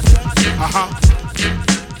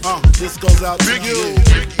 This goes out to you.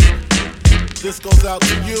 This goes out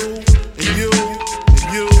to you, and you,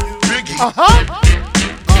 and you.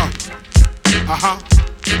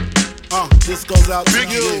 This goes out to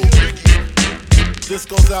you. This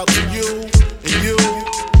goes out to you, and you,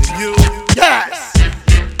 and you. Yes.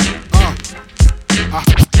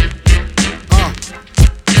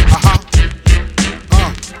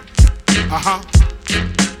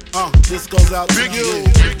 This goes out to you.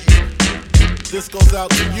 This goes out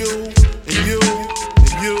to you, and you,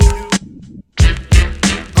 and you.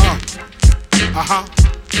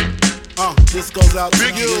 This goes out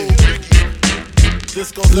to you.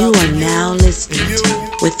 This goes You out are to now listening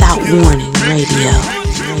to Without Warning Radio.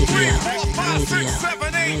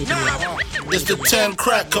 It's the 10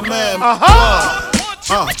 crack command.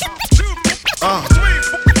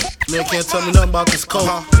 Man can't tell me nothing about this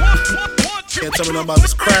coke. Can't tell me nothing about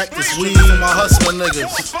this crack, this weed, my hustler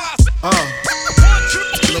niggas.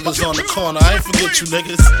 Niggas on the corner, I ain't forget you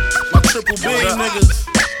niggas. My triple B niggas.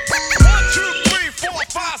 1, 2, 3, 4,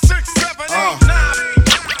 5, 6, 7, 8,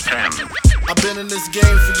 9. I've been in this game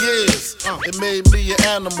for years. It made me an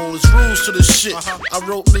animal. It's rules to this shit. I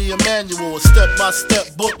wrote me a manual, a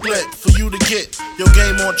step-by-step booklet for you to get your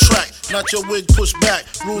game on track. Not your wig pushed back.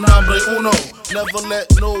 Rule number uno. Never let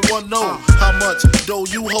no one know how much dough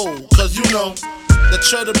you hold. Cause you know that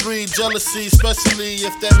try to breed jealousy, especially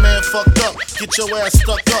if that man fucked up. Get your ass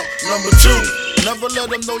stuck up. Number 2, never let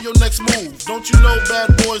them know your next move. Don't you know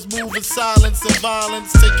bad boys move in silence and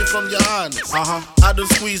violence? Take it from your highness. I done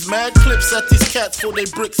squeeze mad clips at these cats for they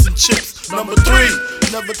bricks and chips. Number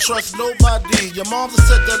 3, never trust nobody. Your mom to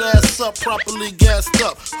set that ass up, properly gassed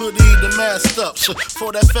up. Hoodie the masked up.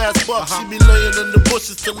 For that fast buck, she be laying in the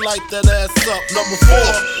bushes to light that ass up. Number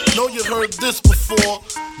 4, know you heard this before.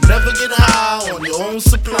 Never get high on your own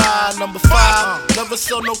supply. Number 5, never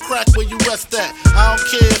sell no crack where you rest at. I don't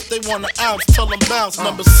care if they want an ounce, tell them bounce.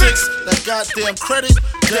 Number 6, that goddamn credit,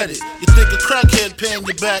 get it. You think a crackhead paying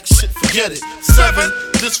you back, shit, forget it. 7,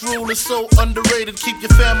 this rule is so underrated. Keep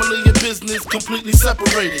your family and business completely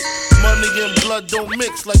separated. Money and blood don't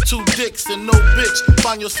mix like 2 dicks and no bitch.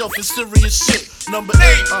 Find yourself in serious shit. Number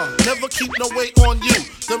 8, never keep no weight on you.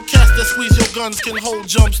 Them cats that squeeze your guns can hold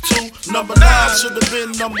jumps too. Number 9 should have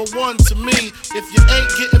been number 1 to me. If you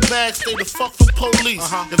ain't getting back, stay the fuck from police.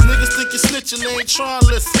 If niggas think you're snitching, they ain't trying to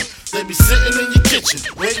listen. They be sitting in your kitchen,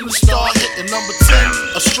 waiting to start hitting. Number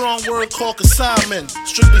 10, a strong word called consignment.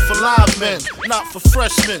 Strictly for live men, not for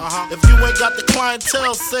freshmen. If you ain't got the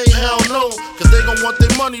clientele, say hell no. Cause they gon' want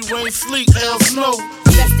their money, rain, sleet, hell, snow.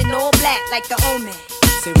 Dressed in all black like the omen.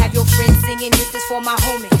 Have your friends singing, this is for my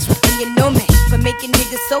homies. And you know me, for making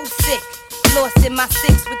niggas so sick. Lost in my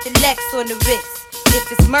 6 with the Lex on the wrist.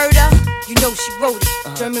 If it's murder, you know she wrote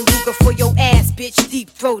it. German Ruger for your ass, bitch,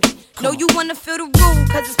 deep-throated. Know you wanna feel the rule,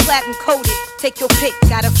 cause it's platinum coated. Take your pick,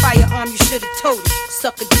 got a firearm, you should've told it.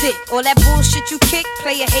 Suck a dick, all that bullshit you kick,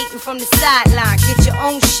 player hating from the sideline. Get your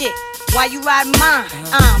own shit, why you riding mine?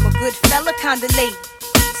 I'm a good fella, kinda lady.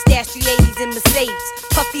 Stash 380s in Mercedes.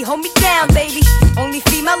 Puffy, hold me down, baby. Only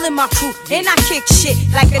female in my crew, and I kick shit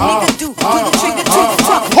like a nigga do. Pull the trigger to the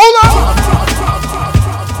top. Hold up!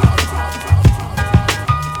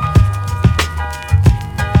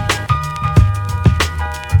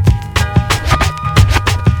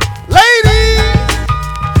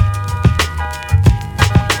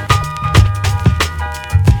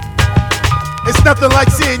 It's nothing like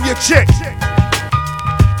seeing your chick.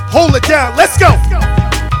 Hold it down, let's go.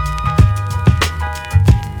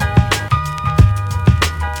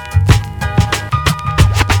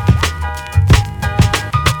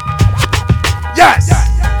 Yes.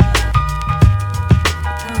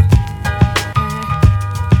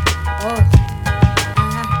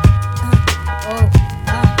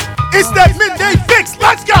 It's that Midday Fixx,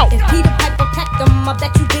 let's go. If Peter Piper packed them, I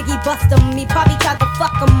bet you Biggie bust them. He probably tried to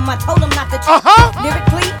fuck him, I told him not to.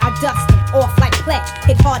 Lyrically, I dust him off like pledge.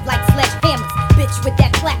 Hit hard like sledgehammers, bitch with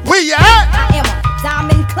that clap. Where you at? I am a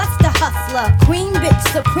diamond cluster hustler. Queen bitch,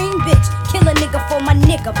 supreme bitch. Kill a nigga for my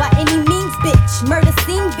nigga by any means, bitch. Murder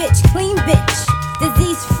scene bitch, clean bitch.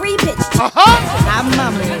 Disease free bitch. I'm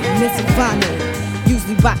mama, Miss Ivana.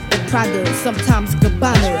 Usually rock the Prada, sometimes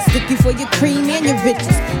Gabbana. Sticky for your cream and your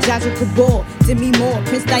riches. Jaja Cabal, Demi Moore,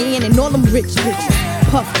 Prince Diane, and all them rich bitches.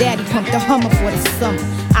 Puff Daddy pumped the Hummer for the summer.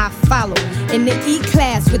 I follow in the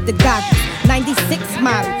E-class with the goggles. 96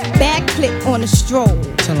 model, bad clip on a stroll.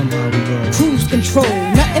 Tell them how we roll. Cruise control,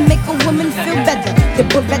 nothing make a woman feel better. The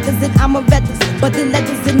Berettas and Amarettas, but the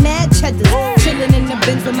letters and mad cheddars. Chillin' in the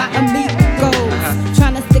Benz with my amigos.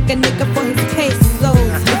 Tryna stick a nigga for his pesos.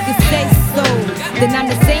 If you say so, then I'm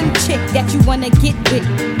the same chick that you wanna get with.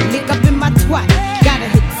 Lick up in my twat, gotta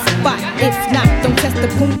hit the spot. If not, don't test the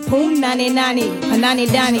boom boom, nani nani, panani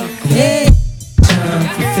dani. Hey. Time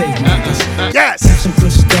for fake niggas. Yes. Have some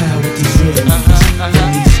good style with these real niggas. From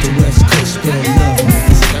East to West Coast, spread love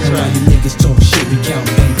niggas. And while you niggas talk shit, we count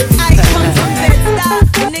bangers. I come from Bed-Stuy.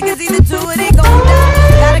 The niggas either do or they gon' die.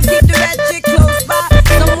 Gotta keep the ratchet close by.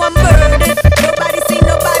 Someone murdered. Nobody seen,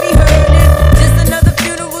 nobody heard it. Just another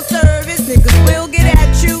funeral service. Niggas will get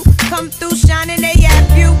at you. Come through shining, they yap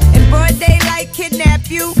you. In broad daylight,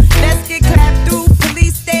 kidnap you. Let's get clapped through.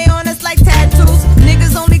 Police stay on us like tattoos.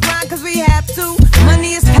 Niggas only grind cause we have to.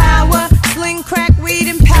 Money is power. Sling, crack, weed,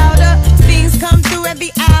 and powder. Fiends come through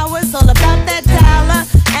every hour. It's all about that dollar.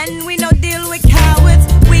 And we no deal with cowards.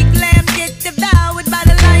 Weak lamb get devoured by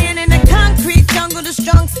the lion in the concrete jungle. The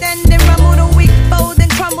strong stand and rumble. The weak fold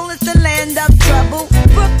and crumble. It's the land of trouble.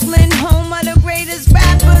 Brooklyn, home of the greatest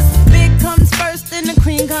rappers. Big comes first and the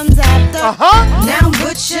cream comes after. Now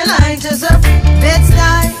put your lighters up.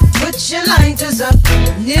 Bed-Stuy, put your lighters up.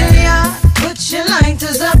 New York, put your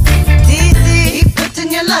lighters up. DC, keep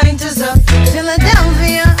putting your lighters up.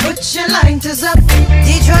 Philadelphia, put your lighters up.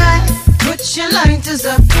 Detroit, put your lighters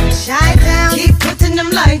up. Chi-Town, keep putting them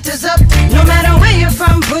lighters up. No matter where you're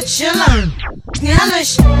from, put your light.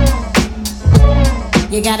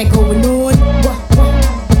 You got it going on.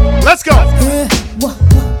 Let's go.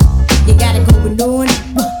 You got it going on.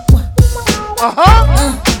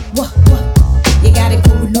 You got it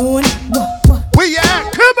going on. Where you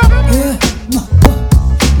at? Come on.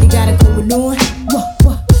 You got it going on.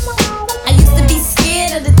 I used to be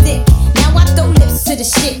scared of the dick. Now I throw lips to the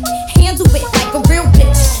shit. Handle it like a real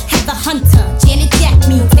bitch. Have the hunter, Janet Jack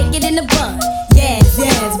me, take it in the bud. Yes,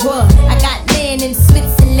 what? I got land in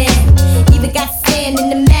Switzerland. Even got sand in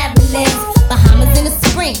the Maryland. Bahamas in the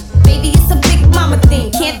spring. Baby, it's a big mama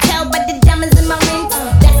thing. Can't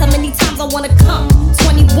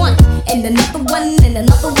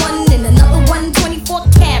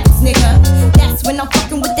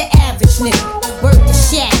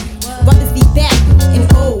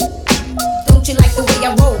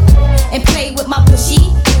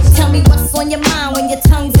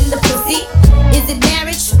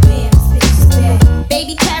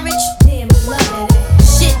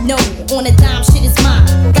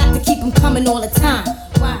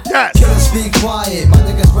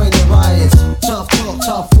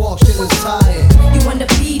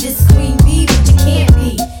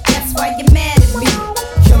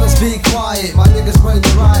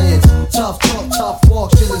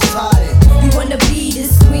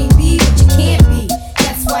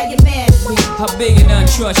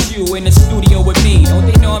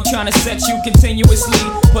trying to set you continuously.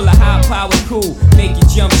 Pull a high power cool, make you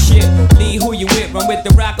jump ship. Lead who you with, run with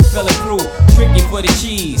the Rockefeller crew. Tricky for the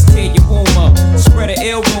cheese, tear your boom up. Spread a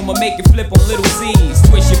ill rumor, make it flip on little Z's.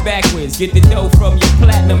 Twist your backwards, get the dough from your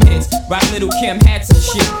platinum hits. Rock Little Kim hats and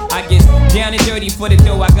shit. I get down and dirty for the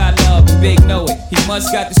dough, I got love and Big know it. He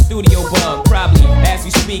must got the studio bug, probably. As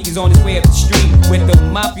we speak, he's on his way up the street with the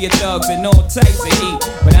mafia thugs and all types of heat.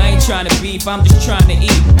 But I ain't trying to beef, I'm just trying to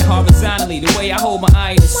eat. And horizontally, the way I hold my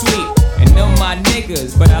iron is sweet. And them my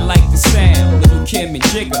niggas, but I like the sound. Little Kim and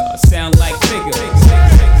Jigga sound like figures.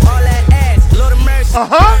 All that ass, Lord of mercy.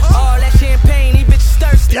 All that champagne, these bitches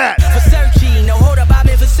thirsty. Versace, no hold up, I'm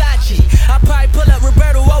in Versace. I probably pull up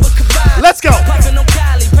Roberto over Cavalli. Let's go. Puffin' on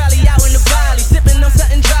Cali, probably out in the valley, sipping on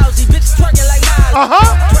something drowsy. Bitches twerking like Miley.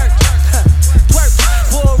 Twerk, twerk,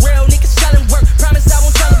 for a real nigga selling work. Promise I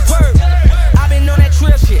won't tell a word. I been on that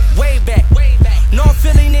trill shit way back. North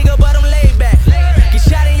Philly nigga, but I'm laid back. Get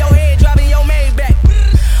shot in your head, dropping your Maybach.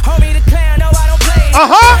 Homie the clown, no I don't play.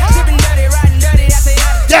 Sipping dirty, riding dirty, I say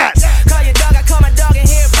yes. Call your dog, I call my dog in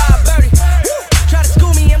here by a birdie. Try to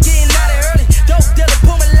school me, I'm getting out of early. Dope dealer,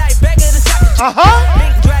 pull my life back in the socket.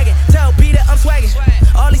 Mink dragon, tell Peter I'm swagging.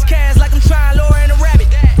 All these cans like I'm trying lower in a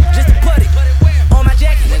rabbit. Just to put it on my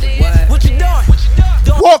jacket. What you doing?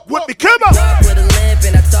 Walk with me, come on. Talk with a limp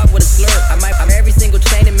and I talk with a slur. I'm every single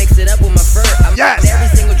chain and mix it up with my fur. I'm every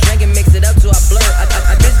single drink and mix it up till I blur.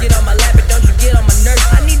 I just get on my lap, but don't you get on my nerves.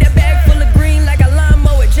 I need that bag full of green like a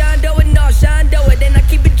lawnmower. John Doe and all, Sean Doe it. Then I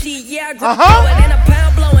keep it G, yeah, I grip it. Then I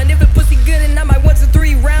pound blowing. If it pussy good and I might 1 to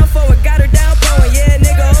 3 round forward. Got her down throwing, yeah,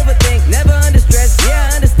 nigga overthink. Never under stress,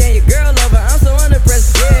 yeah, I understand your girl over. I'm so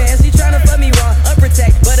underpressed, yeah, and she tryna fuck me raw,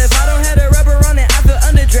 unprotect. But if I don't have the rubber on it, I feel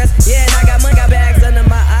underdressed. Yeah, and I got money, got bags under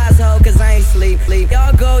my eyes, ho, cause I ain't sleep.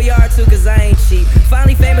 Y'all go yard too, cause I ain't cheap.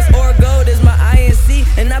 Finally famous or gold is my INC.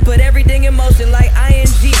 And I put everything in motion like ING.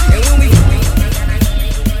 And when we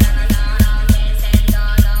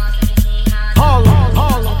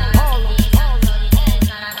Harlem.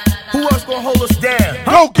 Who else gonna hold us down?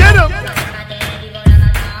 Go get him.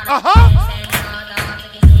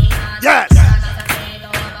 Yes.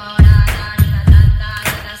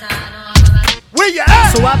 Where you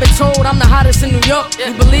at? So I've been told I'm the hottest in New York.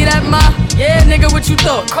 You believe that, ma? Yeah, nigga, what you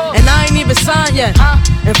thought? And I ain't even signed yet.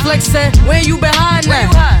 And Flex said, where you been hiding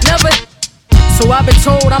at? Never. So I've been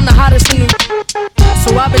told I'm the hottest in New York.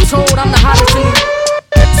 So I've been told I'm the hottest in New York.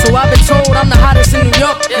 So I've been told I'm the hottest in New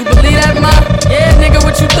York. You believe that, ma? Yeah, nigga,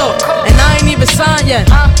 what you thought? And I ain't even signed yet.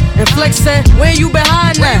 And Flex said, where you been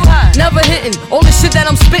hiding at? Never hitting. All the shit that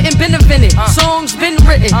I'm spitting been invented. Songs been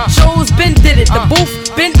written. Shows been did it. The booth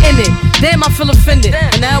been in it. Damn, I feel offended.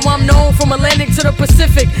 And now I'm known from Atlantic to the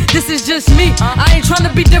Pacific. This is just me. I ain't trying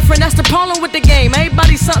to be different. That's the problem with the game.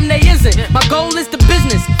 Everybody's something they isn't. My goal is the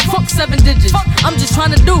business. Fuck 7 digits. I'm just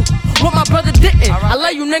trying to do what my brother didn't. I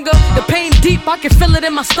love you, nigga. The pain deep. I can feel it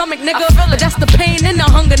in my stomach, nigga. But that's the pain and the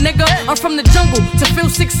hunger, nigga. I'm from the jungle. To feel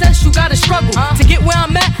success, you gotta struggle. To get where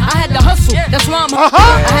I'm at, I had to hustle. That's why I'm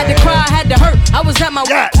I had to cry, I had to hurt. I was at my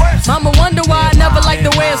worst. Mama wonder why I never liked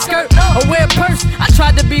to wear a skirt or wear a purse. I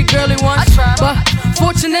tried to be girly once, but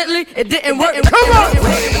fortunately, it didn't work. Come on!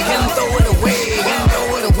 Throw it away, and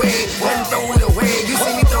throw it away, and throw it away. You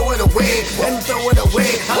see me throw it away, and throw it away.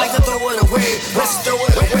 I like to throw it away, let's throw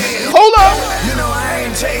it away. Hold up! You know I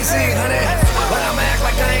ain't chasing, honey, but I'ma act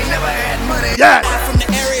like I ain't never had money. Yes. I'm from the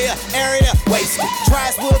area, wasted.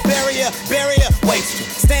 Tribeswood barrier, wasted.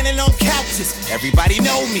 Standing on couches, everybody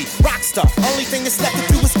know me. Rockstar, only thing that's left to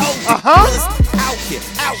do is OG. Out here,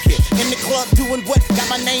 in the club doing what? Got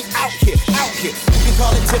my name out here. You can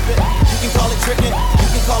call it tipping, you can call it tricking, you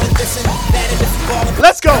can call it this and that, and if you call it.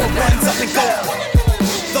 Let's go. Runs up and go.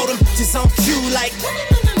 Throw them bitches on cue like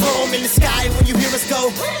throw them in the sky when you hear us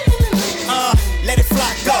go. Let it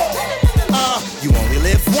fly, go. You only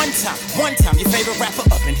live one time. Your favorite rapper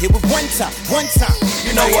up in here with one time.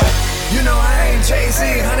 You know what? You know I ain't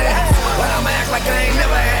chasing, honey, but I'ma act like I ain't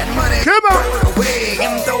never had money. Come on. Throw it away,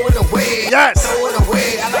 and throw it away. Yes. Throw it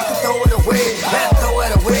away. I like to throw it away. Then throw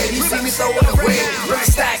it away. You see me throw it away. Bring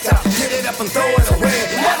stacks up, get it up and throw it away.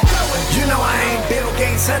 You know I ain't Bill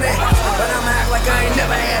Gates, honey, but I'ma act like I ain't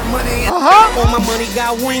never had money. All my money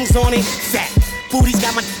got wings on it. Fat booties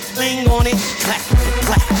got my thing on it. Clap,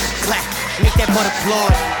 clap, clap. Make that butt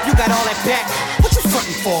applaud. You got all that back. What you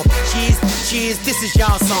frontin' for? Cheers, this is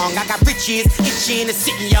y'all song. I got riches, itching and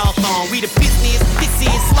sitting y'all thong. We the business, this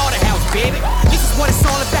is Slaughterhouse, baby. This is what it's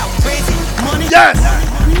all about. Crazy money. Yes.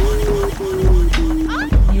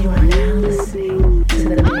 You are now listening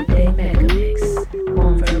to the Midday Mega Mix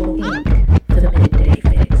on Verbal Inc. for the Midday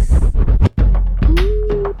Fixx.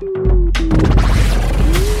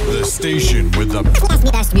 The station with the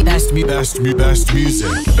Best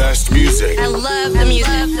music. I love the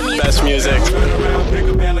music. Best music. Turn around, pick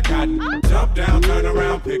a bale of cotton. Jump down, turn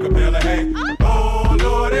around, pick a bale of hay. Oh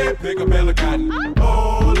Lordy, pick a bale of cotton.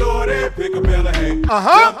 Oh Lordy, pick a bale of hay.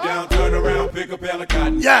 Jump down, turn around, pick a bale of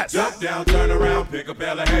cotton. Yes. Jump down, turn around, pick a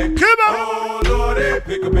bale of hay. Come on. Oh Lordy,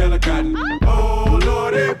 pick a bale of cotton. Oh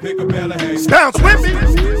Lordy, pick a bale of hay. Bounce with me.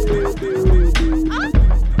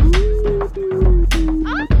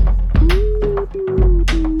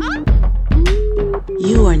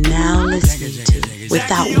 You are now listening to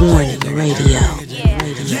Without Warning Radio.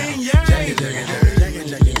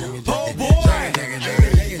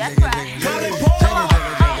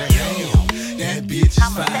 That bitch is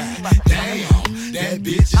fine. Damn, that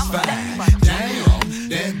bitch is fine. Damn,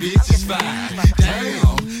 that bitch is fine.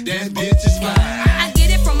 Damn, that bitch is fine. I get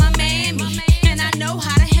it from my mammy, and I know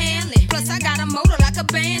how to handle it. Plus I got a motor like a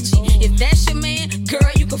banshee. If that's your man,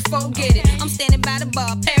 girl, you can forget it. I'm standing by the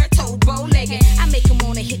bar, parrot-toed, bow-legged. I make him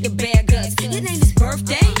wanna hit the bare guts. It ain't his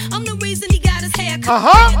birthday. I'm the reason he got his hair cut.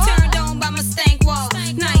 Turned on by my stank wall.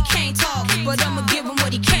 Now he can't talk, but I'ma give him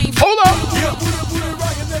what he came for. Hold up. Yeah, booty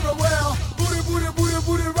rockin' everywhere. Booty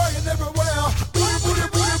rockin' everywhere. Booty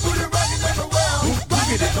rockin' everywhere.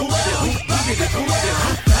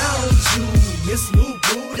 I found you, Miss New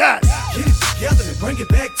Booty. Yes. Get it together and bring it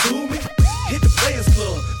back to me. Hit the Players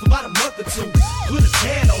Club for about a month or two. Put a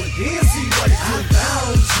tan on it, then see what it do. I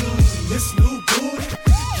found you, Miss New Booty.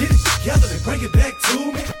 Get it together and bring it back to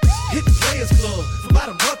me. Hit the Players Club for about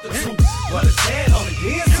a month or two. Put a tan on it,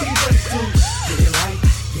 then see what it do. Get it right,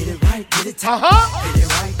 get it right, get it tight. Get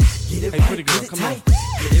it right, get it right, pretty girl, get it come tight.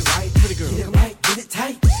 Get it right, pretty girl, get it right, get it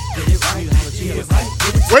tight. Get it right, get it right,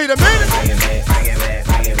 get it tight. Wait a minute.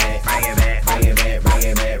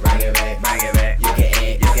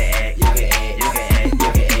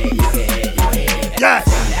 Yes.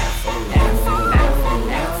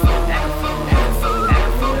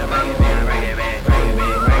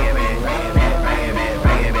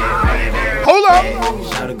 Hold up.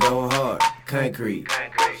 Shout to go hard, concrete.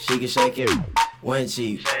 She can shake it. One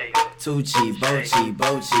cheek, two cheek, both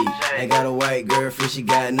cheek. They got a white girlfriend, she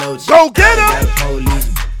got no cheek. Go get her. Got a police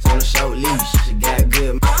on a short leash. She got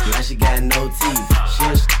good, now she got no teeth.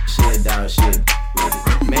 She a dog, she a with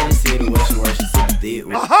it. Man, you see the way she works, she super thick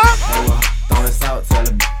with it. They were throwing salt, tell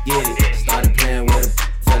her get it. Started playing with her,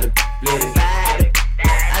 tell her split it.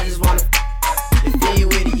 I just wanna if you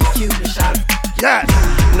with it, you cute and shot it. Yes.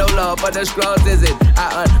 No love, but the scrubs is it.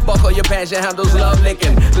 I unbuckle your pants, your handles, love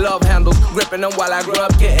licking. Love handles, gripping them while I grew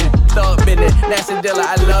up getting. Thug business, nasty dealer,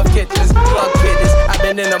 I love kitchens. Fuck fitness, I've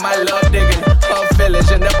been into my love digging. Love feelings,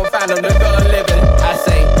 you never find them, the girl living. I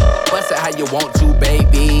say, bust it how you want to,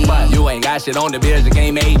 baby. You ain't got shit on the bills, you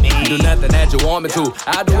can't make me. Do nothing that you want me to,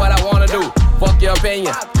 I do what I wanna do. Fuck your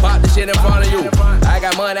opinion, pop the shit in front of you. I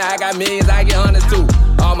got money, I got millions, I get hundreds too.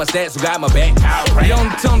 All my stats got my back. Young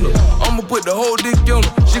Thunder, I'ma put the whole dick in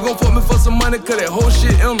her. She gon' fuck me for some money, cause that whole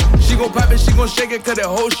shit in her. She gon' pop it, she gon' shake it, cause that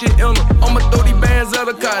whole shit in her. I'ma throw these bands at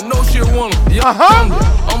her, cause I know she want her. Young Thunder,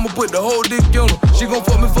 I'ma put the whole dick in her. She gon'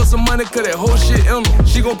 fuck me for some money, cause that whole shit in her.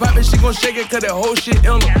 She gon' pop it, she gon' shake it, cause that whole shit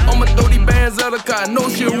in her. I'ma throw these bands at her, cause I know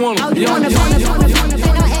she want her. Young Thunder.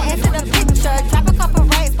 Drop a couple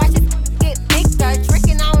rights, watch it get bigger.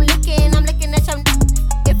 Tricking, I'm licking at your.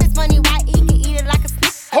 If it's money, why he can eat it like a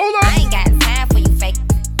snake? Hold on. I ain't got time for you fake.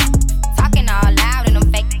 Talking all loud in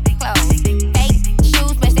them fake clothes. Fake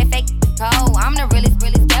shoes, match that fake toe. I'm the realest,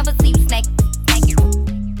 never see you snake.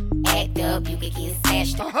 Act up, you could get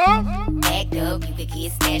snatched up. Act up, you could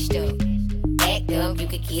get snatched up. Act up, you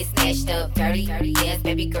could get snatched up. Dirty, yes,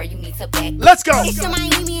 baby girl, you need to back. Let's go. It's your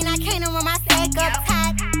Miami and I can't run my stack up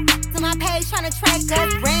tight. To my page tryna track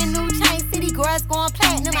us. Brand new chain city girls going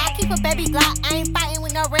platinum. I keep a baby Glock, I ain't fighting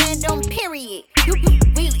with no random period. You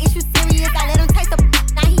real issue serious. I let him taste the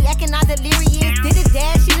now he acting all delirious. Did it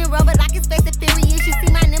dash, she done rub it like it's fast and furious. You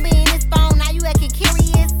see my number in his phone, now you acting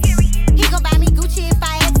curious. He gon' buy me Gucci if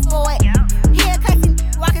I ask for it. He a classy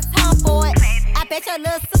walking tongue for it. I bet your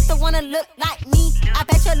little sister wanna look like me. I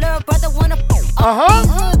bet your little brother wanna I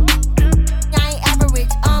ain't average,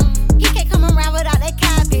 he can't come around without that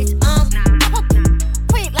cabbage,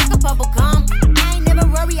 quick like a bubble gum. I ain't never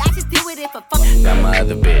worry, I just deal with it for fun. Got my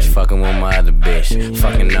other bitch, fucking with my other bitch.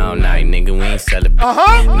 Fucking all night, nigga, we ain't sellin'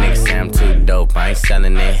 Nigga say I'm too dope, I ain't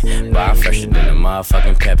sellin' it. Bar fresher than a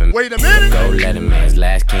motherfucking peppermint. Wait a minute. Go Letterman's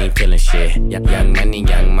last king killin' shit. Young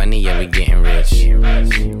money, yeah, we getting rich.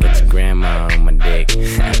 Put your grandma on my dick.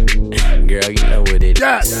 Girl, you know what it is.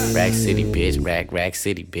 Yes. Rack City, bitch, rack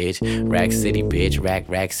city, bitch. Rack City, bitch,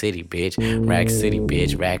 rack city, bitch. Rack City,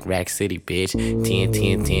 bitch, rack city, bitch. 10,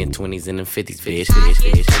 20s and them 50s, bitch.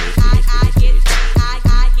 I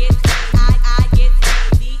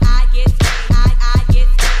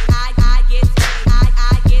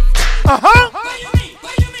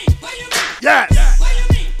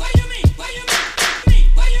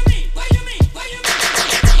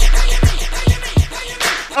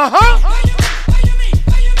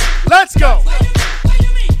Let's go.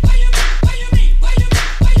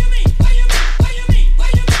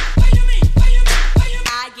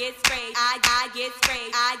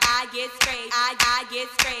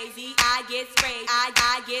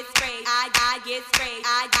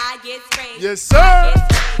 Yes, sir. Hands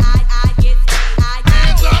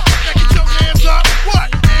up, now get your hands up. What?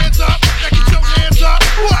 Hands up, now get your hands up.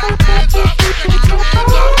 What? Hands up, now get your hands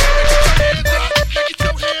up. Now get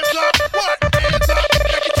your hands up. What? Hands up,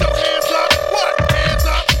 now get your hands up. What? Hands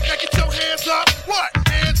up, now get your hands up. What?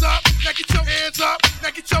 Hands up, now get your hands up. Now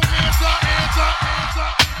get your hands up. Hands up, hands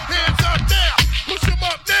up, hands up now. Push them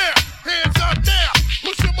up there. Hands up now.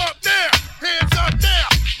 Push them up there. Hands up now.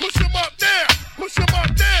 Push them up there. Push them up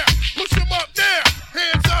there. Push them up there.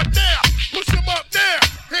 Hands up now. Push them up there.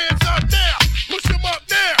 Hands up now. Push them up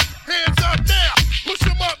there. Hands up now. Push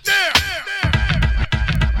them up there.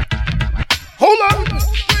 Hold on.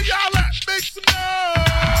 Where y'all at? Make some noise.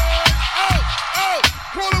 Oh,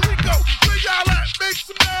 Puerto Rico. Where y'all at? Make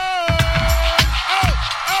some noise.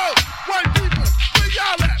 Oh, white people. Where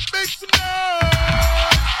y'all at? Make some noise.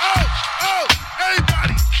 Oh,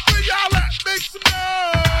 everybody. Where y'all at? Make some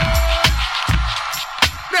noise.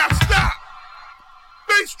 Now stop.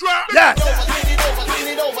 Bass drop. Yes.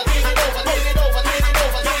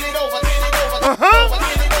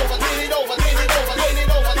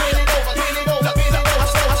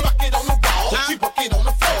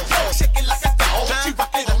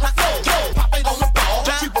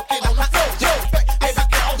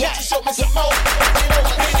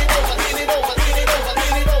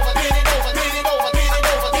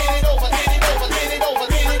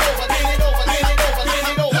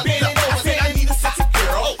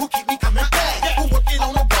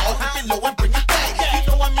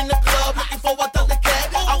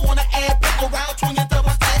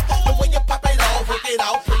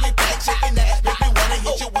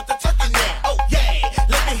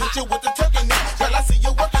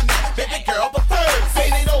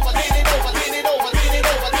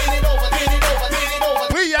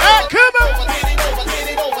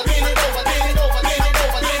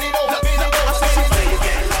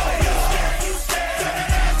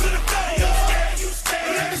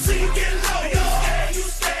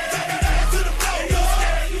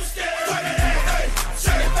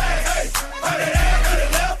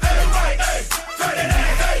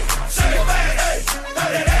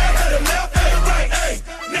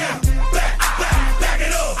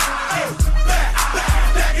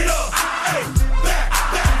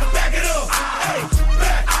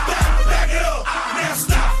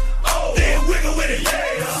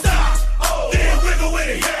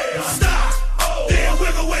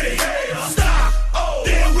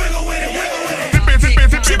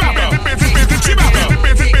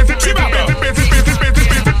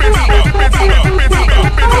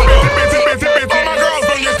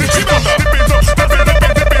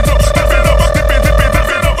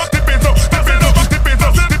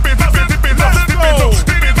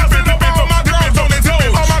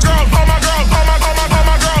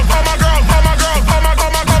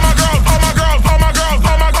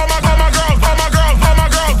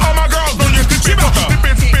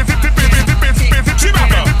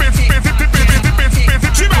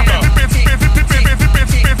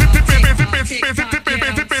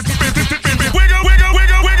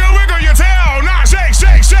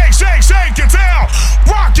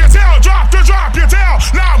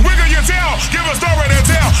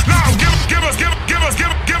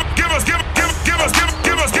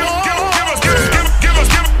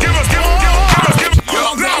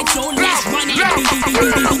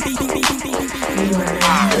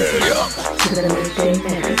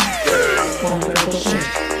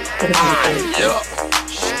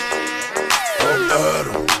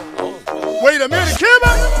 Wait a minute,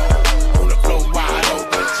 Kimber! On the floor wide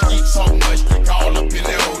open, she eat so much, drink all up in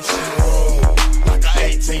the ocean. Like a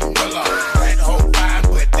 18-wheeler, that whole fine,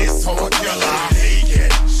 but this whole killer.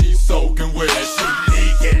 She's soaking wet, she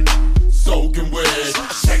leaking, soaking wet.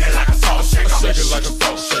 Shake it like a salt shaker, shake it like a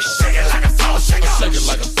salt shaker, shake it like a salt shaker, shake it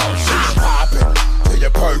like a salt shaker. Poppin' till you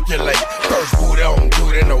percolate, first booty on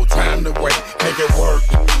duty, no time to wait. Make it work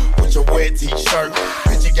with your wet t-shirt.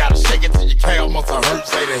 Bitch, you gotta shake it till your calf muscle hurt.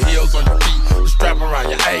 Say the heels on your feet, the strap around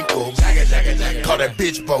your ankle. Call that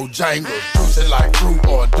bitch Bojangle. Juice it like fruit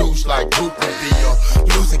or a douche like Goop and deal.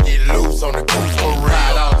 Loose and get loose on the goose for real.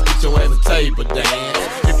 Ride off, get your ass a table dance.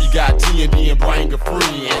 If you got TND and bring a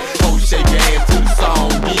friend, go shake your ass to the song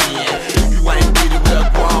then. If you ain't with it, we're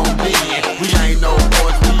grown then. We ain't no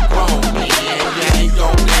boys, we grown then. You ain't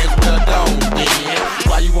gon' dance with a dome then.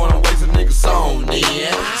 Why you wanna waste a nigga song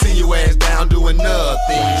then? See your ass down doing nothing.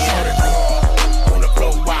 thing. On the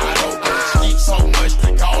floor wide open. Eat so much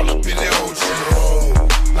they all up in the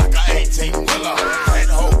ocean. Like a 18-wheeler. That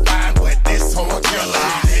whole fine, but this whole killer.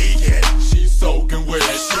 She's soaking wet.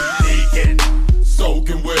 She leaking.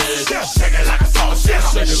 Soaking wet. Shake it like a sauce.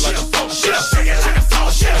 Shake it like a sauce. Shake it like a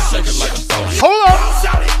sauce. Shake it like a sauce. Hold up.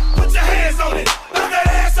 Shout it. Put your hands on it. Bounce that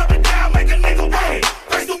ass up and down, make a nigga wave.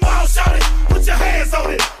 Face the wall, shout it. Put your hands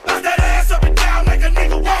on it. Bounce that ass up and down, make a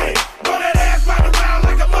nigga wave. Roll that ass round around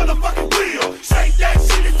like a motherfucking wheel. Shake that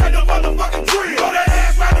shit, this ain't no motherfucking drill. Roll that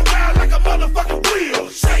ass round around like a motherfucking wheel.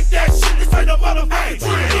 Shake that shit, this ain't no motherfucking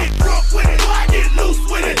drill. Get drunk with it, get loose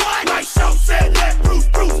with it. Like Show said, let Bruce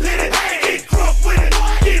hit it. Get drunk with it,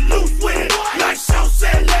 get loose with it. Like Show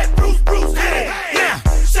said, let Bruce hit it. Yeah,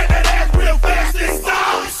 shake that ass real fast and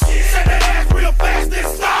stop. Shake that ass real fast and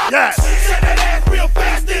stop. Yes. Shake that ass real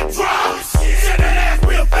fast and drop. Shake that ass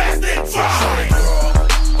real fast and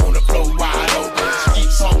drop. On the floor wide open.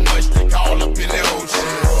 Eat so much they all up in the ocean.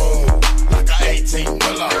 Like a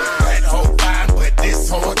 18-wheeler. That whole fine, but this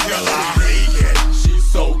whole killer. She's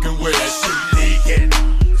soaking wet. She leaking.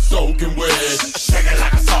 Soaking wet. Shake it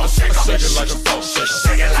like a sauce. Shake it like a sauce.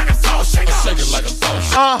 Shake it like a sauce. Shake it like a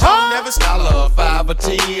sauce. Uh-huh. Never style a 5 or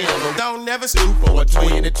 10. Don't never stoop for a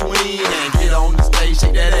 20 twin. Get on the stage,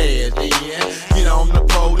 shake that ass, then. Get on the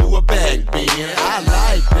pole, do a back bend. I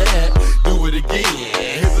like that. Do it again.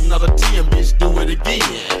 Here's another 10, bitch. Do it again.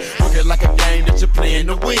 Look it like a game that you're playing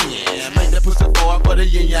to win. Make that pussy forward for the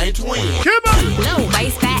yin-yang twin. No,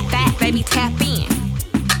 waist fat, baby, tap in.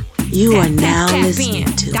 You are now listening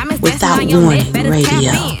to Without Warning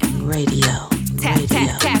Radio.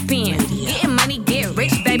 Tap in. Getting money, get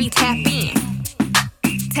rich, baby, tap in.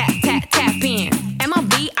 Tap in.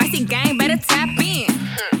 MLB, icy gang, better tap in.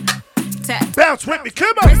 Bounce with me,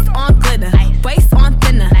 come on. Wrist on glitter, waist on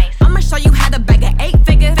thinner. I'ma show you how to bag a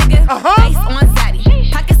 8-figure. Face on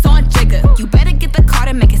zaddy, pockets on jigger. You better get the card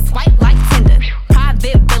and make it swipe like Tinder.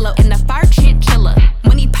 Private villa in the fire chinchilla.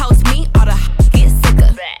 When he post me, all the get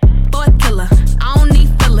sicker. For a killer, I don't need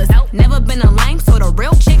fillers. Never been a lame, so the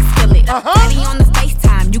real chicks feel it. Daddy on the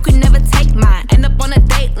FaceTime, you can never take mine. End up on a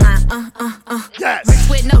date line, Yes. Rich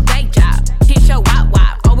with no day job, hit your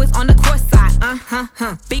wop, always on the course side,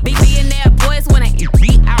 Billionaire boys wanna eat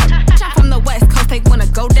out. Shot from the West Coast, they wanna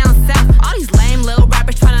go down south. All these lame little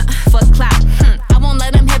rappers tryna fuck clout. I won't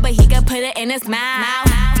let him hit, but he can put it in his mouth.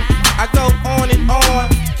 I go on and on,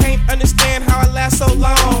 can't understand how I last so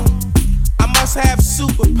long. I must have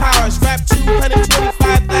superpowers, rap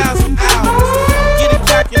 225,000 hours. Get it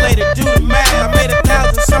calculated, do the math. I made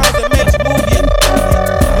 1,000 songs that makes movie. And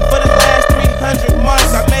for the last 300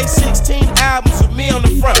 months, I made 16 albums with me on the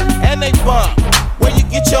front, and they bump. Where you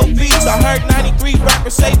get your beats? I heard 93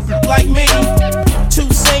 rappers say like me. 2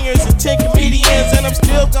 singers and 10 comedians, and I'm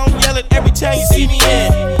still gon' yell it every time you see me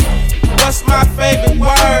in. What's my favorite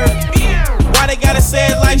word? Why they gotta say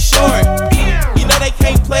it like short? You know they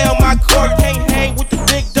can't play on my court, can't hang with the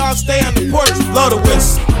big dogs, stay on the porch. Blow the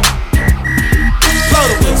whistle. Blow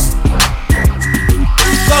the whistle.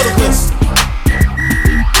 Blow the whistle.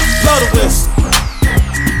 Blow the whistle.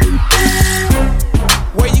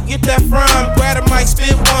 Where you get that from? Grab a mic,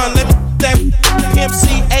 spit one. Let me that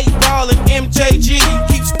MC 8-ball and MJG.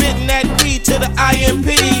 Keep spitting that P to the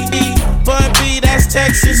IMP. Bun B, that's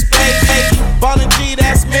Texas, baby. Ballin' G,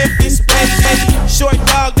 that's Memphis, baby. Short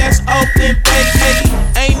dog, that's Oakland, baby.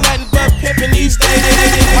 Ain't nothing but pimpin' these days.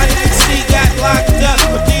 My MC got locked up,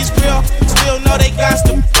 but these real still know they got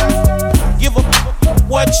to give a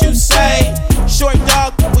what you say. Short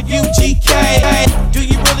dog with UGK. Do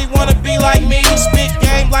you really wanna be like me? Spit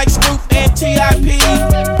game like Snoop and TIP.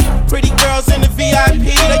 Pretty girls in the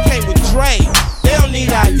VIP, they came with Dre. They don't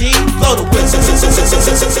need ID. Blow the whistle.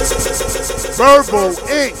 Verbal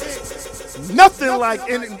Ink. Nothing like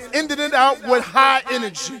ending it out with high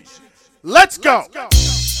energy. Let's go.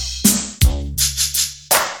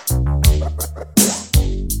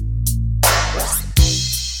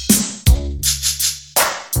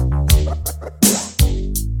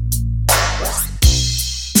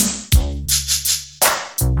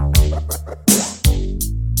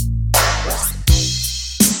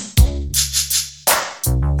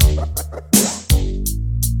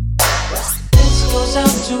 Goes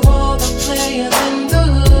out to all the players in the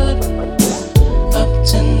hood, up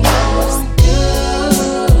to no good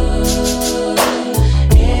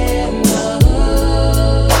in the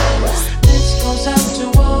hood. This goes out to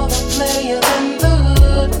all the players in the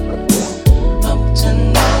hood, up to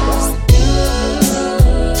no good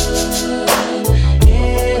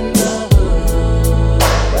in the hood.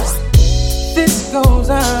 This goes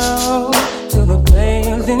out to the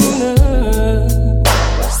players in the hood.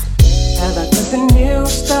 As I cut the nail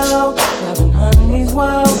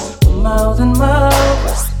something mild.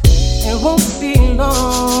 It won't be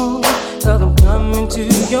long, 'cause I'm coming to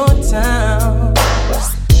your town.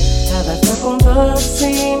 Have I step on the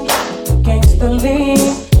scene, the gangsta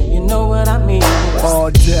lean, you know what I mean. All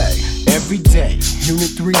day, every day,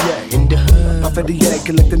 Unit 3A in the hood. Off of the A,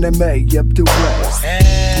 collecting MA up the way.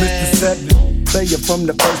 Mr. 7, player from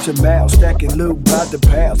the first of mile, stacking loot by the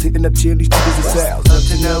pounds, hitting up chilies, chickens and sales. Up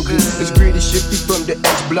to no good. It's greedy shifty from the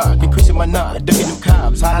H block, increasing my knot, ducking them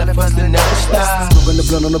cops, holla fast and never stop. Smoking the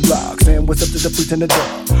blunt on the block, saying what's up to the fruits and the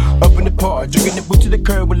dog. Up in the park, drinking the boot to the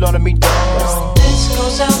curb with all of me dogs. This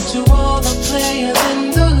goes out to all the players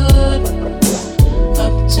in the hood,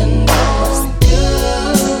 up to no good.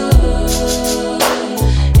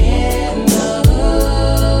 In the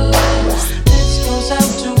hood. This goes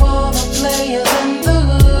out to all the players in the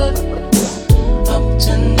hood, up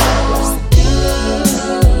to no good.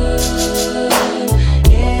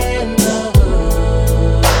 In the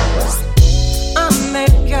hood. I'm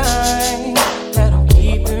that guy that'll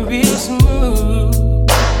keep it real smooth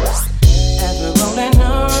as we're rolling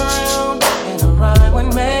around in a ride with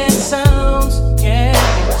mad sounds. Yeah,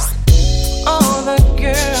 all the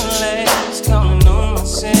girls calling on my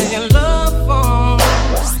cellular phone,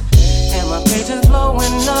 and my page is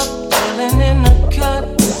blowing up, chilling in the cut.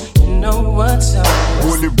 You know what's up.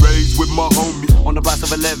 Born and raised with my homie on the box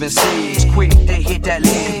of 11 C's. Quick, they hit that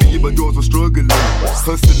lead. Me and my dogs were struggling,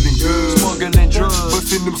 hustling good, smuggling drugs,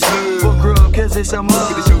 busting them slugs. For grub, 'cause it's a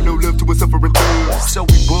mug. They show no love to a suffering thug. So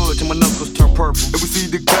we bud till my knuckles turn purple, and we see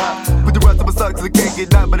the cop put the rest of my socks till I can't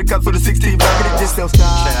get out. But the cops for the 16 block, and it just don't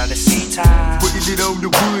stop. Shout out to C-Time, putting it on the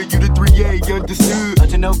wood. You the 3A, understood. Up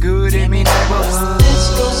to no good in me neighborhood. This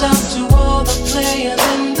goes out to all the players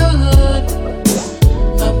in the hood,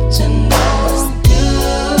 up to no good.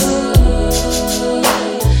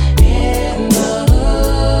 In the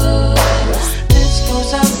hood. This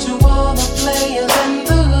goes out to all the players in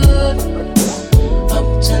the hood, up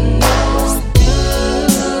to no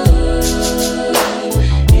good.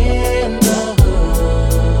 In the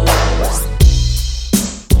hood.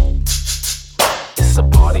 It's a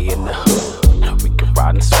party in the hood. We can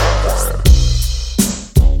ride and swerve.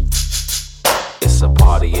 It's a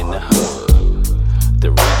party in the hood. The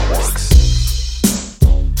remix.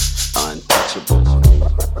 Untouchable.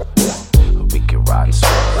 We can ride and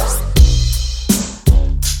swerve.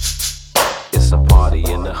 It's a party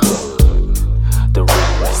in the hood. The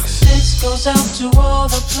remix. This goes out to all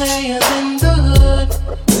the players in the hood,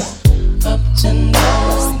 up to no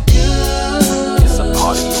good. It's a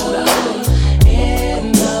party in the hood.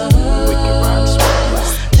 In the hood. We can ride and swerve.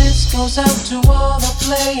 This goes out to all the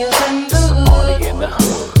players in the It's a hood, party in the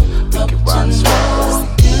hood. We can ride and swerve.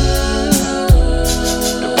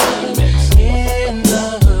 The remix. in the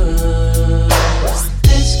hood.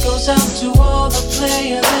 This goes out to all the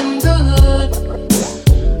players in the hood,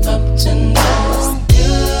 up to no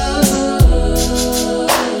good.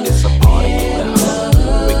 It's a party in the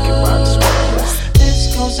hood. We can ride and swerve. This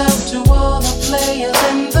goes out to all the players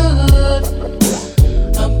in the hood,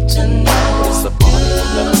 up to no It's a party in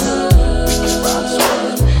the hood. We can ride and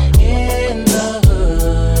swerve. in the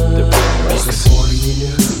hood. The remix. It's a party in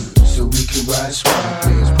the hood, so we can ride swap.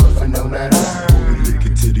 Players puffin' on that iron, we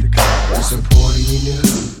looking to the car. It's a party in the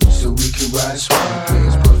hood, so we can ride swap.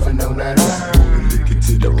 Players puffin' on that iron, we looking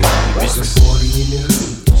to the car. It's a party in the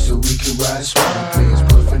hood, so we can ride swap. Players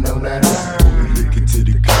puffin' on that iron, we looking to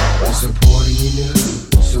the car. It's a party in the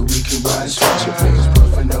hood, so we can ride swap. Players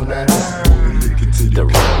puffin' on that iron, we looking to the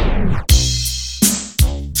car.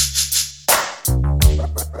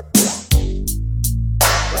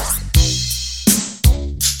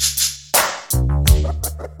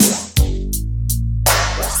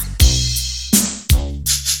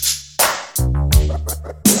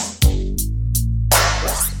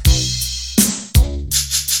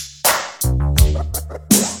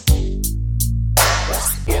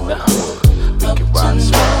 In the hood. We can ride and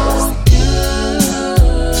swerve.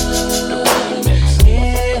 The remix.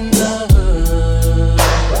 In the hood.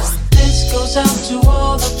 This goes out to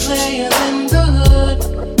all the players in the hood,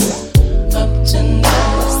 up to no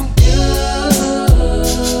good.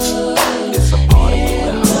 It's a party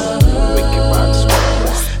in the hood. We can ride and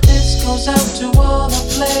swerve. This goes out to all the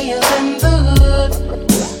players in the hood,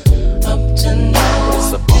 up to no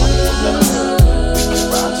It's a party in the hood. We can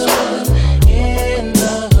ride and swerve. in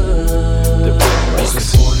the hood. The remix. It's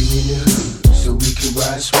a party in the hood, so we can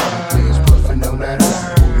ride swap. Players puffin' on that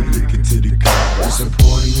iron, we looking to the car. It's a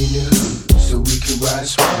party in the hood, so we can ride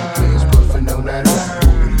swap. Players puffin' on that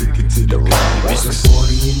iron, we looking to the car. It's a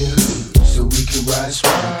party in the hood, so we can ride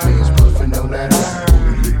swap. Players puffin' on that iron,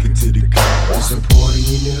 we looking to the car. It's a party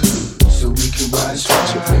in the hood, so we can ride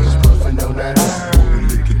swap. Players puffin' on that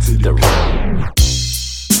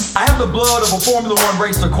blood of a Formula One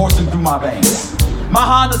racer coursing through my veins. My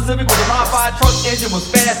Honda Civic with a modified truck engine was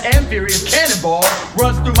fast and furious. Cannonball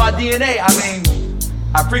runs through my DNA. I mean,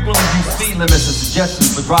 I frequently use speed limits and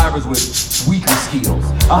suggestions for drivers with weaker skills.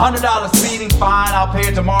 $100 speeding fine, I'll pay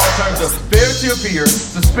it tomorrow, turns to fair to appear,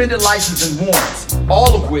 suspended license and warrants,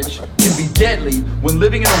 all of which can be deadly when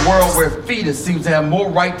living in a world where a fetus seems to have more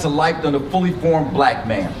right to life than a fully formed black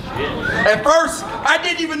man. At first, I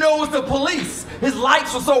didn't even know it was the police. His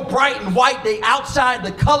lights were so bright and white, they outshined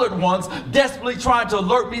the colored ones, desperately trying to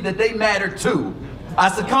alert me that they mattered too. I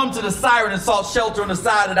succumbed to the siren and sought shelter on the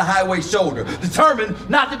side of the highway shoulder. Determined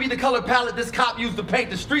not to be the color palette this cop used to paint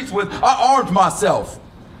the streets with, I armed myself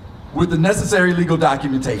with the necessary legal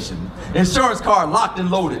documentation. Insurance card locked and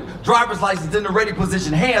loaded, driver's license in the ready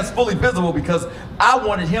position, hands fully visible because I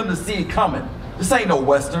wanted him to see it coming. This ain't no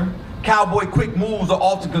Western. Cowboy quick moves are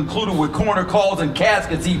often concluded with corner calls and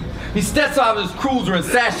caskets. He steps out of his cruiser and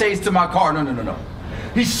sachets to my car. No.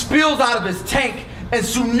 He spills out of his tank and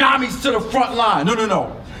tsunamis to the front line.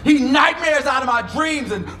 No. He nightmares out of my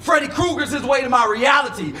dreams and Freddy Krueger's his way to my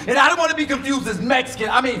reality. And I don't want to be confused as Mexican.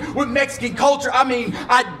 With Mexican culture,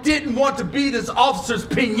 I didn't want to be this officer's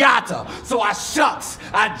piñata. So I shucks,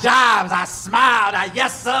 I jives, I smiled, I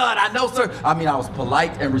yes sir, I no sir. I was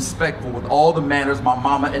polite and respectful with all the manners my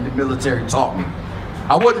mama and the military taught me.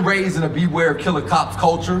 I wasn't raised in a beware of killer cops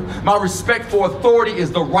culture. My respect for authority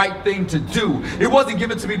is the right thing to do. It wasn't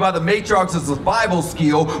given to me by the matriarchs as a survival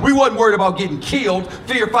skill. We wasn't worried about getting killed.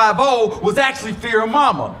 Fear 5-0 was actually fear of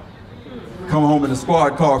mama. Come home in a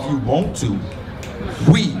squad car if you want to.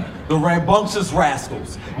 We, the rambunctious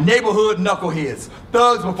rascals, neighborhood knuckleheads,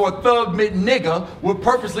 thugs before thug meant nigga, would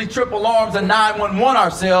purposely trip alarms and 911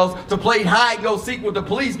 ourselves to play hide-and-go-seek with the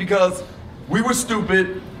police because we were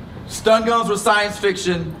stupid, stun guns were science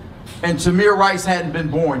fiction, and Tamir Rice hadn't been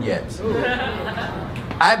born yet.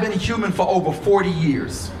 I've been a human for over 40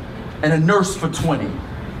 years, and a nurse for 20.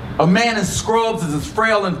 A man in scrubs is as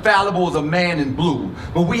frail and fallible as a man in blue.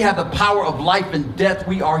 But we have the power of life and death.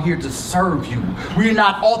 We are here to serve you. We are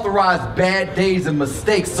not authorized bad days and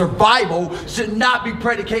mistakes. Survival should not be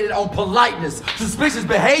predicated on politeness. Suspicious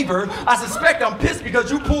behavior. I suspect I'm pissed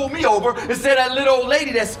because you pulled me over instead of that little old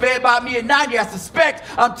lady that sped by me at 90. I suspect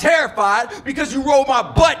I'm terrified because you rolled my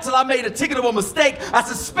butt till I made a ticketable mistake. I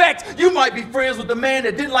suspect you might be friends with the man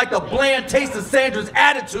that didn't like the bland taste of Sandra's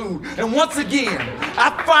attitude. And once again,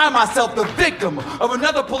 I find myself the victim of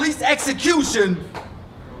another police execution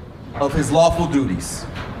of his lawful duties.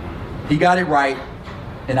 He got it right,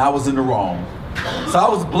 and I was in the wrong. So I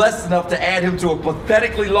was blessed enough to add him to a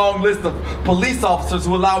pathetically long list of police officers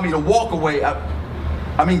who allowed me to walk away,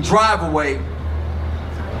 drive away,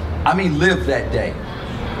 live that day.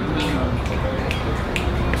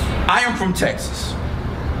 I am from Texas,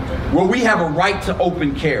 where we have a right to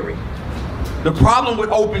open carry. The problem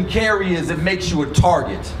with open carry is it makes you a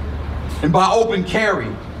target. And by open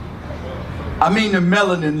carry, I mean the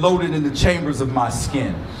melanin loaded in the chambers of my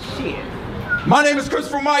skin. Shit. My name is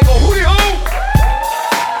Christopher Michael. Hootie-hoo!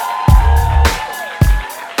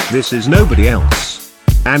 This is nobody else.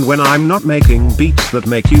 And when I'm not making beats that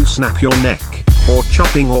make you snap your neck, or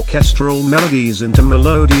chopping orchestral melodies into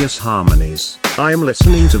melodious harmonies, I'm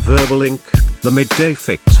listening to Verbal Ink, the Midday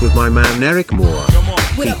Fixx with my man Eryk Moore.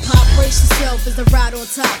 With a pop, brace yourself as I ride on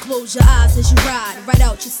top. Close your eyes as you ride, right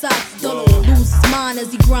out your socks. Don't lose his mind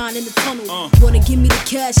as he grind in the tunnel. Wanna give me the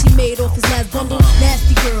cash he made off his last bundle?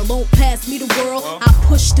 Nasty girl, won't pass me the world. I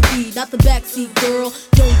push the beat, not the backseat girl.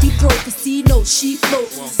 Don't deep throat the sea, no, she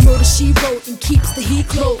floats. Murder she wrote and keeps the heat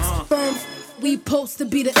close. Firm. We post to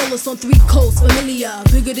be the illest on 3 coasts. Familiar,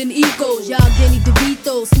 bigger than egos. Y'all Danny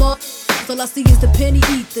DeVito, smart. All I see is the penny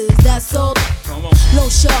ethers. That's all. No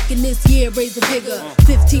shark in this year, raise the vigor.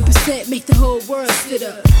 15% make the whole world sit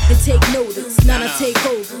up and take notice. Now I take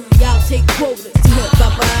over. Y'all take quotas.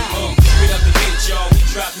 Bye-bye. Straight up the hit, y'all. We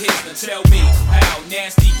drop hits. Now tell me, how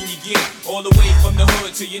nasty can you get? All the way from the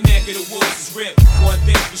hood to your neck of the woods is ripped. One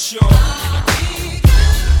thing for sure.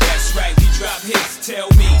 That's right, we drop hits. Tell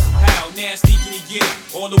me, how nasty can you get?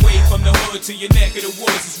 All the way from the hood to your neck of the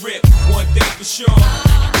woods is ripped. One thing for sure.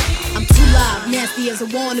 I'm too loud, nasty as I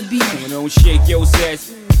wanna be. You know, shake your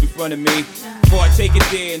ass in front of me before I take it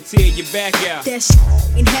there and tear your back out. That shit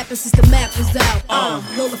ain't happened since the map was out.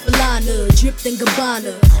 Lola Falana, dripped in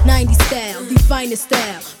Gabbana, 90s style, the finest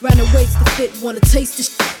style. Round the waist to fit, wanna taste the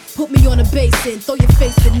shit. Put me on a basin, throw your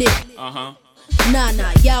face in it. Nah,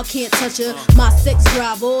 y'all can't touch her. My sex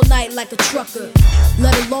drive all night like a trucker.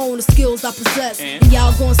 Let alone the skills I possess. And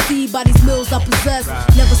y'all gon' see by these mills I possess.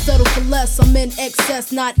 Never settle for less, I'm in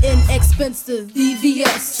excess, not inexpensive.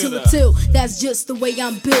 EVS to the till, that's just the way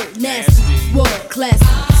I'm built. Nasty, world classy,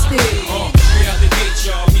 still. Straight out the gate,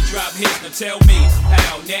 y'all, we drop hits. Now tell me,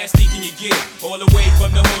 how nasty can you get? All the way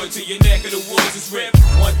from the hood to your neck of the woods is ripped.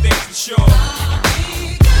 One thing's for sure.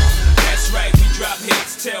 That's right, we drop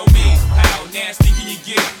hits. Tell me, how nasty can you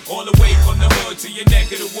get? All the way from the hood to your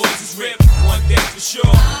neck of the woods is ripped. One thing's for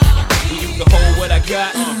sure. You can hold what I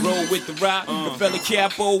got, roll with the rock. The fella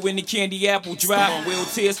capo when the candy apple drop. Will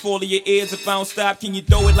tears fall in your ears if I don't stop? Can you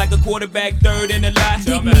throw it like a quarterback third in the lot?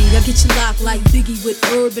 Dig me, I get you locked like Biggie with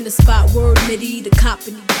herb in the spot. Word Mitty, the cop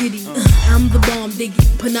in the giddy. I'm the bomb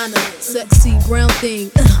diggy, banana, sexy brown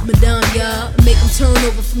thing. Madame, y'all, make them turn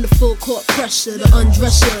over from the full court pressure. The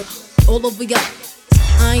undresser, all over y'all.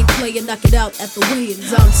 I ain't playing, knock it out at the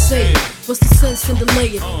weigh-ins. I'm saying, what's the sense in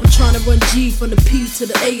delaying? I'm trying to run G from the P to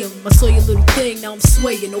the AM. I saw your little thing, now I'm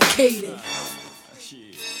swaying, okay then.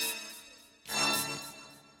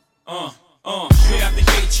 Straight out the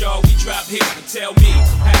gate, y'all, we drop hits. But tell me,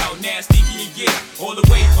 how nasty can you get? All the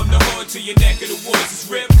way from the hood to your neck of the woods is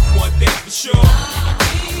ripped. One thing for sure.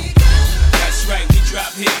 That's right, we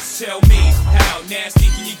drop hits. Tell me, how nasty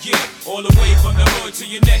can you get? All the way from the hood to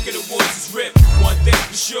your neck of the woods is ripped. One thing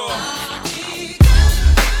for sure.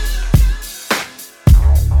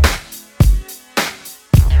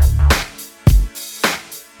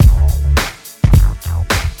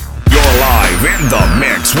 You're live in the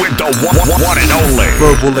mix with the one and only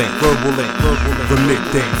Verbal Ink, the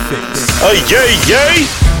Midday Fixx. Yay!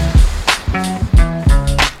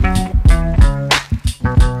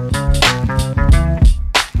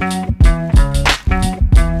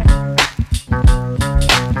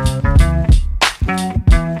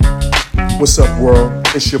 What's up, world?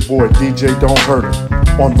 It's your boy DJ Don't Hurt It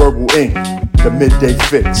on Verbal Ink, the Midday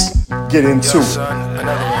Fixx. Get into it.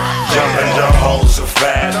 Jumping the holes so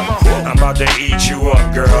fast. I'm about to eat you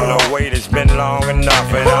up, girl. The wait has been long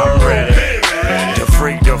enough, and I'm ready to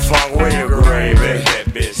freak the funk with the gravy.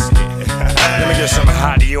 Let me get some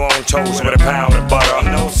hot you on toast with a pound of butter.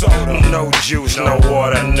 No soda, no juice, no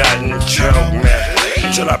water, nothing. Choke me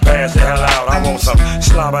till I pass the hell out. I want some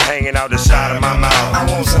slobber hanging out the side of my mouth. I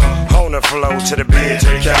want some on the floor to the bed, to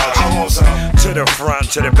the couch. I want some to the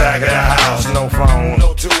front, to the back of the house. No phone,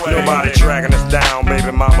 nobody tracking us down,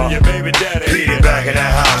 baby mama. Your baby daddy, Petey back in the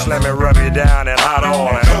house. Let me rub you down in hot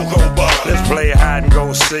oil. Let's play hide and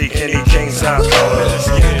go seek in the king size colors.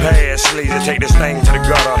 Pass sleazy, take this thing to the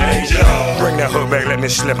gutter. Bring that hook back, let me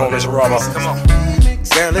slip on this rubber.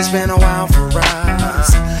 Girl, it's been a while for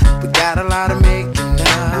us. We got a lot of making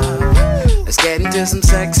up. Let's get into some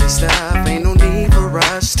sexy stuff. Ain't no need for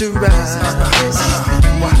us to rush.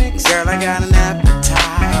 Girl, I got an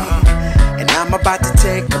appetite, and I'm about to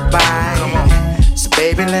take a bite. So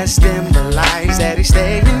baby, let's dim the lights. Daddy's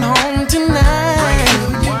staying home tonight.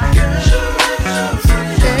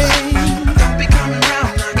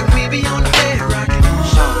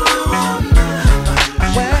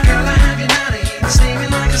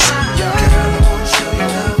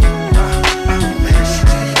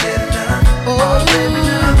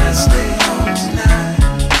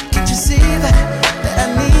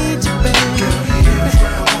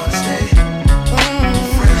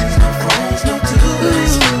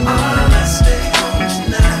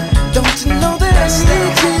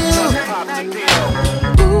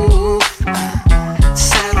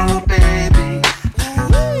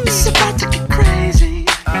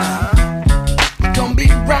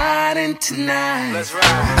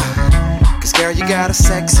 Cause girl, you got a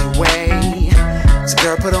sexy way. So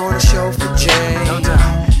girl, put on a show for Jay.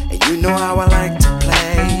 And you know how I like to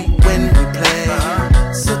play when we play.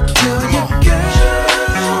 So tell your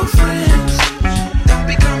girlfriends, don't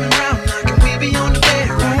be coming round knocking. We be on the bed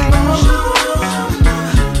rocking.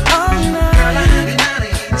 All night, girl, I have you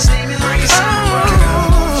naughty, steaming like a sun.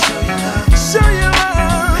 Show you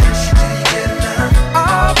love. Make sure you get enough.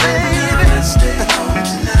 Oh baby,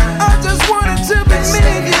 I just wanted to be me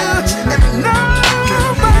and you, and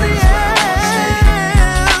nobody else.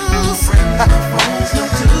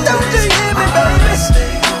 Don't you hear me, baby?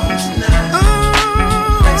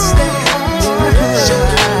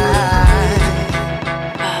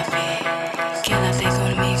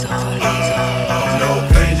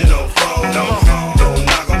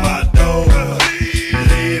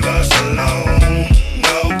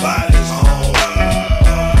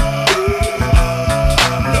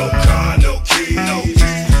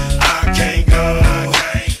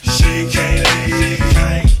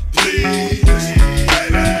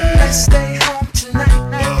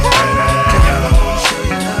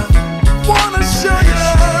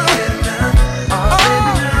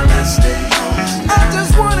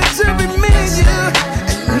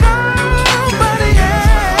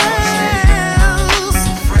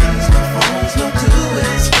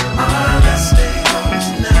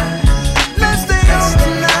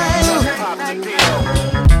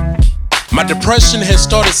 depression has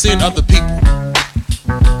started seeing other people.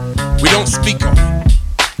 We don't speak on it.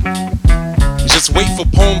 We just wait for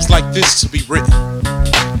poems like this to be written,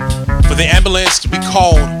 for the ambulance to be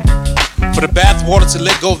called, for the bathwater to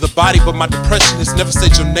let go of the body. But my depression has never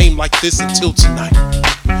said your name like this until tonight.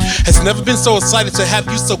 Has never been so excited to have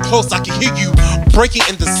you so close I can hear you breaking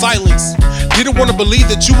into silence. Didn't want to believe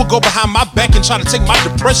that you would go behind my back and try to take my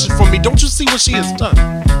depression from me. Don't you see what she has done?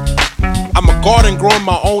 I'm a garden growing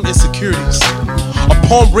my own insecurities. A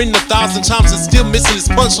poem written 1,000 times and still missing its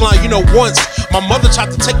punchline. You know, once my mother tried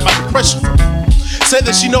to take my depression from me. Said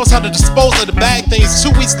that she knows how to dispose of the bad things.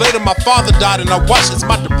 2 weeks later my father died, and I watched as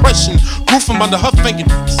my depression grew from under her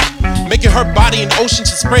fingernails, making her body an ocean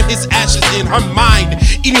to spread his ashes in her mind,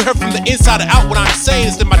 eating her from the inside out. What I'm saying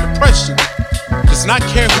is that my depression does not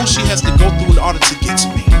care who she has to go through in order to get to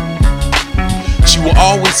me. She will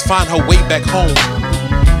always find her way back home,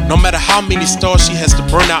 no matter how many stars she has to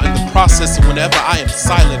burn out in the process. And whenever I am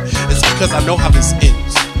silent, it's because I know how this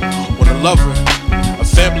ends. When a lover, a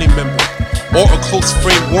family member, or a close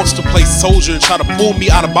friend wants to play soldier and try to pull me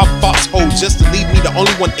out of my foxhole just to leave me the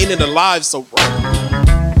only one in it alive. So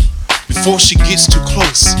run before she gets too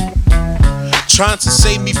close. Trying to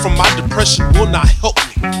save me from my depression will not help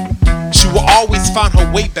me. She will always find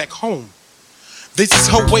her way back home. This is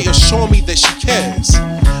her way of showing me that she cares,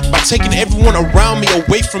 by taking everyone around me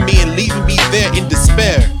away from me and leaving me there in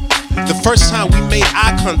despair. The first time we made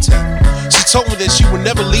eye contact, she told me that she would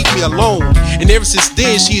never leave me alone. And ever since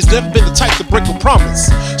then, she has never been the type to break a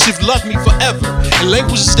promise. She's loved me forever in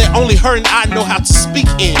languages that only her and I know how to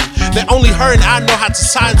speak in, that only her and I know how to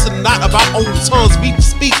tie into the knot of our own tongues. We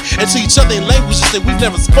speak into each other in languages that we've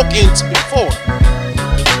never spoken into before.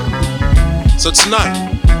 So tonight,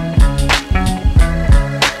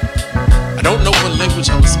 I don't know what language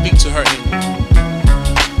I will speak to her in,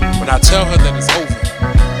 but I tell her that it's over.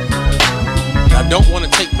 I don't want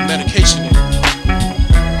to take the medication anymore,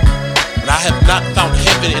 but I have not found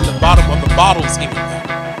heaven in the bottom of the bottles anymore.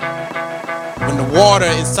 When the water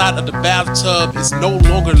inside of the bathtub is no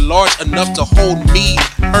longer large enough to hold me,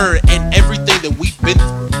 her, and everything that we've been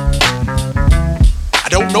through, I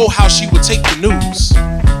don't know how she would take the news.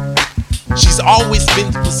 She's always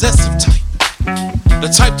been the possessive type, the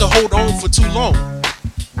type to hold on for too long.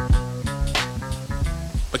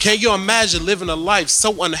 But can you imagine living a life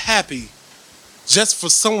so unhappy just for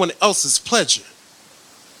someone else's pleasure?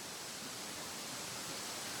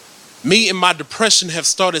 Me and my depression have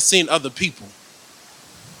started seeing other people,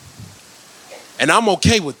 and I'm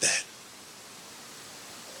okay with that.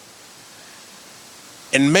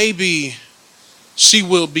 And maybe she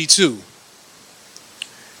will be too.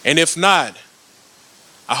 And if not,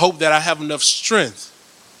 I hope that I have enough strength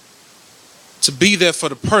to be there for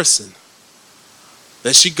the person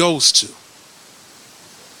that she goes to.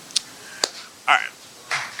 All right.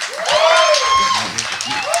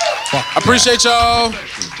 I appreciate y'all.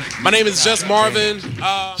 My name is Just Marvin. Just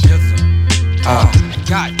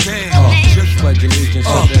pledge allegiance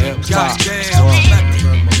to the hip hop.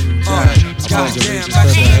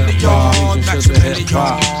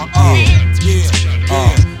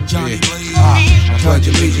 I pledge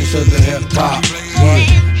allegiance to the hip hop.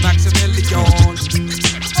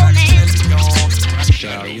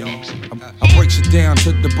 I breaks it down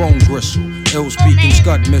to the bone gristle. Ill speaking,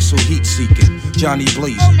 scud missile, heat seeking. Johnny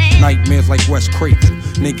blazing, nightmares like Wes Craven.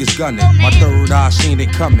 Niggas gunning, my third eye seen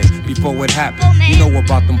it coming before it happened. You know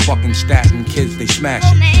about them fucking statin kids, they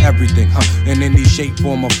smashing everything, and in any shape,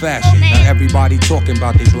 form, or fashion. Now everybody talking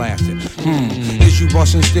about they blasting. Is you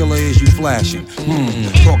busting still or is you flashing?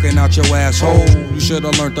 Talking out your asshole. You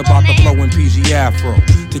should've learned about the flow and PZ Afro.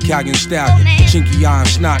 Italian stallion, chinky eye and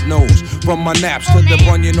snot nose. From my naps to the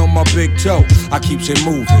bunion on my big toe, I keeps it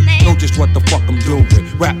moving. Know just what the fuck I'm doing.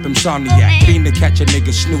 Rap insomniac, fiend to catch a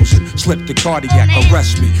nigga snoozing. Slip the cardiac,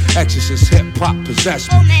 arrest me. Exorcist hip hop possess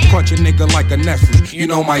me. Crunch a nigga like a Nestle. You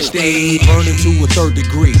know my stage, burning to a third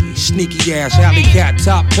degree. Sneaky ass alley cat,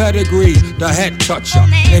 top pedigree. The head toucher,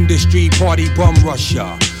 industry party bum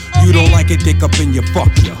rusher. You don't like it, dick up in your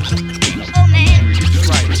fuck ya.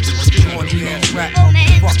 Rap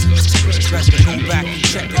motherfuckers, better go back and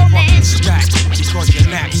check your fucking stack, because your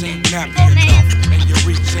naps ain't nappy enough and your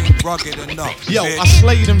reach ain't rugged enough. Yo, I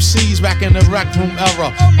slayed them C's back in the rec room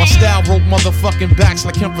era. My style broke motherfucking backs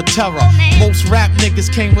like him for terror. Most rap niggas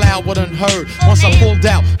came loud but unheard. Once I pulled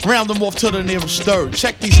out, ground them off to the nearest third.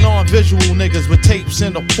 Check these non-visual niggas with tapes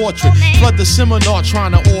and a portrait. Flood the seminar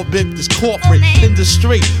trying to orbit this corporate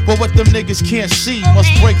industry. But what them niggas can't see must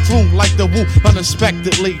break through like the woo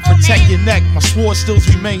unexpectedly. Protect your neck, my sword still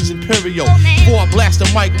remains imperial. Before I blast the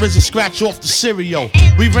mic, RZA scratch off the cereal.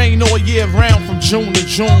 We rain all year round from June to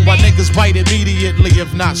June, while niggas bite immediately,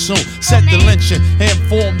 if not soon. Set the lynching and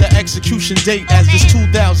form the execution date as this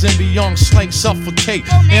 2000 beyond slang suffocate.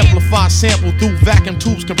 Amplify sample through vacuum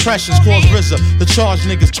tubes, compressions, cause RZA to charge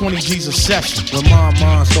niggas 20 G's a session. When my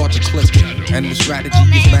mind starts to clicking and the strategy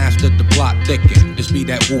is mastered, the plot thicken. This be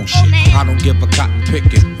that woo shit. I don't give a cotton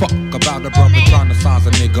picking. Fuck about a brother trying to size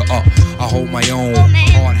a nigga up. I hold my own,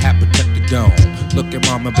 hard hat protect the dome. Look at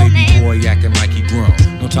mama, baby boy acting like he grown.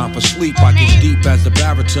 No time for sleep, I get deep as the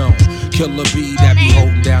baritone. Killer bee that be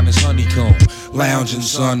holding down his honeycomb. Lounging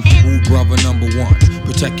son, woo brother number one.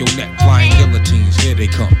 Protect your neck, flying guillotines, here they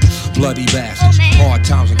come. Bloody bastards, hard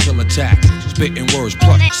times and killer tactics. Spitting words,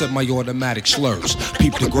 plus semi-automatic slurs.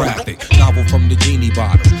 Peep the graphic, novel from the genie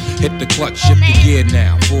bottle. Hit the clutch, shift the gear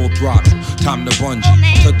now, full throttle. Time to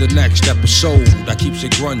bungee, to the next episode. I keeps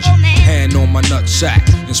it grungy, hand on my nut sack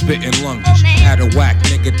and spitting lunges. At a whack,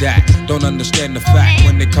 nigga that don't understand the fact.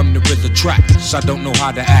 When they come to RZA tracks, I don't know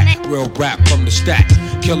how to act. Real rap from the stack,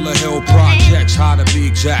 Killer Hill projects, how to be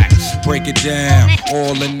exact. Break it down,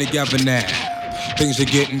 all in together now. Things are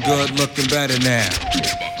getting good, looking better now.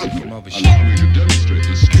 Allow me to demonstrate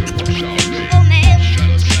the skill of Shaolin.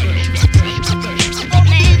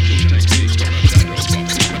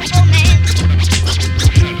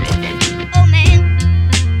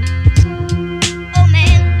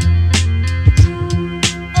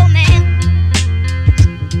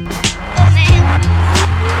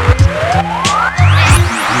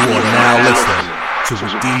 You are now listening to the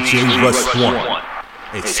DJ Rush One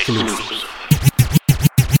exclusive.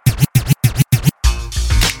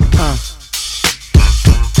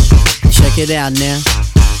 Check it out now.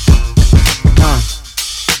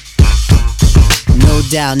 No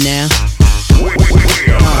doubt now. We're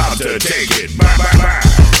about to take it back.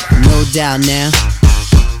 No doubt now.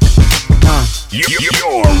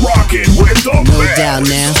 You're rocking with the No doubt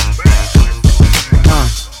now.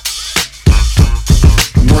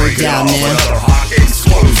 No doubt now. hot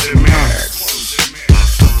explosive mix.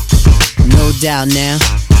 No doubt now.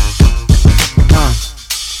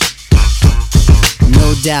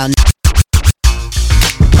 No doubt.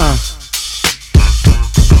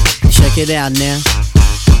 Check it out now.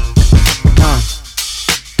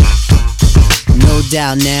 No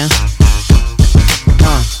doubt now.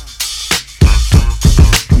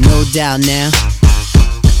 No doubt now.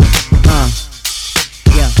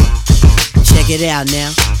 Yeah. Check it out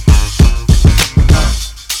now.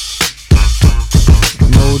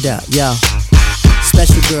 No doubt, yo.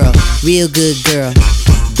 Special girl, real good girl.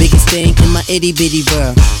 Biggest thing in my itty bitty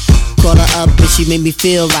world. Call her up and she made me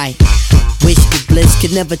feel right. Wish the bliss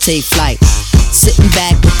could never take flight. Sitting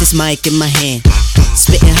back with this mic in my hand,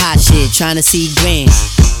 spitting hot shit, trying to see grand.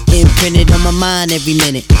 Imprinted on my mind every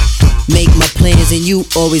minute. Make my plans and you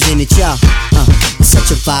always in it, y'all. It's such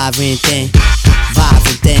a vibrant thing.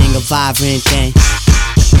 Vibrant thing, a vibrant thing.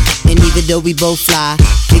 And even though we both fly,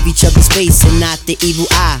 give each other space and not the evil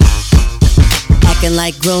eye. Acting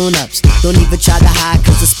like grown-ups, don't even try to hide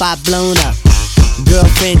cause the spot blown up.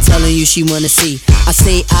 Girlfriend telling you she wanna see. I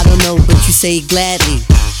say I don't know, but you say gladly.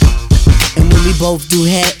 And when we both do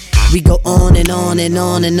head, we go on and on and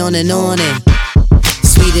on and on and on and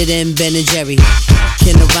sweeter than Ben and Jerry.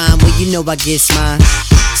 Can I rhyme? Well, you know I get mine.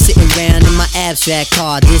 Sitting around in my abstract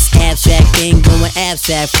car. This abstract thing going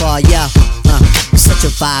abstract far, yeah. It's such a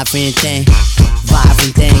vibrant thing.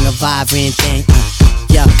 Vibrant thing, a vibrant thing.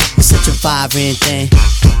 Yeah, it's such a vibrant thing.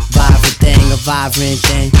 Vibrant thing, a vibrant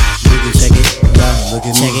thing. Check it, yeah, look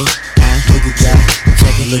at check me. Look at that,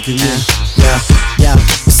 check it, look at me. Yeah, yeah,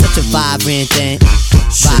 it's such a vibrant thing.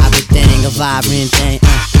 Vibrant thing, a vibrant thing.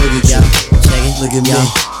 Look at y'all, check it, look at me.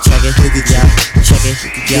 Check it, look at y'all, check it,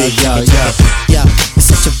 yo, yeah,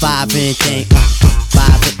 it's such a vibrant thing.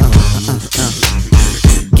 Vibrant,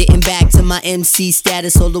 Getting back to my MC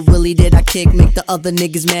status, all the willy that I kick make the other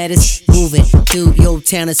niggas maddest. Moving through your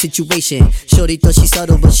talent situation. Shorty thought she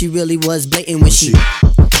subtle, but she really was blatant when she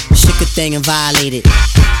shook a thing and violated.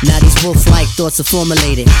 Now these wolf-like thoughts are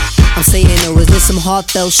formulated. I'm saying, oh, is this some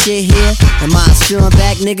heartfelt shit here? Am I a strong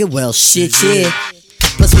back nigga? Well, shit, yeah.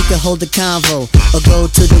 Plus we can hold a convo or go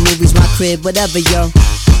to the movies, my crib, whatever, yo.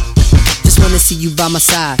 Just wanna see you by my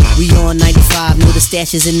side. We on 95, know the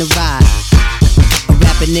stash is in the ride. A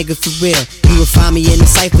rapping nigga for real. You would find me in the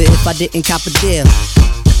cypher if I didn't cop a deal.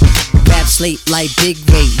 Rap slate like big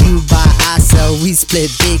weight. You buy, I sell, we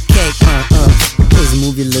split big cake. Just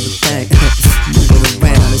move your little thing. Move it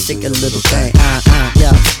around and shake a little thing.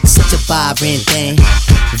 Yeah, it's such a vibrant thing.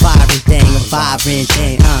 Vibrant thing, a vibrant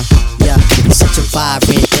thing. Yeah, it's such a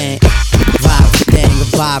vibrant thing. Vibrant thing, a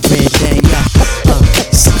vibrant thing. Yeah,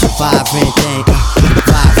 it's such a vibrant thing,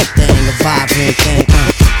 vibrant thing, a vibrant thing,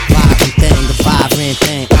 vibrant thing, a vibrant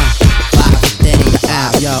thing, vibrant thing,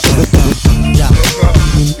 yo, yo.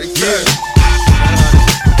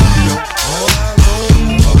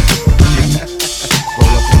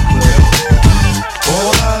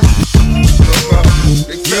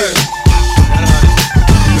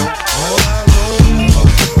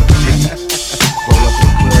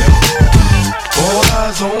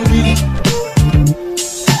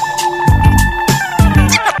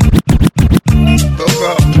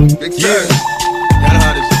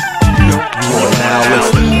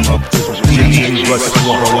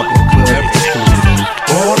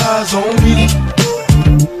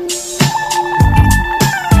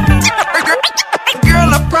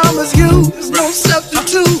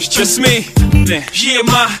 Just me, yeah,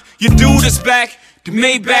 your dude is back. The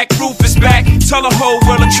Maybach roof is back. Tell the whole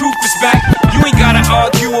world the truth is back. You ain't gotta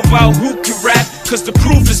argue about who can rap, cause the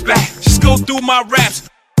proof is back. Just go through my raps.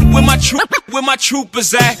 Where my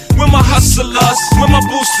troopers at? Where my hustlers? Where my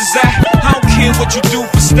boosters at? I don't care what you do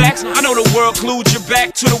for stacks. I know the world glued your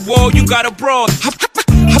back to the wall. You got a broad. I've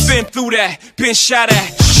been through that, been shot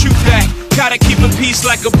at, shoot back. Gotta keep a peace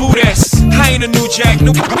like a Buddhist. I ain't a new jack,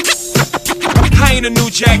 no. I ain't a new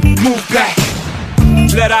jack, move back.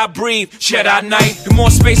 Let I breathe, shed I night. The more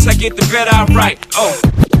space I get, the better I write. Oh,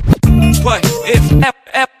 but if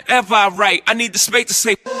ever I write, I need the space to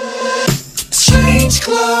say. Change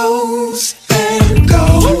clothes and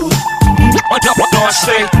go. No, I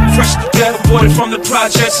stay fresh to death, aborted from the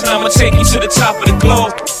projects, and I'ma take you to the top of the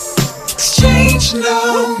globe. Exchange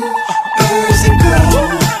numbers and go.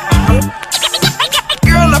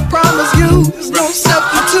 Girl, I promise you, there's no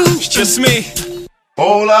substitute. It's just me.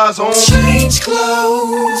 All eyes on. Change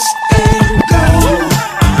clothes and go.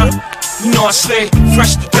 You know I stay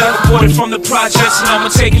fresh to death, aborted from the projects, and I'ma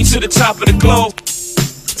take you to the top of the globe.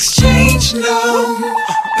 Exchange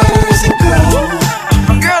numbers and go.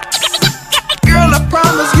 Girl, I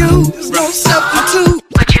promise you, there's no substitute.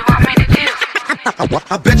 What you want me to do?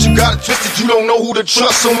 I bet you got it twisted, you don't know who to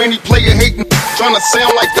trust. So many player hating, trying to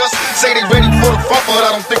sound like us. Say they ready for the fun, but I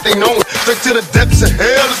don't think they know it. Straight to the depths of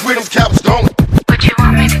hell is where them cowards going. What you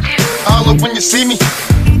want me to do? I'll up when you see me.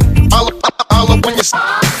 I'll up when you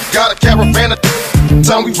got a caravan.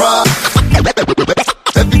 Time we ride.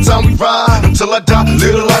 Every time we ride, until I die,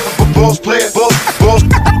 little life of a boss player, boss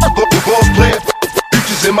player.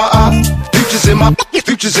 Futures in my eyes, futures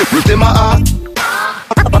in my eyes.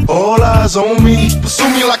 All eyes on me, pursue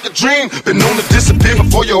me like a dream. Been known to disappear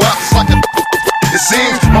before your eyes, it's like a. It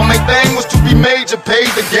seems my main thing was to be major, paid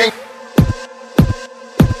the game.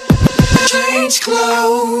 Change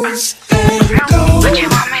clothes and go. What you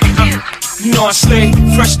want me to do? You know I stay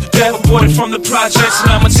fresh to death, aborted from the projects,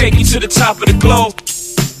 and I'ma take you to the top of the globe.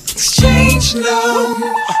 Exchange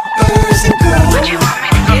numbers and go. What you want me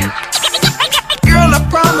to do? Girl, I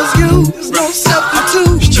promise you, there's no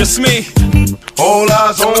substitute. It's just me. All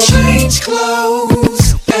eyes on. Change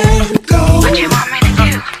clothes and go. What you want me to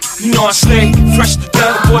do? You know I stay fresh to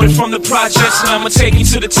death, aborted from the projects, and I'ma take you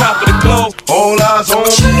to the top of the globe. All eyes on.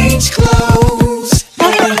 Change clothes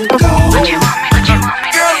and go. What you want me to do?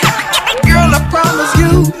 Girl, I promise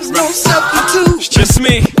you, there's no substitute. It's just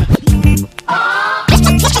me.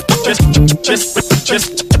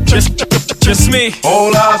 Just me.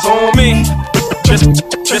 All eyes on me. Just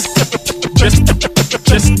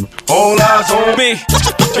all eyes on me.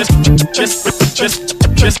 Just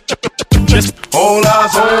all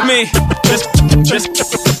eyes on me. Just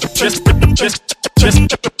all eyes on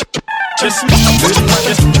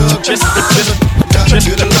me. Just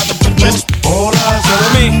all eyes on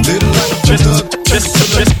me.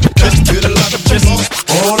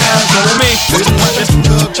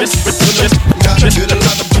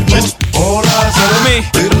 all eyes on me.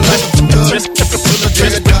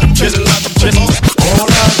 all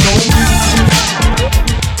eyes on me.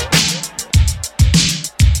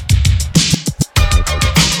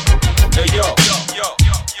 Hey yo.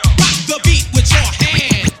 Rock the beat with your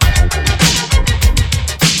hand.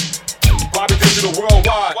 Bobby Digital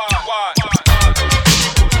Worldwide.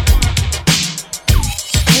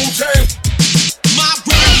 Wu-Tang. My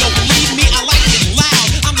radio, believe me, I like it loud.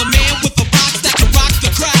 I'm the man with the box that can rock the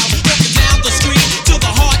crowd. Walking down the street to the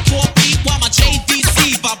hardcore beat while my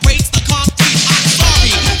JVC vibrates the concrete. I'm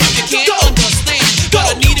sorry if you can't understand, but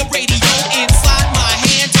I need a radio inside my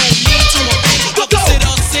hand. Don't need to obey opposite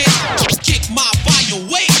of sin. Kick my fire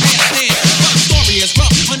way past hand. My story is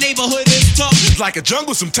rough, my neighborhood is tough. It's like a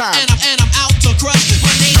jungle sometimes. And I'm out to crush.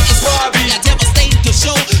 My name is Bobby. I devastate the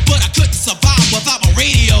show, but I couldn't survive without my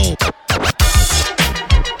radio. I'm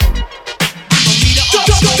the leader of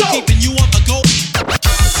the show, keeping you on the go.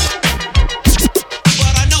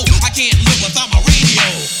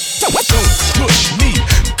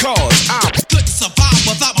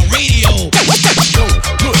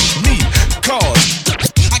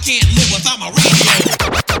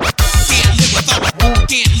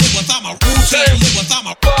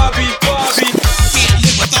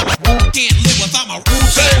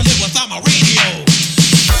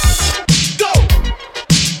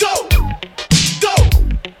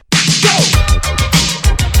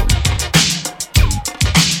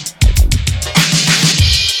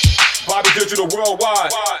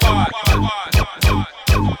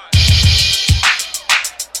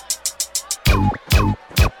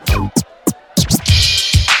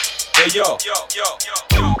 Hey yo. Rock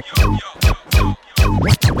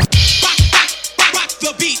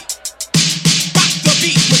the beat. Rock the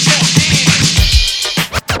beat with your hands.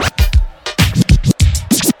 Rock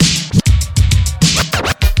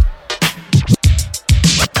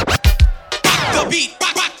the beat.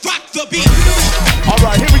 Rock the beat.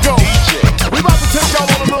 Alright, here we go. We about to take y'all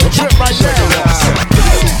on a little trip right now.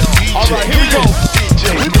 Alright, here we go.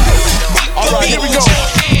 Alright, here we go. Alright, here we go.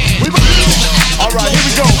 Alright, here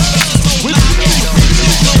we go.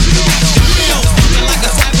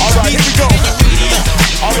 Alright, here we go.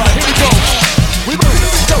 Alright,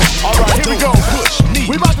 here we go.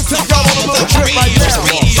 We about to take y'all on a little trip right now.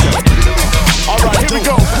 Alright, here we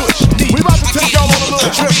go. We about to take y'all on a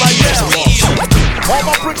little trip right now. All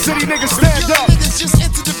my Brick City niggas stand up.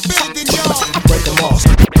 Break them off.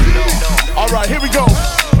 Alright, here we go.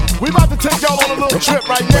 We about to take y'all on a little trip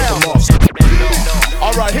right now.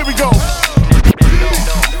 Alright, here we go.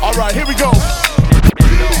 Alright, here we go.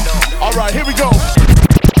 Alright, here we go.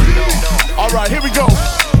 Alright, here we go.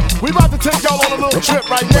 We about to take y'all on a little trip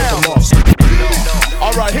right now.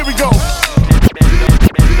 Alright, here we go.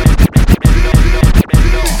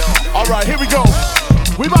 Alright, here we go.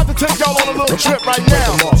 We about to take y'all on a little trip right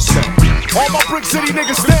now. All my Brick City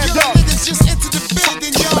niggas stand up.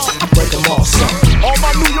 Break them off. All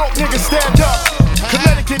my New York niggas stand up.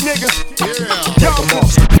 Connecticut niggas.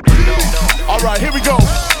 Alright, here we go.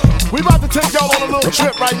 We about to take y'all on a little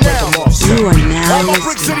trip right now. You are now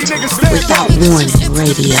listening to Without Warning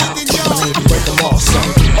Radio.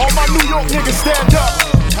 All my New York niggas stand up.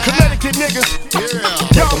 Connecticut niggas.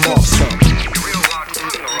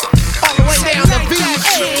 All the way down to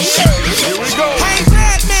VA. Here we go. Hey,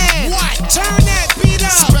 Redman. What? Turn that beat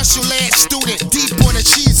up. Special ed student, deep on a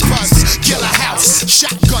cheese buzz. Killer house,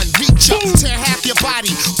 shotgun, reach up, tear half your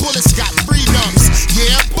body. Bullets got freedoms.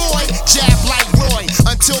 Yeah, boy, jab like Roy.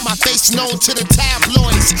 Until my face known to the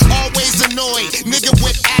tabloids. Always annoyed, nigga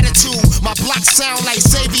with attitude. My block sound like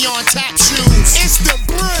Savion tap shoes. It's the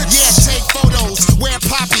bridge. Yeah, take photos. Wear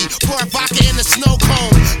poppy, pour vodka in the snow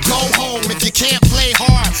cone. Go home if you can't play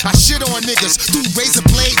hard. I shit on niggas through razor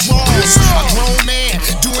blade draws. A grown man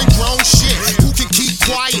doing grown shit. Who can keep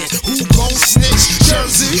quiet? Who gon' snitch?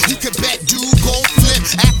 Jersey, you can bet dude gon' flip.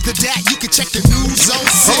 After that, you can check the news on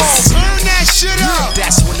 6. Turn that shit up.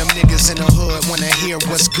 That's when them niggas in the hood wanna hear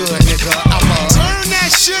what's good, nigga. I'ma turn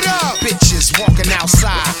that shit up. Bitches walking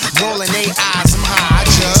outside, rolling they eyes, I'm high.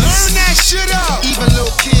 Just turn that shit up. Even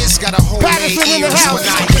little kids got a hold their ears when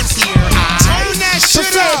I hit here. Turn that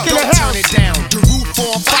shit up. Don't turn it down. The roof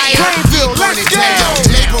on fire. Burn it down.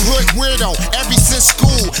 Neighborhood weirdo. Ever since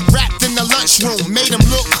school, wrapped in the lunchroom, made him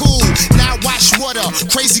look cool. Now watch what a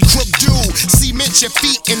crazy crook do. Cement your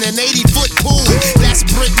feet in an 80-foot pool. That's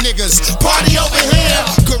brick niggas. Party over here.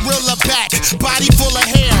 Gorilla back, body full of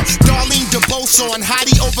hair. Darlene DeBose on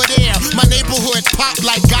Hottie over there. My neighborhood pop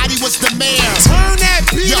like Gotti was the mayor. Turn that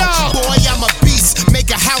beat up. Boy, I'm a beast.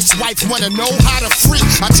 Make a housewife wanna know how to freak.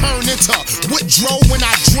 I turn into Woodrow when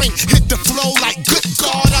I drink. Hit the flow like good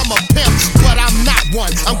God, I'm a pimp. But I'm not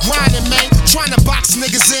one. I'm grinding, man. Trying to box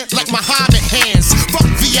niggas in like Muhammad hands. Fuck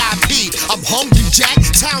VIP. I'm hungry, Jack.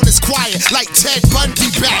 Town is quiet like Ted Bundy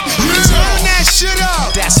back. Turn that shit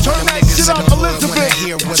up. That's turn that shit up, Elizabeth.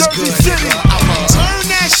 Jersey City. Turn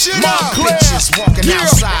that shit up. Bitches walking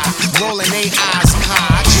outside, rolling they eyes, I'm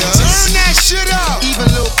high. Just turn that shit up. Even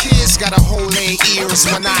little kids gotta hold their ears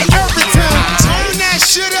when I turn that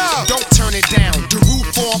shit up. Don't turn it down. The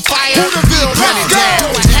roof on fire. Burn it down. Do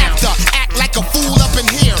I have to act like a fool up in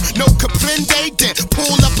here? No comprende, then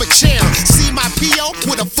pull up a chair. See my P.O.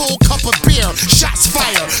 with a full cup of beer. Shots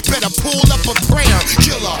fired. Better pull up a prayer.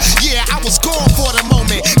 Killer. Yeah, I was gone for the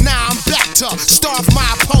moment. Now I'm back to starve my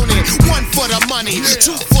opponent. 1 for the money,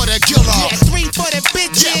 2 for the killer. Yeah, 3 for the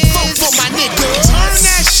bitches. Yeah, 4 for my niggas. Turn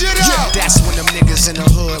that shit up. Yeah, that's when them niggas in the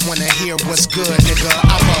hood wanna hear what's good, nigga.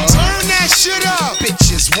 I'ma turn that shit up.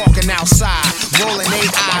 Bitches walking outside, rolling they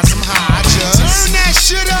eyes, I'm high. Just turn that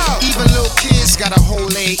shit up. Even little kids gotta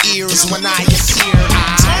hold their ears when I appear.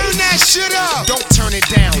 Turn that shit up. Don't turn it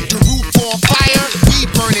down. The roof on fire, we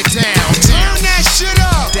burn it down. Turn that shit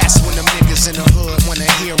up. That's when them niggas in the hood wanna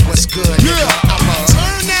hear what's good, nigga. I'ma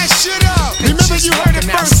turn that shit up. Remember you heard it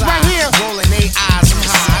first right here. Rolling they eyes, I'm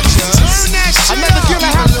high. Just turn that shit up. Another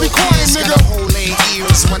killer house recording, nigga. Hold their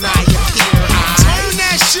ears when I appear. Turn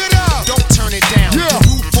that shit up. Don't turn it down. Yeah. The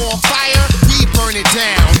roof on fire, we burn it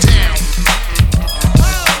down. Yeah.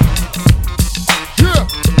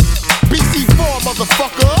 BC4,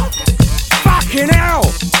 motherfucker. Fucking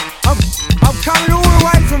hell. I'm coming all the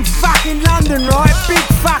way from fucking London, right? Big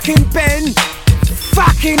fucking Ben,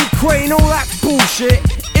 fucking Queen, all that bullshit.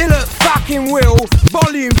 Ill at fucking will,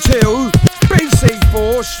 volume 2,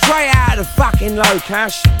 BC4, straight out of fucking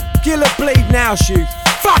Locash. Gilla bleed now, you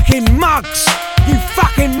fucking mugs! You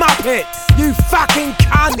fucking muppet! You fucking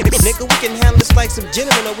cunt! Nigga, we can handle this like some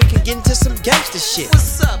gentlemen, or we can get into some gangster shit.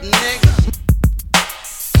 What's up, nigga?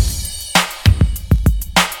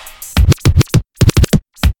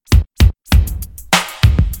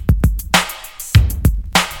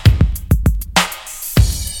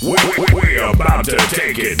 We're about to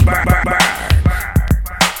take it back.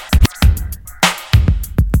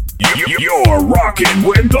 You're rocking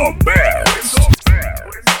with the best.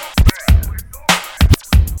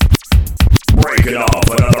 Breaking off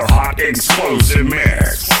another hot explosive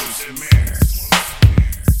mix.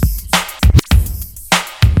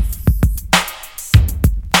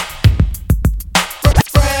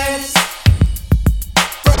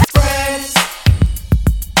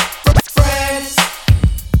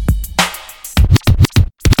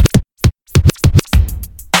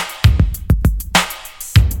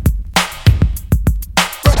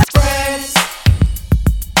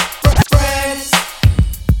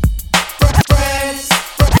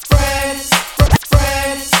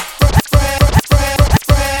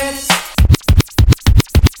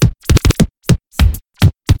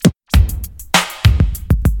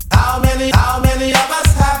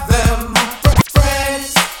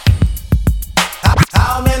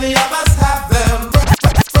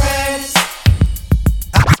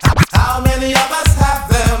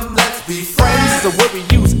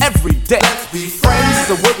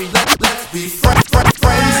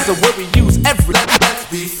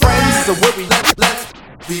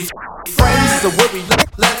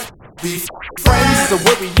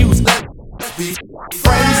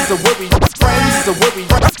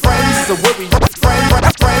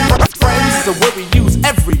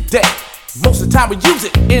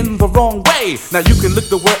 Now you can look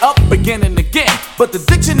the word up again and again, but the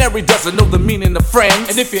dictionary doesn't know the meaning of friends.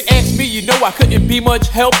 And if you ask me, you know I couldn't be much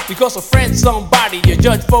help, because a friend's somebody you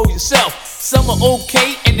judge for yourself. Some are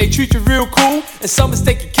okay and they treat you real cool, and some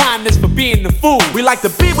mistake your kindness for being the fool. We like to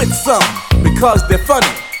be with some because they're funny.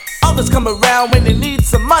 Others come around when they need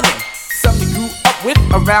some money. Some you grew up with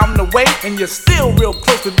around the way, and you're still real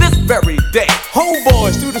close to this very day.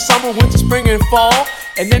 Homeboys through the summer, winter, spring, and fall.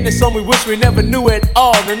 And then there's some we wish we never knew at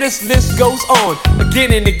all. And this list goes on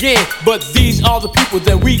again and again, but these are the people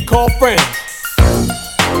that we call friends.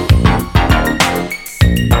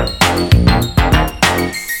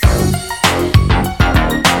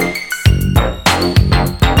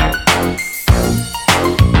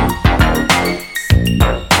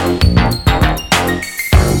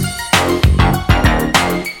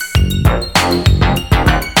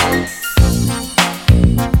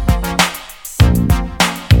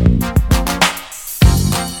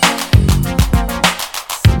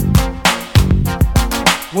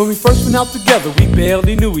 When we first went out together, we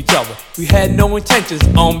barely knew each other. We had no intentions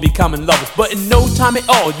on becoming lovers, but in no time at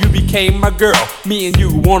all, you became my girl. Me and you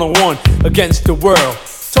one-on-one against the world.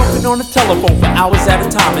 Talking on the telephone for hours at a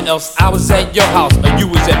time, and else I was at your house or you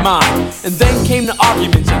was at mine. And then came the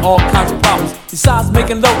arguments and all kinds of problems. Besides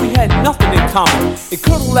making love, we had nothing in common. It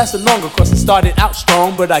could've lasted longer cause it started out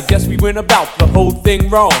strong, but I guess we went about the whole thing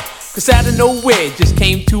wrong. Cause out of nowhere it just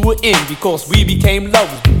came to an end, because we became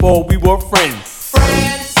lovers before we were friends.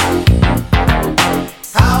 Friends,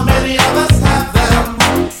 how many of us have them?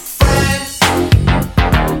 Friends,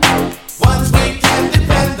 ones we can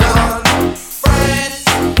depend on. Friends,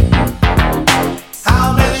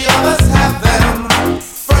 how many of us have them?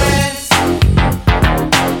 Friends,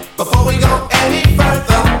 before we go any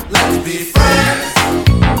further, let's be friends.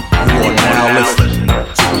 You are now listening to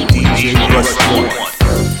DJ Rush One.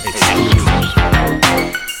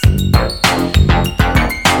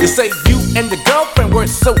 You say you and the girlfriend were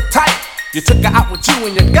so tight, you took her out with you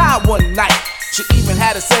and your guy one night. She even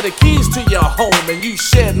had a set of keys to your home, and you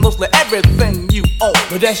shared mostly everything you own.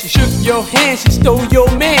 But as she shook your hand, she stole your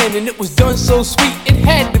man, and it was done so sweet, it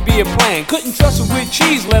had to be a plan. Couldn't trust her with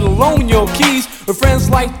cheese, let alone your keys. With friends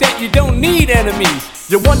like that, you don't need enemies.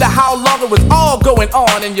 You wonder how long it was all going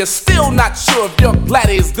on, and you're still not sure if you're glad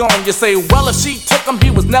he's gone. You say, well, if she took him, he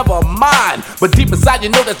was never mine. But deep inside, you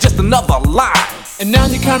know that's just another lie. And now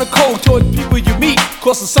you're kinda cold toward the people you meet,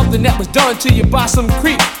 cause of something that was done to you by some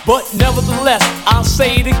creep. But nevertheless, I'll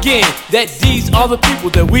say it again, that these are the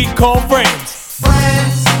people that we call friends.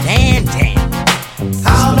 Friends, damn.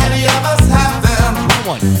 How many of us have them?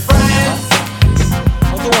 Friends,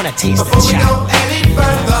 I don't wanna taste before the we go any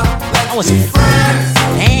further, let's be friends.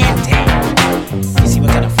 Damn. You see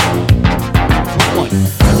what kind of food? One,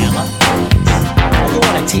 vanilla. I don't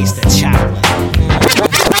wanna taste the chocolate.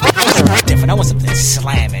 I want something different. I want something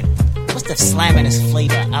slamming. slamming his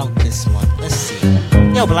flavor out this month? Let's see.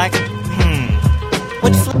 Yo, Black.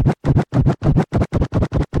 What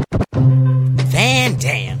Van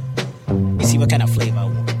Dam. You see what kind of flavor I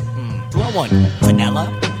want? Do I want vanilla?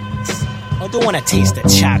 Or do I want to taste the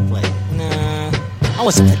chocolate? Nah. I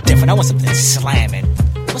want something different. I want something slamming.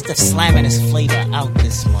 What's the slammingest flavor out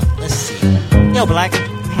this month? Let's see. Yo, Black.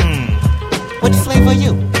 What flavor are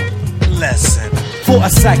you? Listen. For a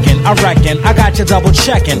second, I reckon I got you double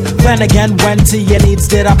checking. Then again, when to your needs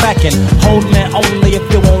did I beckon? Hold me only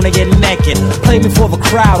if you wanna get naked. Play me for the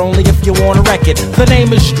crowd only if you wanna wreck it. The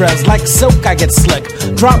name is Dress, like silk I get slick.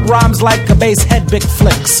 Drop rhymes like a bass head, big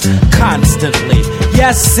flicks. Constantly,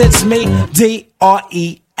 yes, it's me,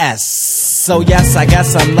 D-R-E-S. So yes, I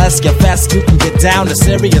guess unless you're fast, you can get down to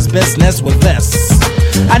serious business with this.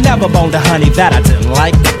 I never boned a honey that I didn't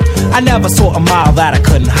like. I never saw a mile that I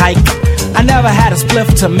couldn't hike. I never had a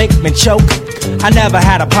spliff to make me choke. I never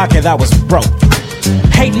had a pocket that was broke.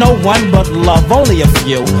 Hate no one but love only a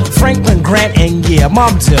few. Franklin Grant and yeah,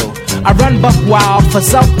 Mom too. I run buck wild for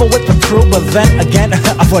self but with the crew. But then again,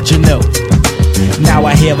 I thought you knew. Now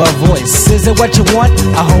I hear a voice. Is it what you want?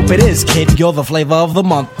 I hope it is, kid. You're the flavor of the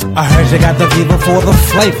month. I heard you got the fever for the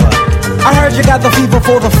flavor. I heard you got the fever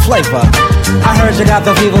for the flavor. I heard you got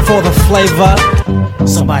the fever for the flavor.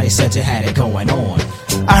 Somebody said you had it going on.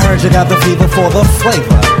 I heard you got the fever for the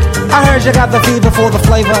flavor. I heard you got the fever for the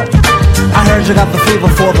flavor. I heard you got the fever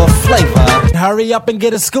for the flavor. Hurry up and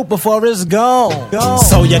get a scoop before it's gone.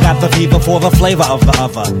 So you got the fever for the flavor of the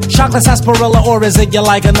other. Chocolate sarsaparilla, or is it you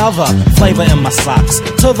like another? Flavor in my socks.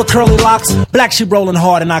 To the curly locks. Black sheep rolling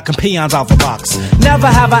hard and knocking peons out the box. Never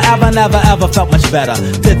have I ever, never ever felt much better.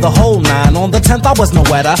 Did the whole 9. On the 10th I was no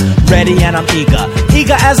wetter. Ready and I'm eager.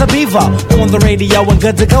 Eager as a beaver. On the radio and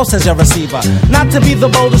good to go, says your receiver. Not to be the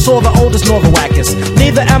boldest or the oldest nor the wackest.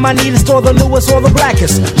 Neither am I neatest or the newest or the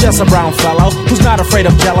blackest. Just a brown fellow who's not afraid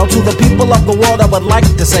of jello. To the people of the world I would like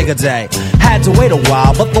to say good day. Had to wait a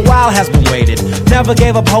while, but the while has been waited. Never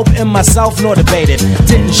gave up hope in myself nor debated.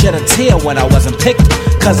 Didn't shed a tear when I wasn't picked.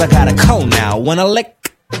 Cause I got a cone now when I lick.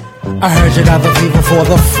 I heard you got the fever for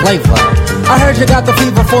the flavor. I heard you got the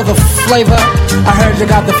fever for the flavor. I heard you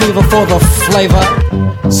got the fever for the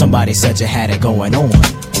flavor. Somebody said you had it going on.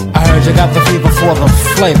 I heard you got the fever for the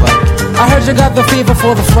flavor. I heard you got the fever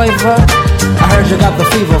for the flavor. I heard you got the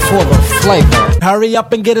fever for the flavor. Hurry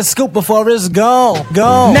up and get a scoop before it's gone.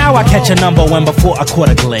 Now I catch a number when before I caught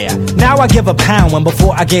a glare. Now I give a pound when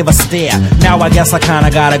before I gave a stare. Now I guess I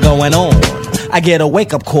kinda got it going on. I get a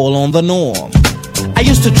wake-up call on the norm. I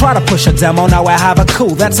used to try to push a demo, now I have a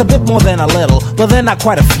coup. That's a bit more than a little, but they're not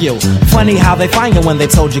quite a few. Funny how they find you when they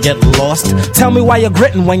told you get lost. Tell me why you're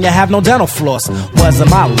gritting when you have no dental floss. Wasn't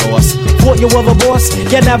my loss. Thought you were the boss?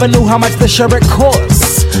 You never knew how much the sherbet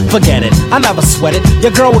costs. Forget it, I never sweat it.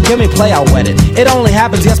 Your girl would give me play, I'll wet it. It only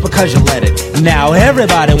happens just because you let it. Now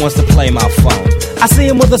everybody wants to play my phone. I see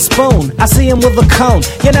him with a spoon, I see him with a cone.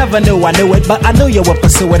 You never knew I knew it, but I knew you would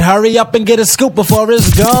pursue it. Hurry up and get a scoop before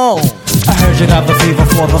it's gone. I heard you got the fever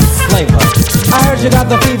for the flavor. I heard you got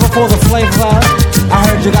the fever for the flavor. I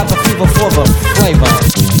heard you got the fever for the flavor.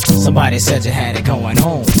 Somebody said you had it going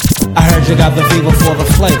on. I heard you got the fever for the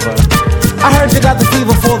flavor. I heard you got the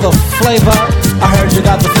fever for the flavor. I heard you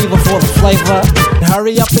got the fever for the flavor.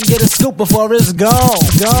 Hurry up and get a scoop before it's gone.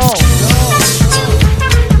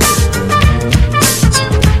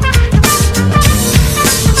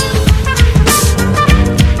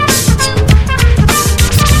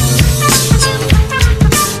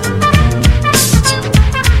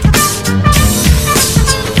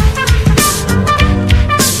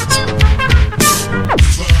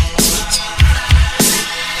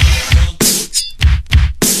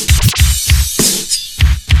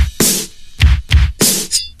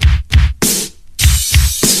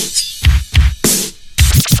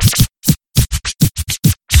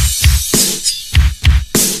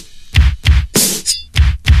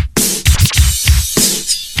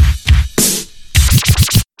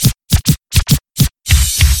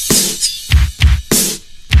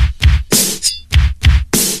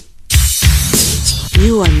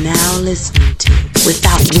 You are now listening to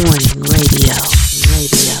Without Warning Radio.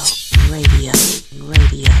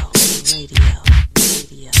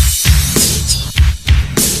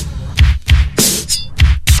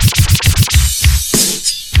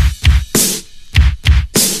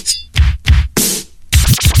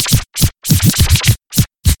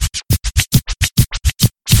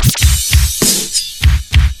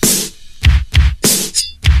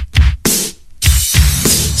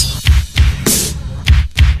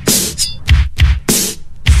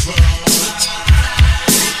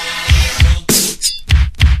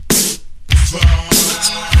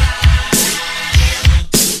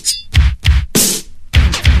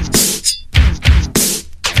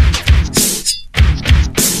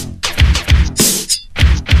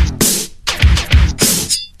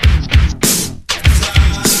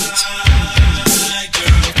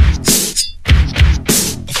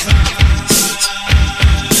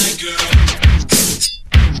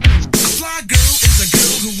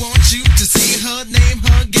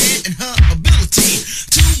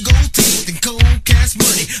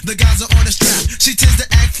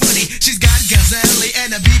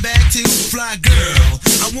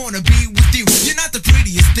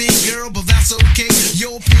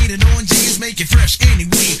 Fitted on jeans, make it fresh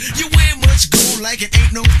anyway. You wear much gold like it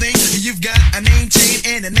ain't no thing. You've got a name chain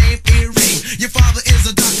and a name earring. Your father is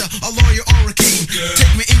a doctor, a lawyer, or a king.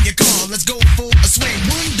 Take me in your car, let's go for a swing.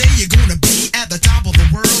 One day you're gonna be at the top of the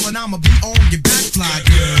world, and I'ma be on your back, fly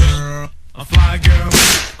girl. A fly girl,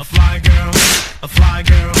 a fly girl, a fly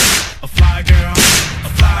girl, a fly girl, a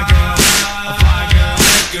fly girl, a fly girl,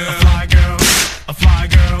 a fly girl, a fly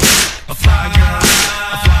girl, a fly girl,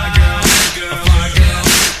 a fly girl, a fly girl,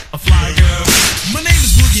 a fly girl. My name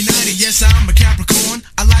is Boogie Nighty, yes I'm a Capricorn.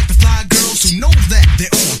 I like the fly girls who know that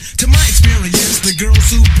they're on. To my experience, the girls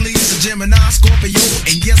who please the Gemini, Scorpio,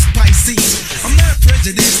 and yes Pisces. I'm not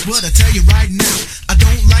prejudiced, but I tell you right now, I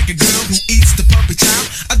don't like a girl who eats the puppy child.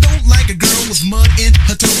 I don't like a girl with mud in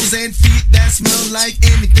her toes and feet that smell like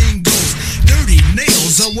anything goes. Dirty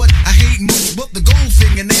nails are what I hate most, but the gold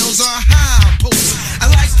fingernails are high post. I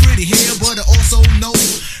like pretty hair, but I also know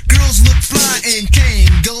girls look fly in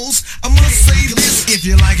Kangos. I must say this, if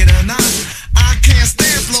you like it or not, I can't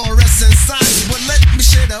stand fluorescent signs, but let me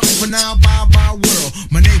shut up for now. Bye bye world.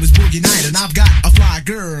 My name is Boogie Night and I've got a fly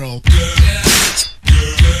girl.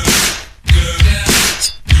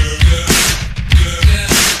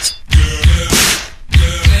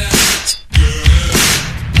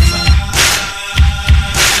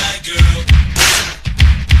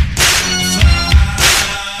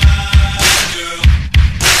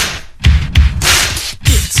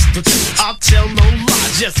 I'll tell no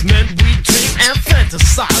lie, just men we dream and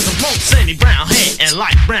fantasize. Of long sandy brown hair and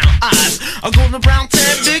light brown eyes, a golden brown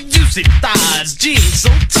tan, big juicy thighs. Jeans so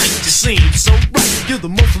tight, you seem so right. You're the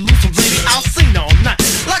most elusive lady I've seen all night.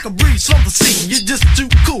 Like a breeze from the sea, you're just too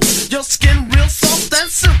cool. Your skin real soft and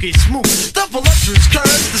silky smooth. The voluptuous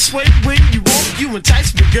curves, the sway when you walk. You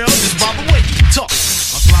entice me, girl, just by the way you talk.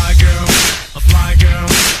 A fly girl, a fly girl,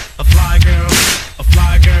 a fly girl, a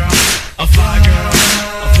fly girl, a fly girl,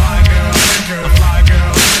 a fly girl, a fly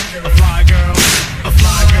girl, a fly girl, a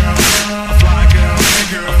fly girl, a fly girl,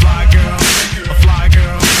 a fly girl, a fly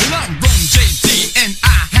girl. Well, I'm Ron JD and I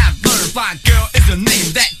have learned fly girl is a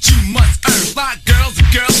name that you must earn. Fly girls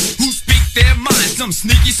are girls who speak their mind. Some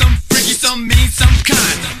sneaky, some freaky, some mean, some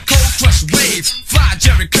kind. Cold crush waves, fly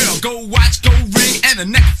Jerry curl, go watch, go ring, and a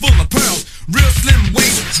neck full of pearls. Real slim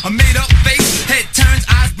waist, a made up face, head turns,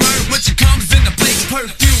 eyes burn when she comes in the place.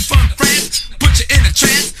 Perfume from France, put you in a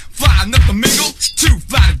trance. Fly enough to mingle, too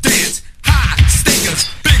fly to dance. High stakers,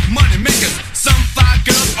 big money makers. Some fly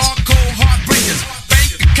girls are cold heartbreakers.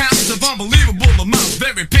 Bank accounts of unbelievable amounts.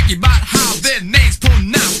 Very picky about how their names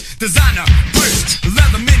pronounced. Designer purse,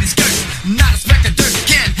 leather mini skirts. Not a speck of dirt,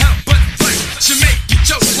 can't help but flirt. She make you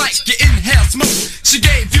choke like you inhale smoke. She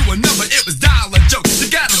gave you a number, it was dial a joke. She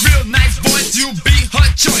got a real nice voice, you'll be her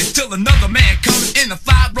choice. Till another man comes in a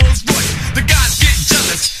fly Rolls Royce. The guys get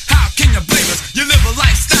jealous, how can you blame us? You live a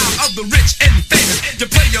lifestyle of the rich and famous. You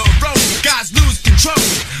play your role, guys lose control.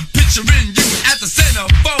 Picturing you at the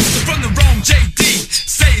centerfold. From the Rome JD,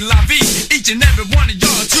 say la vie. Each and every one of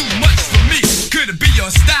y'all too much for me. Could it be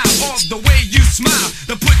your style or the way you smile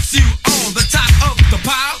that puts you on the top of the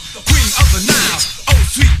pile? Queen of the Nile, oh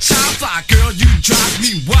sweet child. Fly girl, you drive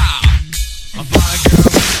me wild. A fly girl,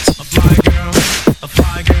 a fly girl, a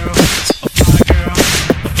fly girl, a fly girl,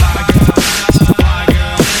 a fly girl, a fly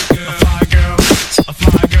girl, a fly girl, a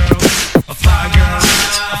fly girl, a fly girl,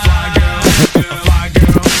 a fly girl, a fly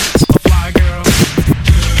girl, a fly girl.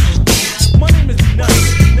 My name is D-Nice.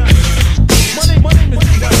 My name is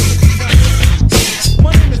D-Nice.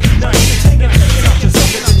 My name is D-Nice. Take it out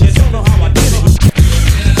yourself and you don't know how I did it.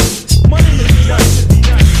 My name is D-Nice.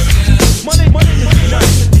 My name is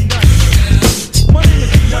D-Nice. My name is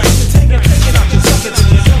D-Nice. Take it out yourself and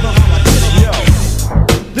you don't know how I did it. Yo,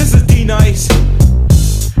 this is D-Nice,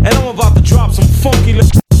 and I'm about to drop some funky.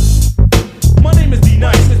 My name is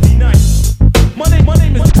D-Nice. My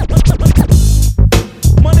name is D-Nice.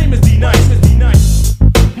 My name is D-Nice.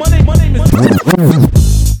 My name is D-Nice.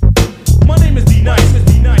 My name is D-Nice.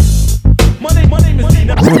 My name is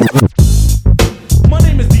D-Nice. My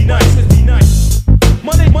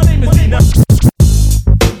name is D-Nice.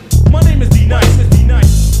 My name is D-Nice.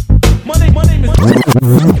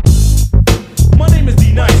 My name is D-Nice. My name is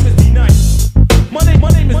D-Nice. My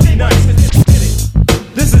name is D-Nice.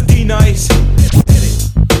 This is D-Nice.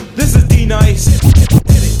 This is D-Nice.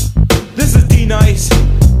 This is D-Nice,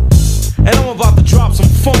 and I'm about to drop some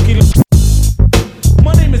funky.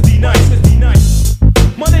 My name is D-Nice.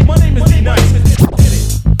 My name is D-Nice.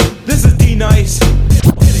 This is D-Nice.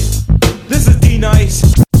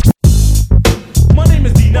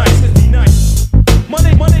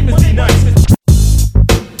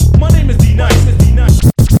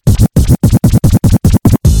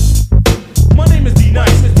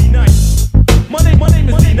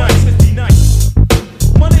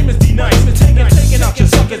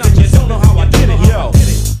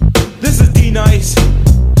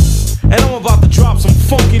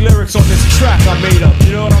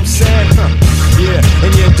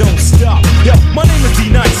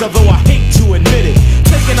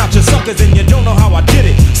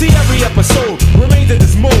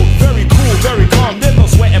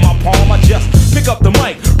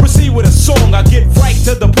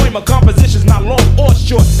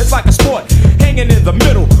 sport, hanging in the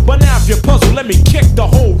middle. But now if you're puzzled, let me kick the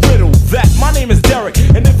whole riddle. That my name is Derek,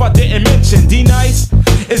 and if I didn't mention D-Nice,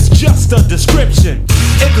 it's just a description.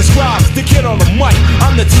 It describes the kid on the mic.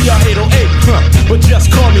 I'm the TR-808, but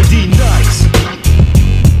just call me D-Nice.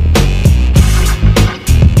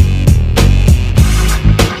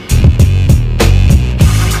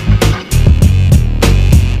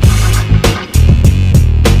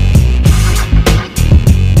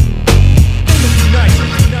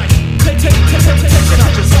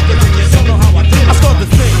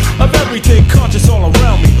 Everything conscious all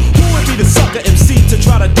around me. Who would be the sucker MC to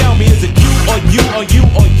try to down me? Is it you or you or you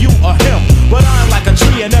or you or him? But I'm like a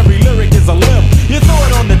tree and every lyric is a limb. You throw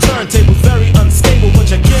it on the turntable, very unstable,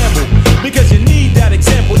 but you gamble because you need that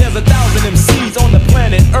example. There's 1,000 MCs on the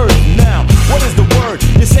planet Earth now. What is the word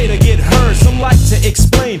you say to get heard? Some like to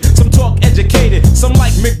explain, some talk educated, some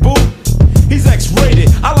like McBoo. He's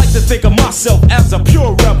X-rated. I like to think of myself as a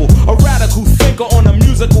pure rebel, a radical thinker on a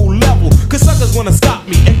musical level. Cause suckers wanna stop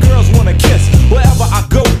me and girls wanna kiss. Wherever I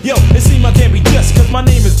go, yo, it seems I can't be dissed. Cause my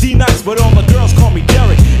name is D-Nice, but all the girls call me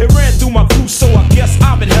Derek. It ran through my crew, so I guess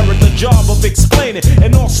I've inherited the job of explaining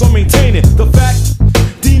and also maintaining the fact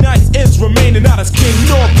D-Nice is remaining not as king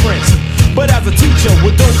nor prince, but as a teacher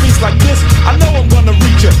with dope beats like this, I know I'm gonna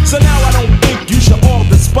reach you. So now I don't think you should all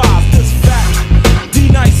despise this fact.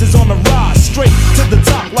 D-Nice is on the rise, straight to the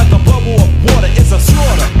top like a bubble of water. It's a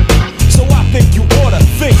slaughter. So I think you oughta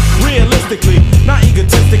think realistically, not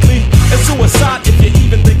egotistically. It's suicide if you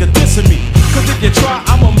even think of dissing me. Cause if you try,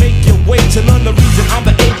 I'ma make your way to learn the reason I'm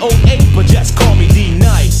the 808, but just call me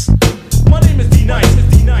D-Nice. My name is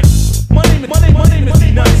D-Nice. My name is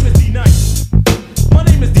D-Nice. My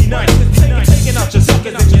name is D-Nice. Taking out your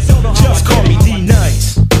suckers and you don't know how. Just call me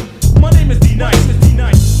D-Nice. My name is D-Nice.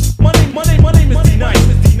 My name is D-Nice.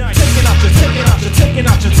 Taking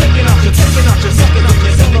out your suckers and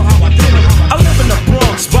you don't know how I did it. I live in the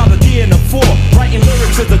Bronx by the D and the 4. Writing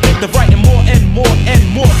lyrics is addictive, writing more and more and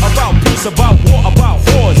more about peace, about war, about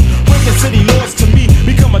wars. Breaking city laws to me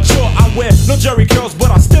become a chore. I wear no Jerry curls,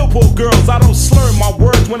 but I still pull girls. I don't slur my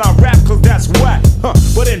words when I rap, cause that's whack.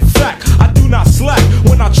 But in fact, I do not slack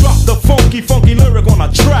when I drop the funky lyric on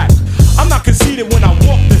a track. I'm not conceited when I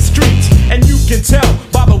walk the streets, and you can tell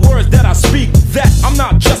by the words that I speak that I'm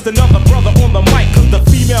not just another brother on the mic, cause the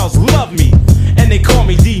females love me and they call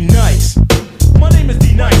me D-Nice. My name is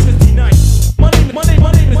D-Nice. My name is D-Nice.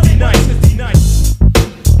 My name is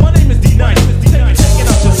D-Nice. Taking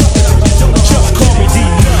out your sucker, just call me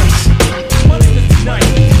D-Nice. My name is D-Nice.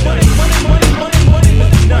 My name is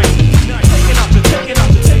D-Nice. Taking out your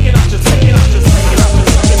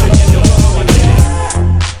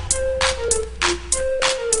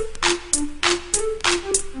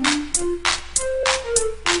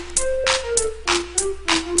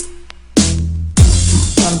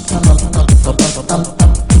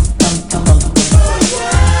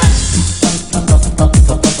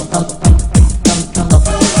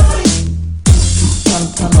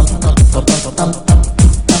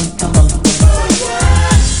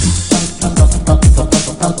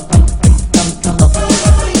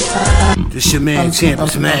This your man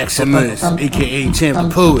Champions Maximus, aka Champ the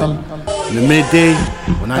Poet. In the midday,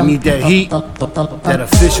 when I need that heat, that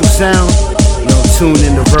official sound, you know, tune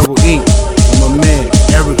in to Verbal Ink with my man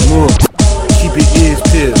Eryk Moore. Keep your ears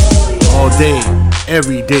peeled all day,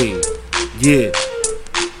 every day. Yeah.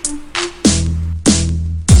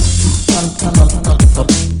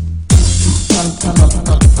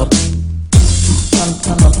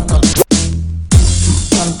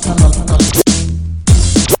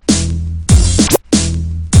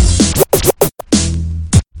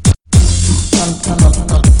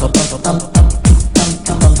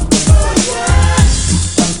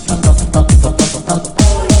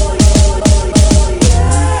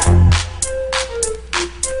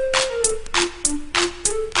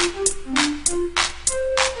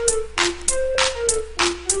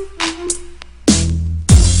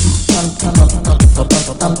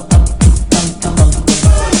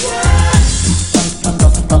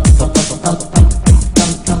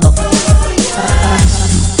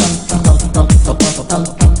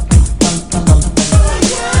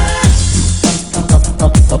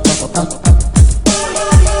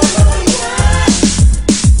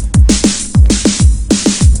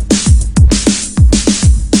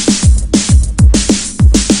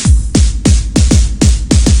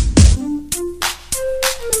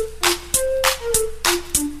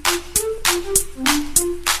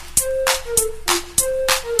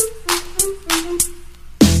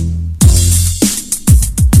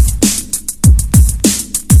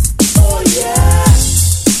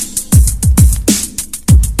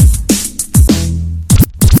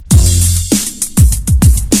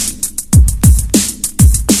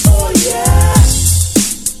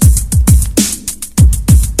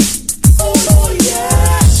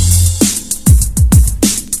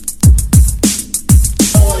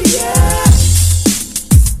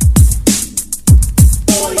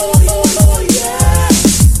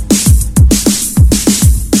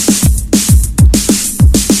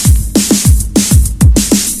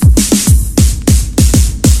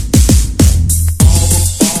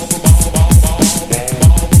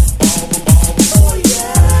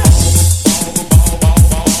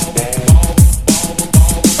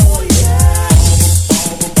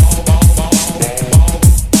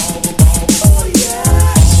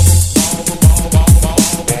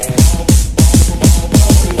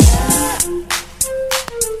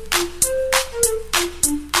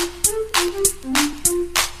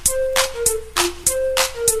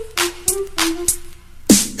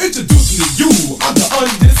 you, I'm the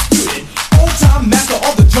undisputed old-time master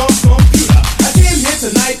of the drum computer. I came here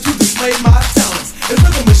tonight to display my talents. The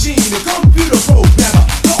rhythm machine, the computer programmer.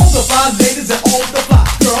 For all the fly ladies and all the fly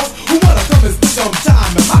girls who wanna come and spend some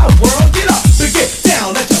time in my world. Get up, to get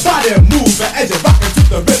down, let your body move as you're rocking to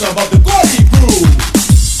the rhythm of the Gordy groove.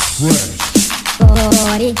 Fresh.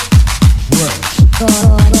 Gordy. Fresh.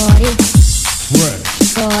 Gordy. Fresh.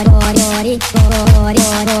 Gordy. Gordy.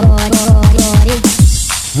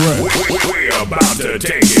 We're about to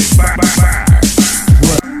take it back.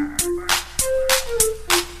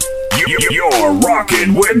 You're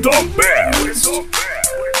rocking with the best.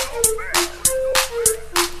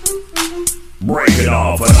 Breaking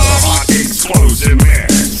off another hot explosive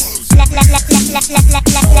mix.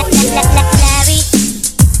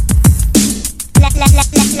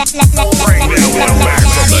 Bring down the back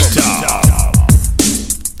from the top.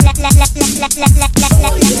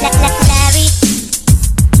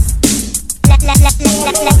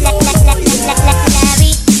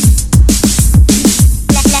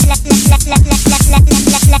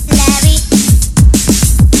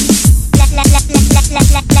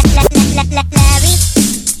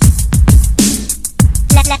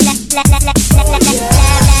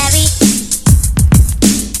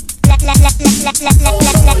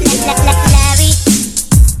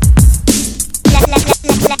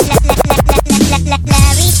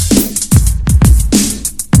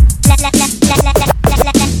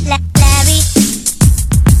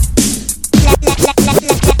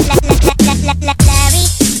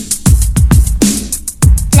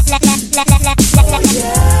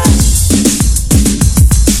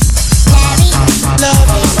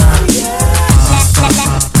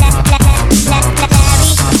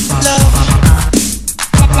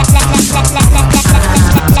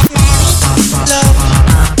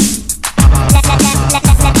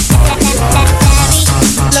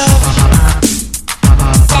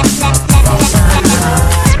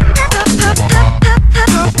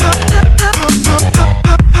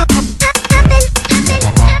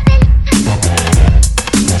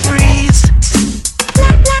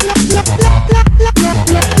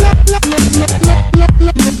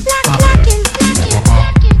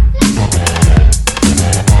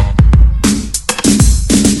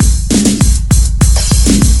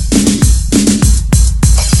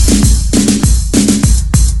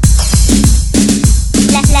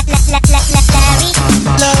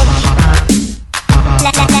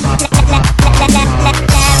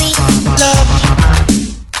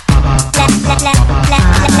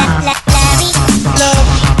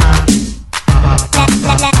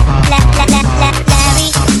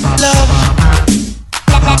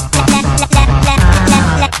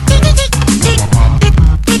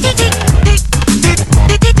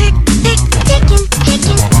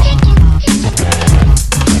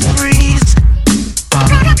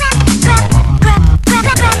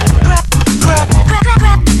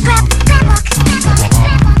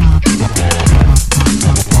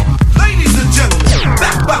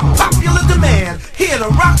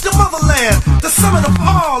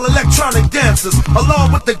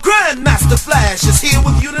 Along with the Grandmaster Flash is here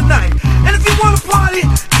with you tonight. And if you want to party,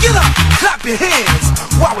 get up, clap your hands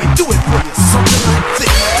while we do it for you. Something like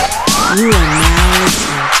this. You are now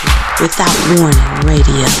listening to Without Warning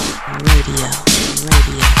Radio.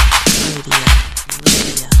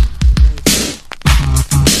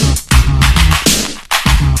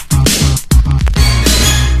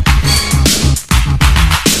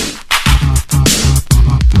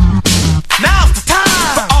 Now's the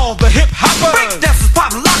time for all the hip hoppers, break dancers,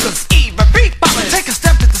 pop lockers, even beat poppers. Take a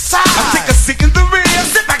step to the side, take a seat in the rear.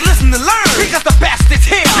 Sit back, listen to learn. We got the bastards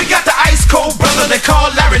here. We got the ice cold brother they call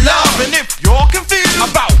Larry Love. And if you're confused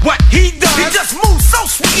about what he does, he just moves so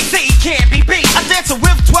sweet. He say he can't be beat. A dancer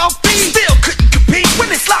with 12 feet still couldn't compete when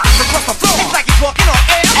he slides across the floor. It's like he's walking on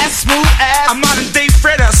air, as smooth as a modern day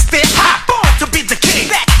Fred Astaire. Hot, born to be the king.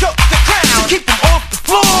 Back up the crown to keep him off the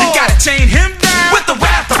floor. You gotta chain him down with the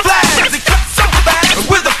wrath of flash. He cuts so fast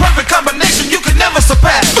with a perfect combination you could never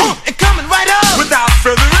surpass. And coming right up without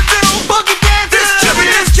further ado, boogie dance. This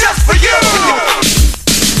tribute is just for you.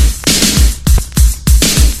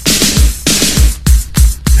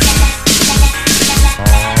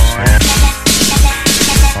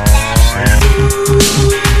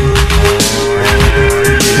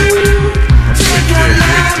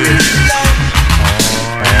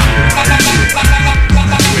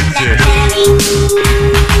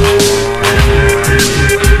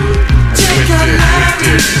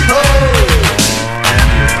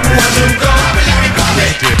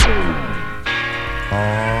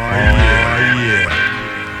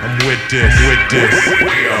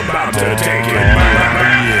 We're about to take it back.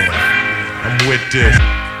 I'm with this.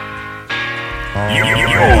 You're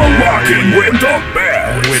rocking with the best.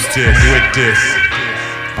 I'm with this.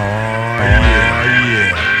 Oh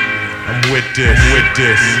yeah. I'm with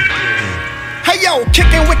this. Hey yo,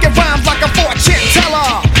 kicking wicked rhymes like a fortune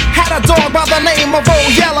teller. Had a dog by the name of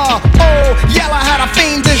Old Yeller. Old Yeller had a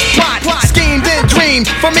fiendish plot. Schemed and dreamed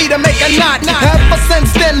for me to make a knot. Ever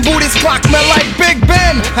since then, booties clock me like Big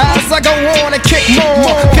Ben. As I go on and kick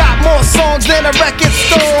more. Got more songs than a record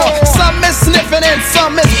store. Some is sniffing and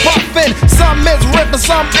some is buffing. Some is ripping,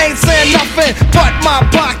 some ain't saying nothing. But my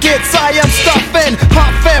pockets I am stuffing.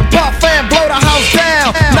 Huff and puff and blow the house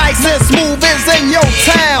down. Nice and smooth is in your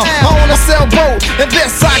town. On a sailboat, and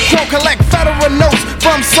this I quote, collect federal notes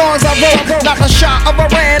from songs I wrote. Not the shot of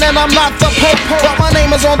Iran and I'm not the Pope, but my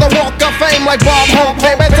name is on the walk of fame like Bob Hope.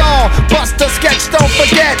 Baby doll, bust a sketch, don't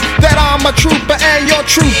forget that I'm a trooper and you're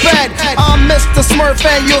true fed. I'm Mr. Smurf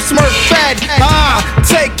and you're Smurf fed. I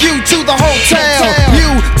take you to the hotel, you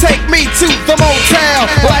take me to the motel.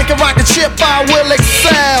 Like a rocket ship I will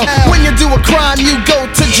excel. When you do a crime you go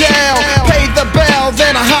to jail. Pay the bell,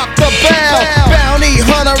 then I hop the bell. Bounty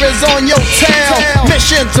hunter is on your tail.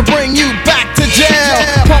 Mission to bring you back to jail.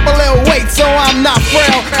 Pump a little weight so I'm not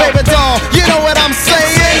frail. Baby doll, you know what I'm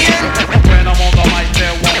saying? When I'm on the mic,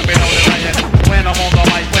 there won't be no denying. When I'm on the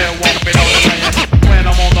mic, there won't be no denying. When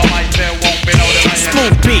I'm on the mic, there won't be no denying.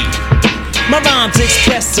 Smooth beat. My rhymes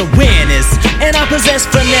express awareness, and I possess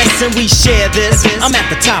finesse, and we share this. I'm at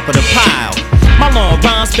the top of the pile. My long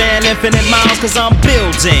rhymes span infinite miles, cause I'm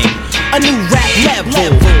building a new rap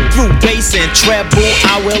level. Through bass and treble,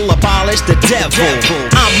 I will abolish the devil.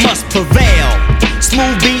 I must prevail.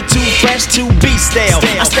 Smooth beat, too fresh to be stale.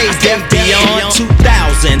 I stay deaf beyond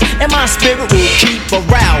 2000, and my spirit will keep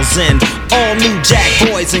arousing all new jack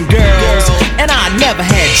boys and girls. And I never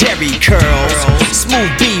had Jerry curls.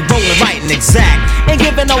 Smooth B, rolling right and exact, ain't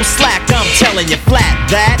giving no slack. I'm telling you flat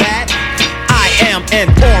that I am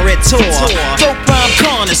an orator, dope rhyme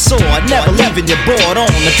connoisseur, never leaving you bored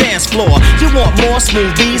on the dance floor. You want more?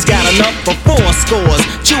 Smooth B's got enough for 4 scores.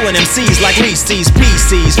 Chewing MCs like Reese's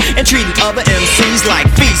Pieces and treating other MCs like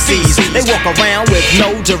feces. They walk around with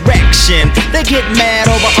no direction. They get mad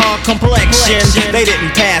over our complexion. They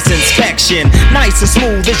didn't pass inspection. Nice and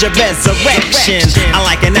smooth is your resurrection. I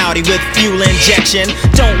like an Audi with fuel injection.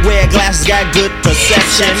 Don't wear glasses, got good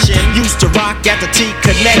perception. Used to rock at the T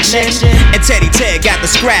Connection, and Teddy Ted got the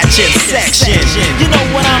scratching section. You know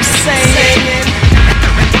what I'm saying?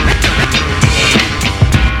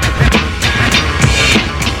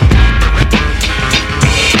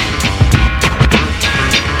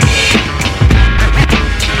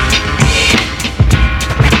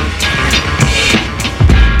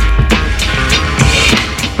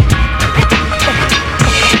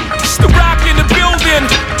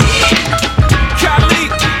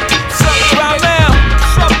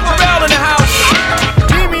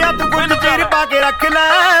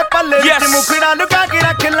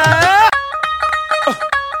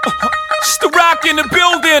 It's the rock in the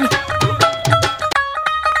building.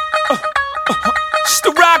 It's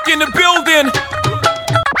the rock in the building.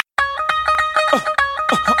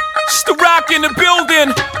 It's the rock in the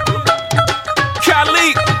building.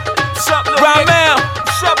 Khalid, Ramel,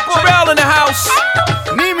 Pharrell in the house.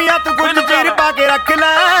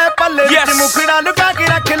 Yes.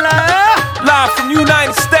 Live from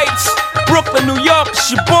United States, Brooklyn, New York,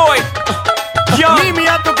 it's your boy, Young. The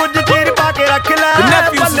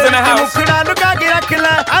nephews is in the house.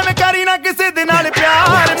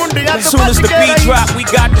 As soon as the beat drop, we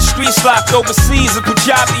got the streets locked overseas. A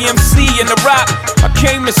Punjabi MC in the rock. I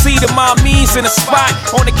came to see the mommies in the spot.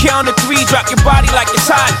 On the count of 3, drop your body like it's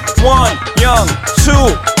hot. 1, Young,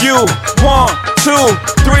 2, you. 1, 2,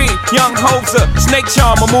 3, Young Hoser. Snake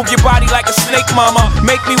charmer, move your body like a snake, mama.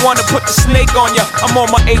 Make me wanna put the snake on ya. I'm on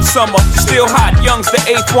my 8th summer, still hot. Young's the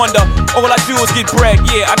 8th wonder. All I do is get bread,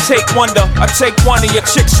 yeah. I take wonder. I take one of your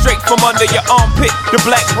chicks straight from under your armpit. The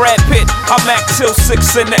black Brad Pitt. I'm at till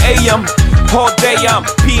 6 in the AM. All day I'm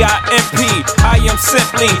P-I-M-P. I am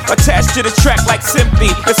simply attached to the track like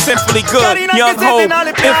simply. It's simply good. Young Ho,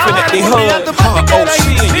 infinitely hood.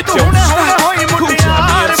 R-O-C and you don't stop. Kuja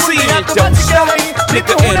BMC and you don't stop.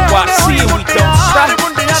 Nigga NYC and we don't stop.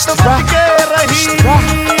 It's the rock. It's the rock.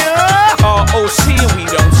 R-O-C and we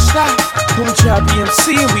don't stop. Kuja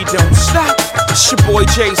BMC and we don't stop. It's your boy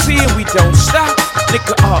Jay-Z and we don't stop.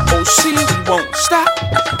 Nigga R-O-C and we won't stop.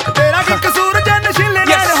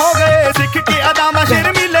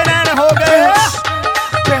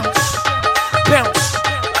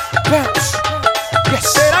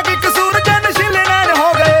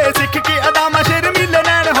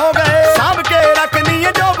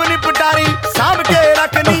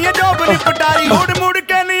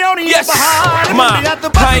 Yes, Ma,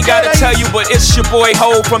 I ain't gotta tell you, but it's your boy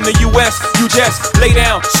Ho from the US. You just lay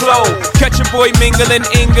down slow. Catch your boy mingling,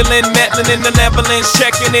 England, meddling in the Netherlands,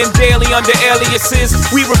 checking in daily under aliases.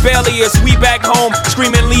 We rebellious, we back home,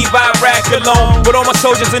 screaming leave Iraq alone. But all my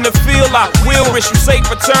soldiers in the field, I will wish you safe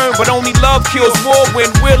return. But only love kills war, when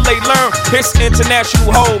will they learn? It's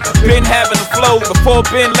international hope, been having the flow. Before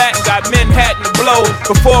Bin Laden got Manhattan to blow.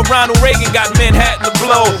 Before Ronald Reagan got Manhattan to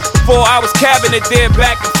blow. Before I was cabinet there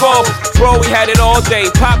back and forth. Bro, we had it all day,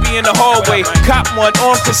 Poppy in the hallway. Cop one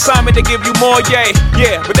on consignment to give you more, yay.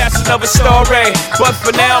 Yeah, but that's another story. But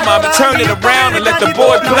for now, I'ma turn it around and let the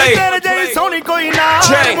boy play. J,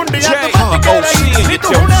 OC and it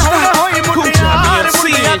don't stop. Kucha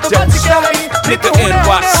BMC and it don't stop. Nigga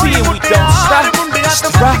NYC and we don't stop.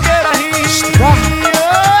 Stop, stop.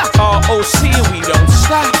 ROC and we don't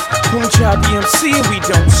stop. Kucha BMC and we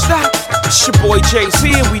don't stop. It's your boy Jay-Z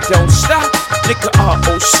and we don't stop. Nigga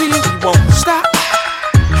ROC and we won't stop.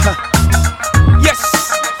 Yes.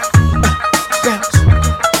 Bounce,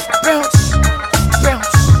 bounce,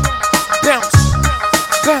 bounce, bounce,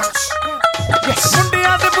 bounce. Yes.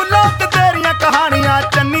 ਮੁੰਡਿਆਂ ਦੇ ਬੁੱਲਾਂ ਤੇ ਤੇਰੀਆਂ ਕਹਾਣੀਆਂ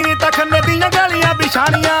ਚੰਨੀ ਤਖਨੇ ਦੀਆਂ ਗਲੀਆਂ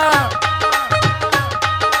ਬਿਛਾਣੀਆਂ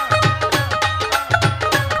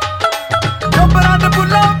ਜੋਬਰਾਂ ਦੇ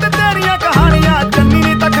ਬੁੱਲਾਂ ਤੇ ਤੇਰੀਆਂ ਕਹਾਣੀਆਂ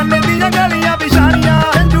ਚੰਨੀ ਤਖਨੇ ਦੀਆਂ ਗਲੀਆਂ ਬਿਛਾਣੀਆਂ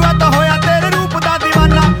ਜੰਜੂਆ ਤਾਂ ਹੋਇਆ ਤੇਰੇ ਰੂਪ ਦਾ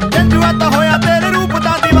دیਵਾਨਾ ਜੰਜੂਆ ਤਾਂ ਹੋਇਆ ਤੇਰੇ ਰੂਪ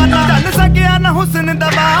ਦਾ دیਵਾਨਾ ਚੱਲ ਸਕਿਆ ਨਾ ਹੁਸਨ ਦਾ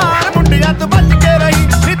ਬਾਰ ਮੁੰਡਿਆਂ ਤੋਂ ਬਚ ਕੇ ਰਹੀ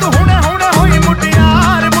ਨੀ ਤੂੰ ਹੁਣੇ ਹੁਣੇ ਹੋਈ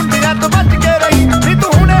ਮੁਟਿਆਰ ਮੁੰਡਿਆਂ ਤੋਂ ਬਚ ਕੇ ਰਹੀ ਨੀ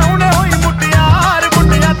ਤੂੰ ਹੁਣੇ ਹੁਣੇ ਹੋਈ ਮੁਟਿਆਰ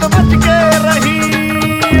ਮੁੰਡਿਆਂ ਤੋਂ ਬਚ ਕੇ ਰਹੀ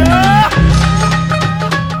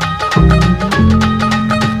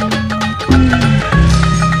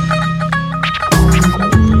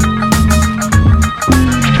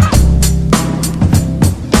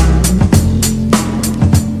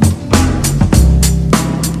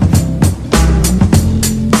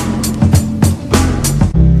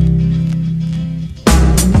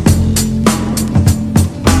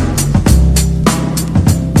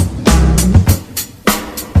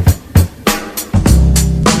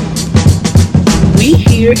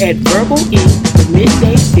Here at Verbal Inc., the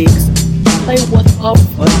Midday Fixx, play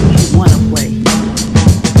whatever you want to play.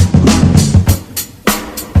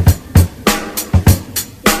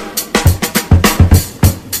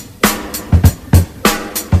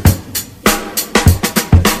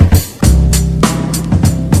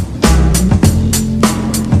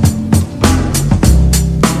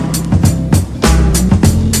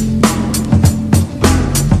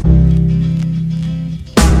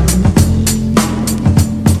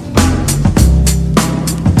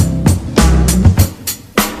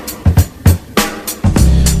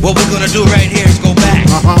 What we're gonna do right here is go back.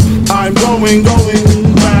 I'm going back.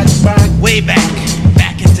 Way back.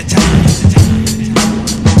 Back into time.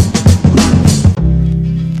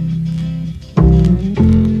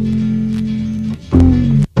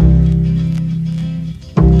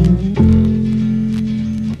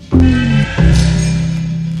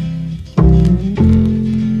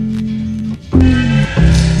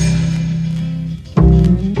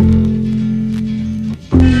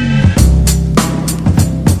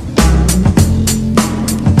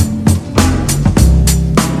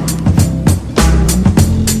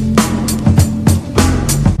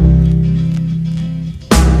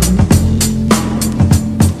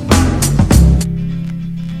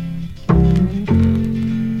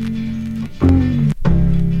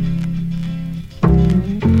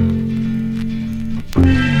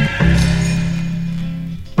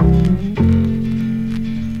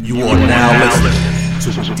 You are now listening to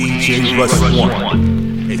DJ Russ One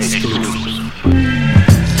exclusive.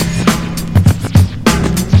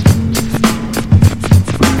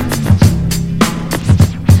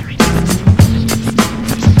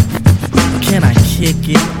 Can I kick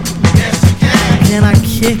it? Yes, you can. Can I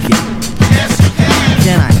kick it? Yes, you can.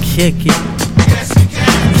 Can I kick it? Yes, you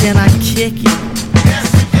can. Can I kick it? Yes,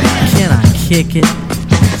 you can. Can I kick it?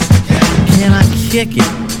 Yes, you can. Can I kick it?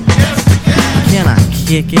 Yes, you can. Can I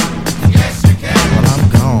kick it? Yes, you can. Well, I'm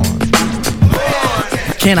gone.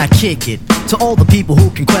 Can I kick it? To all the people who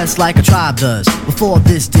can quest like a tribe does. Before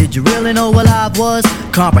this, did you really know what I was?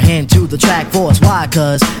 Comprehend to the track force, why?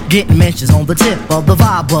 Cause getting mentions on the tip of the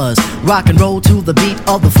vibe buzz. Rock and roll to the beat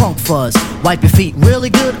of the funk fuzz. Wipe your feet really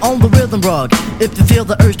good on the rhythm rug. If you feel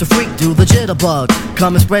the urge to freak, do the jitterbug.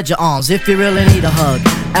 Come and spread your arms if you really need a hug.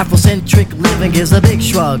 Afrocentric living is a big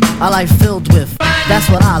shrug. A life filled with, that's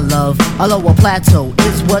what I love. A lower plateau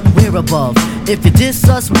is what we're above. If you diss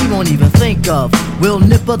us, we won't even think of. We'll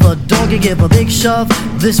nip of the dog and give a big shove.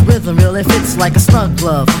 This rhythm really fits like a snug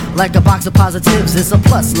glove. Like a box of positives, it's a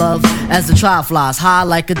plus love. As the trial flies high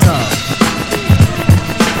like a dove.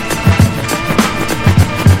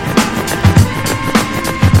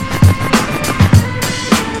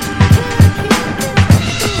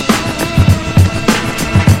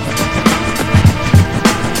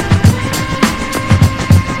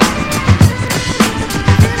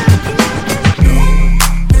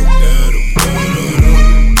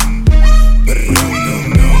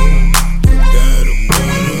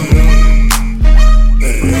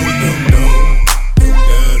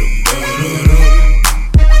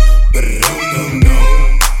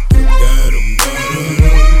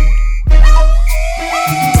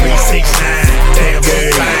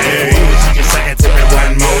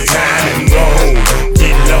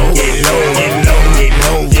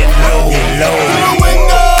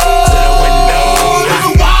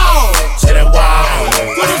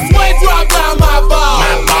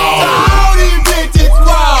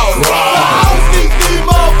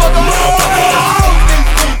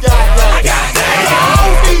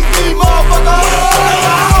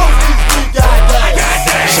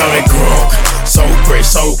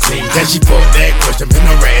 So clean, then she put that question, been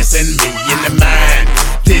harassing me in the mind.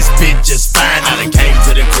 This bitch is fine, I done came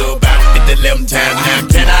to the club out at the 11 time. Now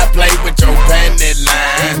can I play with your panty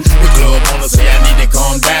line? The club wanna say I need to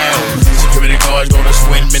calm down. Security guards gonna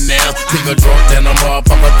swing me now. Pick a drunk, then a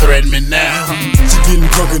motherfucker threaten me now. She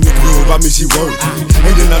getting drunk in the club, I mean she working.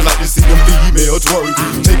 And then I like to see them females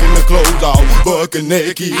twerking. Taking the clothes off, bucking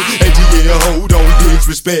naked. ATL, hold on,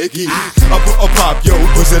 disrespect it. I pop your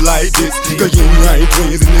pussy like this. Cause you ain't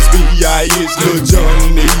twins in this B.I.H. Lil Jon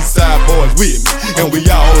and the East Side boys with me. And we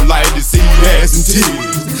all like to see ass and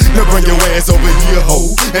titties. Now bring your ass over here,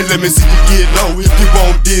 ho, and let me see you get low. If you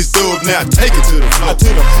want this dub, now take it to the floor.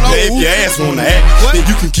 Now if your ass wanna act, then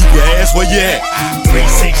you can keep your ass where you at.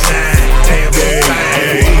 369, damn good.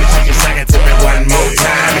 She can suck it to me one more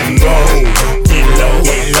time and roll. Get low,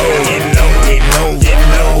 get low, get low, get low, get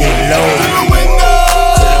low, get low. To the window,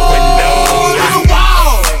 to the window, to the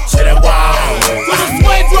wall, to the wall. To the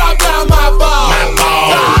sweat drop down my ball, my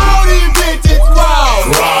ball. All these bitches raw,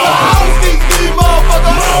 raw. All these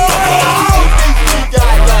motherfuckers, all these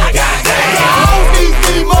goddamn, all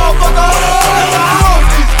these motherfuckers, all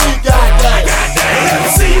these goddamn. Let me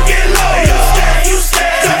see you get low, you scared, you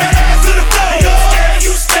scared. Drop your ass to the floor, you scared,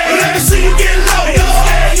 you scared. Let me see you get low, you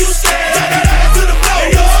scared, you scared.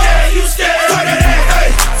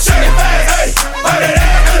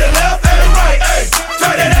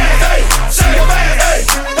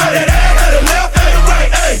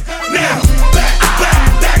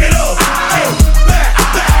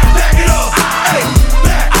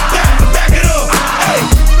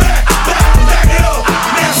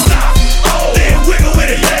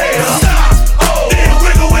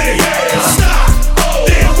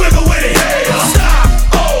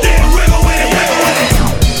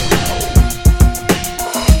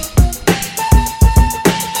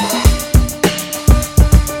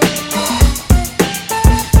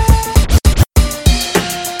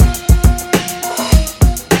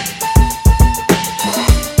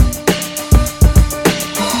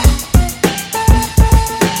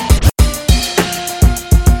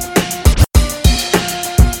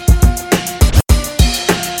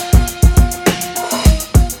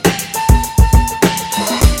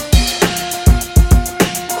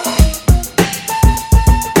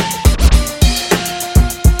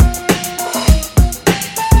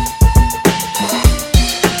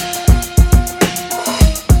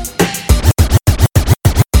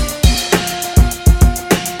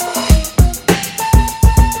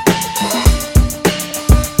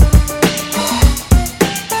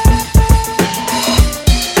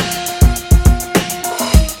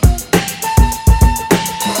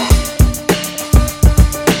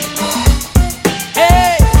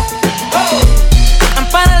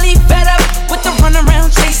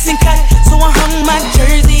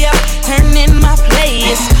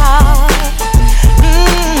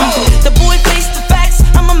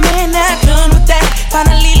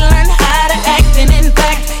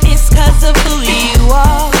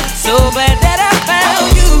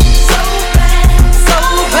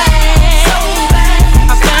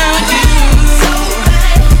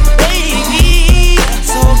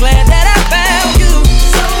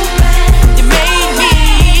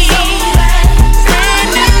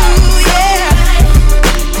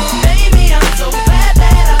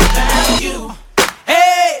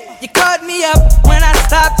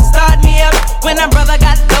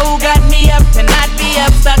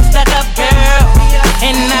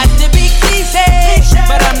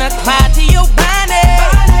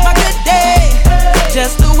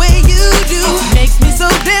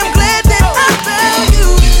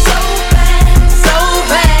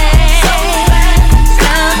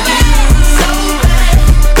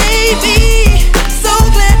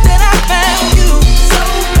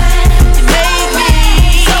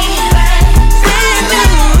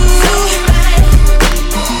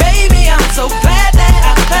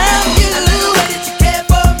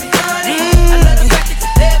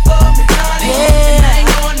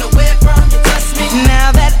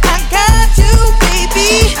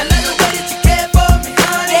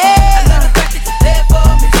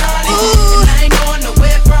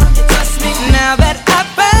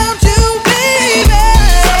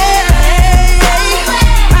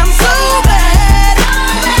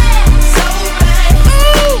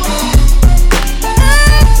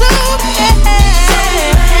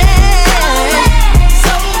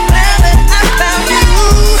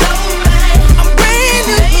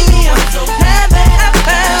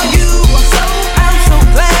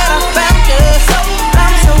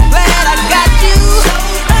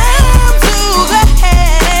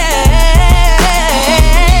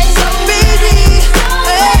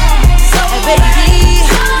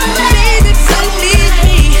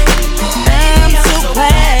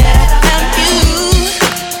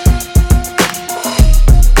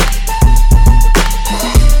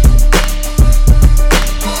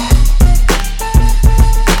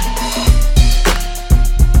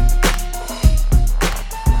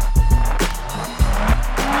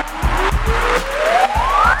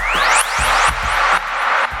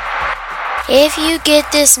 If you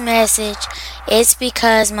get this message, it's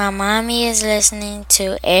because my mommy is listening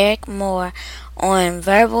to Eryk Moore on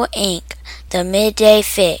Verbal Ink, the Midday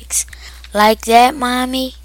Fixx. Like that, mommy?